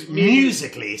watching, because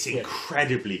musically, it's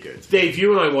incredibly good. Dave,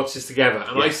 you and I watched this together,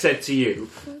 and I said to you,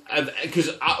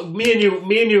 because me and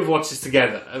you have watched this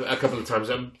together a couple of times,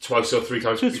 twice or three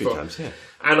times before. 3 times, yeah.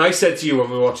 And I said to you when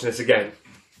we were watching this again,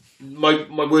 my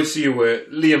words to you were,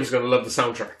 Liam's going to love the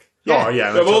soundtrack. Yeah. Oh,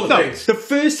 yeah. Of all the things. The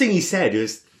first thing he said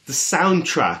was the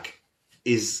soundtrack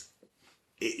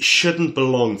it shouldn't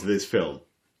belong to this film.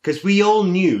 Because we all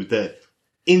knew that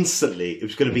instantly it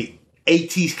was going to be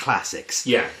 80s classics.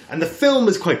 Yeah. And the film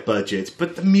is quite budget,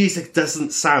 but the music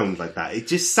doesn't sound like that. It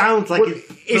just sounds like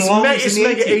it's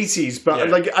mega 80s,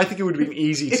 but like I think it would have been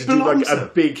easy to do like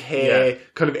a big hair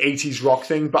kind of 80s rock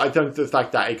thing, but I don't the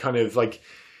fact that it kind of like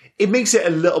it makes it a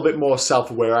little bit more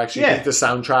self-aware, actually, I think, the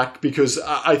soundtrack, because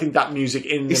I think that music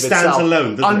in and of stands itself...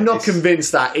 alone, doesn't I'm it? not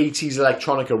convinced that 80s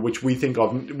electronica, which we think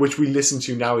of, which we listen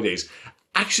to nowadays,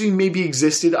 actually maybe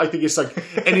existed. I think it's like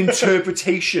an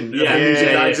interpretation of the music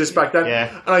that exists back then.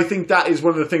 Yeah. And I think that is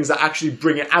one of the things that actually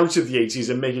bring it out of the 80s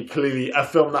and make it clearly a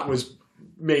film that was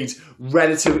made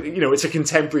relatively... You know, it's a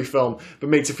contemporary film, but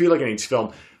made to feel like an 80s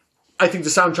film. I think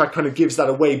the soundtrack kind of gives that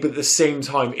away, but at the same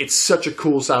time, it's such a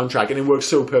cool soundtrack, and it works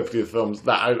so perfectly with films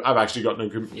that I've actually got no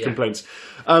complaints.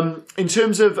 In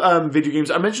terms of video games,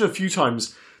 I mentioned a few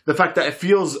times the fact that it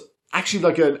feels actually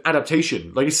like an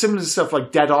adaptation. Like, it's similar to stuff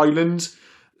like Dead Island,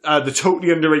 the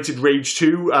totally underrated Rage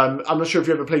 2. I'm not sure if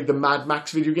you ever played the Mad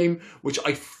Max video game, which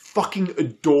I fucking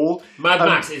adore. Mad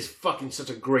Max is fucking such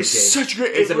a great game. Such a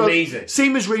great... It's amazing.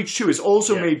 Same as Rage 2. It's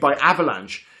also made by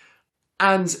Avalanche.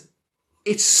 And...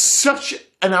 it's such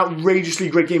an outrageously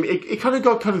great game. It kind of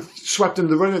got swept under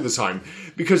the rug at the time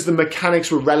because the mechanics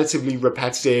were relatively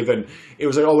repetitive, and it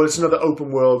was like, oh, well, it's another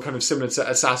open world, kind of similar to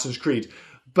Assassin's Creed.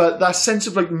 But that sense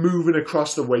of like moving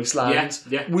across the wasteland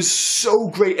was so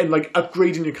great, and like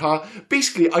upgrading your car.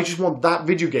 Basically, I just want that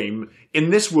video game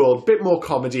in this world, bit more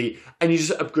comedy, and you're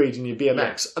just upgrading your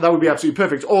BMX. And that would be absolutely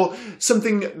perfect. Or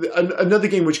something, another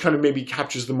game which kind of maybe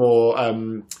captures the more...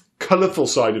 colourful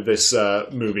side of this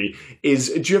movie is,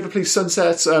 do you ever play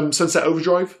Sunset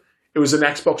Overdrive? It was an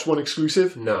Xbox One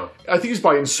exclusive. No. I think it's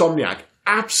by Insomniac.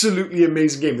 Absolutely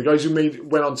amazing game. The guys who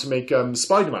went on to make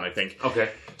Spider-Man, I think. Okay.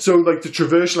 So like the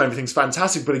traversal and everything's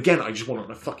fantastic, but again, I just want it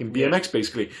on a fucking BMX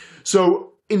basically.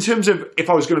 So in terms of if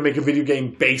I was going to make a video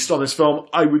game based on this film,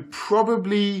 I would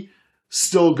probably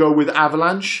still go with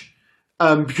Avalanche.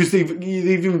 Because they've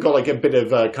even got like a bit of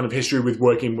kind of history with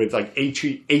working with like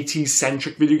 80s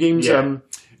centric video games. Yeah.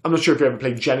 I'm not sure if you ever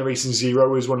played Generation Zero.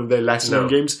 It was one of their lesser known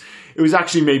games. It was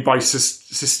actually made by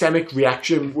Systemic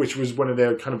Reaction, which was one of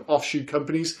their kind of offshoot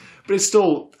companies. But it's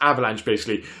still Avalanche,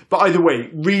 basically. But either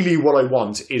way, really what I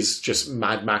want is just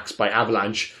Mad Max by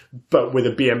Avalanche, but with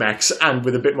a BMX and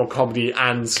with a bit more comedy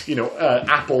and, you know,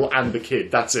 Apple and the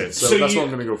kid. That's it. So that's what I'm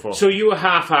going to go for. So you were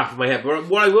half in my head. But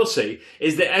what I will say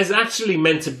is that it's actually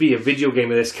meant to be a video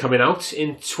game of this coming out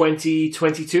in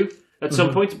 2022. At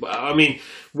some point, I mean,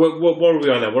 what are we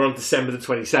on now? We're on December the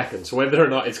 22nd, so whether or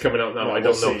not it's coming out now, I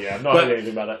don't know. I'm not hearing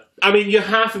anything about it. I mean, you're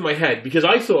half in my head, because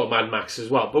I thought of Mad Max as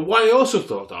well, but what I also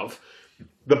thought of,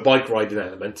 the bike riding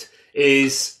element,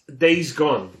 is Days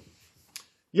Gone.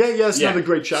 Yeah, it's another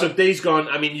great shout. So Days Gone,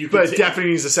 I mean, but it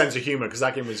definitely needs a sense of humour, because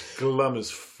that game was glum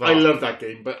as fuck. I love that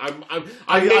game, but I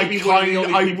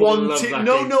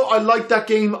like that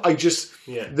game. I just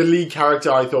the lead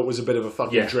character I thought was a bit of a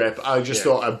fucking drip. I just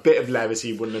thought a bit of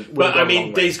levity wouldn't have. But I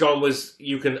mean, Days Gone was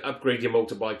you can upgrade your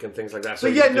motorbike and things like that. So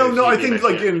I think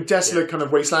like in desolate kind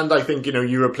of wasteland, I think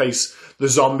you replace the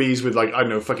zombies with like I don't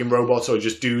know fucking robots or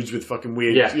just dudes with fucking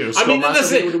weird. I mean,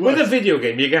 that's it. With a video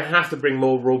game, you're gonna have to bring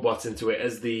more robots into it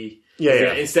as the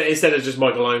Yeah. Instead of just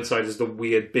Michael Ironside as the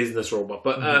weird business robot.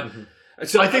 But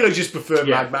so I think I just prefer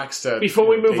Mad Max to... Before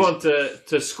we move on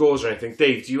to scores or anything,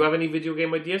 Dave, do you have any video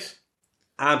game ideas?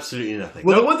 Absolutely nothing.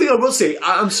 Well, the one thing I will say,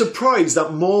 I'm surprised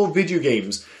that more video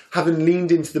games haven't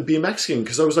leaned into the BMX game,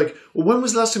 because I was like, well, when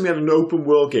was the last time we had an open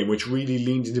world game which really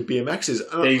leaned into BMXs?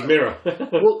 Dave Mirror.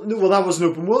 well, that was an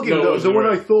open world game. No, the one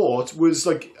I thought was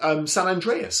like San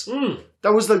Andreas.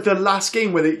 That was like the last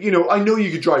game where they, I know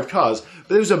you could drive cars, but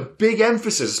there was a big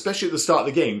emphasis, especially at the start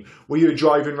of the game, where you were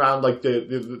driving around like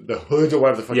the hood or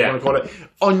whatever the fuck you want to call it,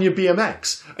 on your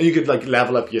BMX. And you could like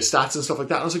level up your stats and stuff like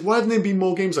that. And I was like, why haven't there been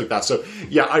more games like that? So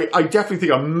yeah, I definitely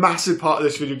think a massive part of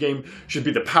this video game should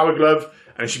be the Power Glove,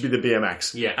 and it should be the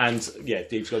BMX. Yeah. And yeah,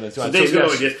 Dave's got that. So Dave's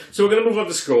got ideas. So we're going to move on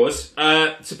to scores.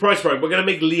 Surprise, we're going to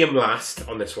make Liam last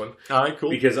on this one. All right, cool.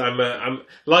 Because I'm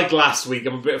like last week,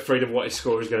 I'm a bit afraid of what his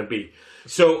score is going to be.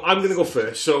 So I'm going to go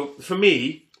first. So for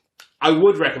me, I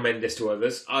would recommend this to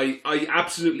others. I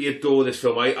absolutely adore this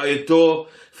film. I adore,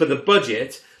 for the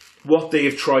budget, what they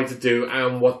have tried to do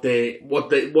and what they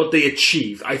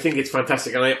achieved. I think it's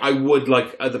fantastic, and I would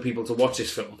like other people to watch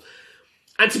this film.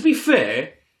 And to be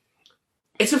fair,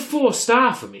 it's a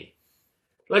 4-star for me.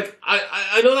 Like,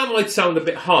 I know that might sound a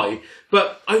bit high,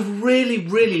 but I really,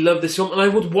 really love this film, and I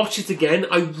would watch it again.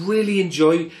 I really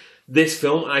enjoy this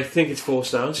film, and I think it's 4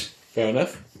 stars. Fair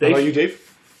enough. Dave? How about you, Dave?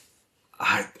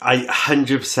 I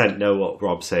 100% know what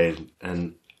Rob's saying,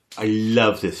 and I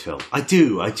love this film. I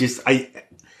do. I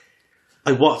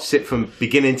watched it from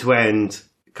beginning to end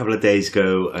a couple of days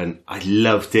ago, and I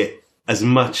loved it as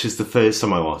much as the first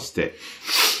time I watched it.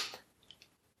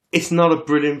 It's not a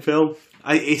brilliant film.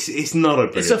 It's not a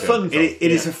brilliant film. It's a fun film. It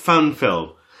is a fun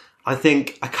film. I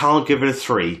think I can't give it a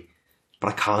 3, but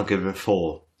I can't give it a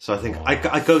 4. So I think I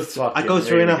go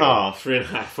 3.5.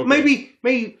 3.5. Okay.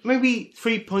 Maybe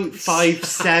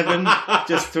 3.57.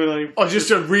 Just to annoy. Just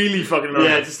to really fucking annoy.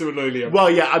 Yeah, just to annoy Liam. Well,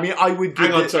 yeah, I mean, I would give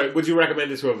Hang on, sorry. Would you recommend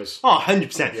this to others?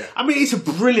 100%. Yeah. I mean, it's a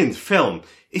brilliant film.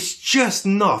 It's just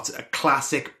not a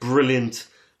classic, brilliant,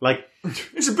 like...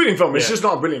 It's a brilliant film. It's just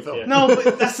not a brilliant film. Yeah. No,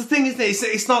 but that's the thing, isn't it?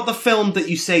 It's not the film that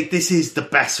you say, this is the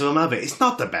best film ever. It's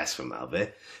not the best film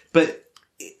ever. But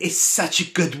it's such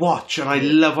a good watch, and I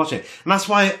love watching it. And that's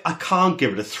why I can't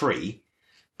give it a 3.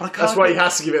 But that's why he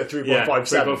has to give it a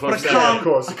 3.57. But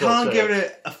I can't give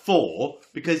it a 4,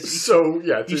 because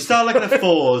you start looking at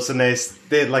 4s, and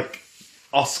they're like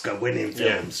Oscar-winning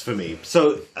films for me.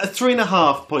 So a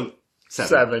 3.5.7.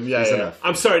 7, yeah.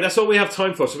 I'm sorry, that's all we have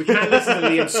time for, so we can't listen to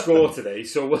Liam's score today.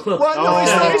 So it's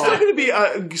not going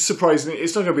to be surprising.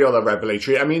 It's not going to be all that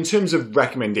revelatory. I mean, in terms of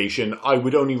recommendation, I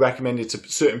would only recommend it to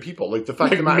certain people. Like the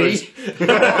fact of the matter is,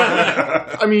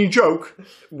 I mean, you joke,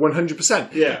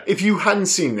 100%. Yeah. If you hadn't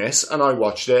seen this and I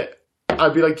watched it,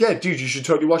 I'd be like, yeah, dude, you should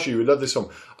totally watch it. You would love this film.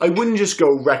 I wouldn't just go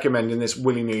recommending this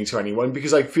willy-nilly to anyone,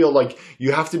 because I feel like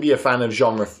you have to be a fan of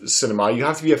genre cinema. You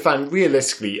have to be a fan,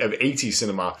 realistically, of 80s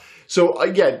cinema. So,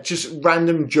 just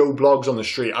random Joe blogs on the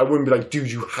street. I wouldn't be like, dude,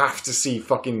 you have to see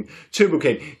fucking Turbo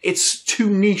Kid. It's too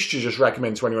niche to just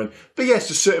recommend to anyone. But yes,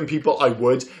 to certain people, I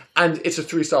would. And it's a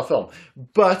 3-star film.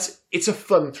 But it's a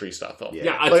fun 3-star film.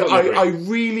 Yeah, I totally agree. I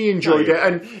really enjoyed it.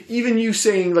 And even you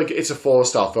saying, like, it's a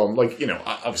 4-star film, like,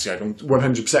 obviously I don't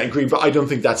 100% agree, but I don't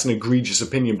think that's an egregious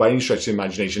opinion by any stretch of the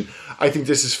imagination. I think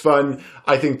this is fun.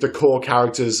 I think the core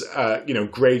characters,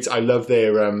 great. I love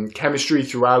their chemistry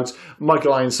throughout.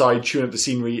 Michael Ironside chewing up the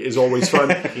scenery is always fun.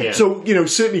 Yeah. So,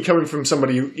 certainly coming from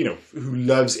somebody who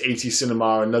loves 80s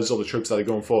cinema and loves all the tropes that they're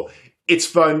going for, it's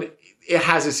fun. It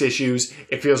has its issues.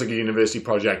 It feels like a university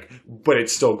project, but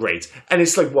it's still great. And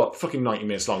it's like, fucking 90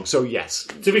 minutes long. So, yes.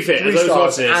 To be fair, 3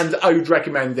 stars, and I would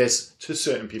recommend this to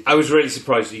certain people. I was really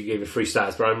surprised that you gave it 3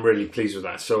 stars, but I'm really pleased with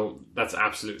that. So, that's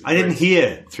absolutely I didn't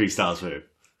hear 3 stars for it.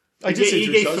 I did say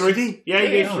 3 stars. 3? Yeah, you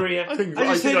gave 3, yeah. I think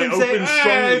I just I opened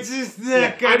strongly.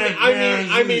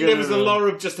 I mean, there was a lot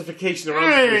of justification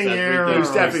around 3 stars. It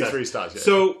was definitely 3 stars, yeah.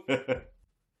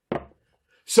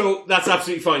 So that's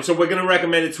absolutely fine. So we're going to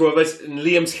recommend it to others. In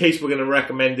Liam's case, we're going to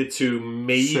recommend it to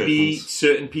maybe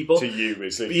certain people. To you,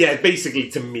 basically. Yeah, basically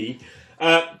to me.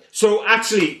 So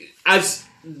actually, as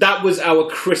that was our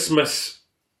Christmas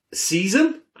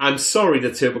season, I'm sorry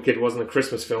that Turbo Kid wasn't a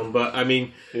Christmas film, but I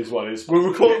mean... It is what it is. We're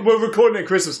recording at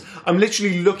Christmas. I'm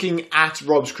literally looking at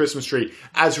Rob's Christmas tree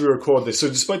as we record this. So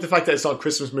despite the fact that it's not a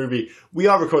Christmas movie, we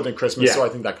are recording at Christmas, so I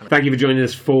think that kind of... Thank you for joining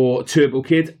us for Turbo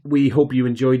Kid. We hope you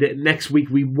enjoyed it. Next week,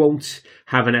 we won't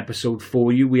have an episode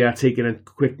for you. We are taking a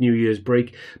quick New Year's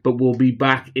break, but we'll be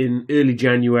back in early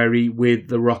January with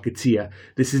The Rocketeer.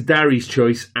 This is Darry's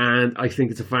choice, and I think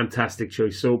it's a fantastic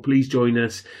choice. So please join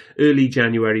us early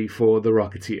January for The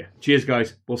Rocketeer. here. Cheers,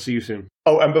 guys. We'll see you soon.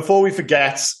 Oh, and before we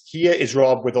forget, here is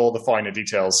Rob with all the finer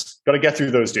details. Got to get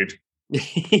through those, dude.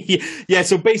 Yeah,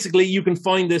 so basically you can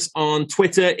find us on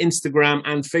Twitter, Instagram,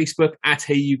 and Facebook at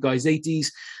HeyYouGuys80s.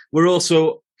 We're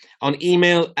also on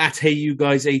email at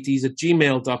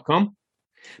HeyYouGuys80s@gmail.com.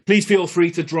 Please feel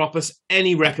free to drop us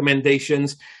any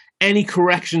recommendations, any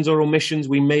corrections or omissions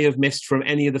we may have missed from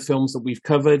any of the films that we've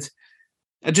covered.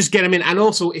 Just get them in. And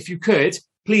also, if you could,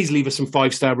 please leave us some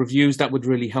 5-star reviews. That would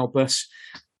really help us.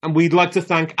 And we'd like to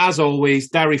thank, as always,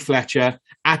 Darry Fletcher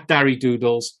at Darry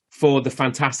Doodles for the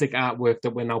fantastic artwork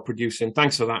that we're now producing.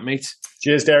 Thanks for that, mate.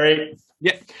 Cheers, Darry.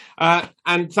 Yeah.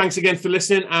 And thanks again for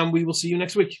listening, and we will see you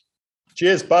next week.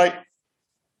 Cheers. Bye.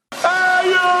 Hey,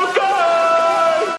 you guys!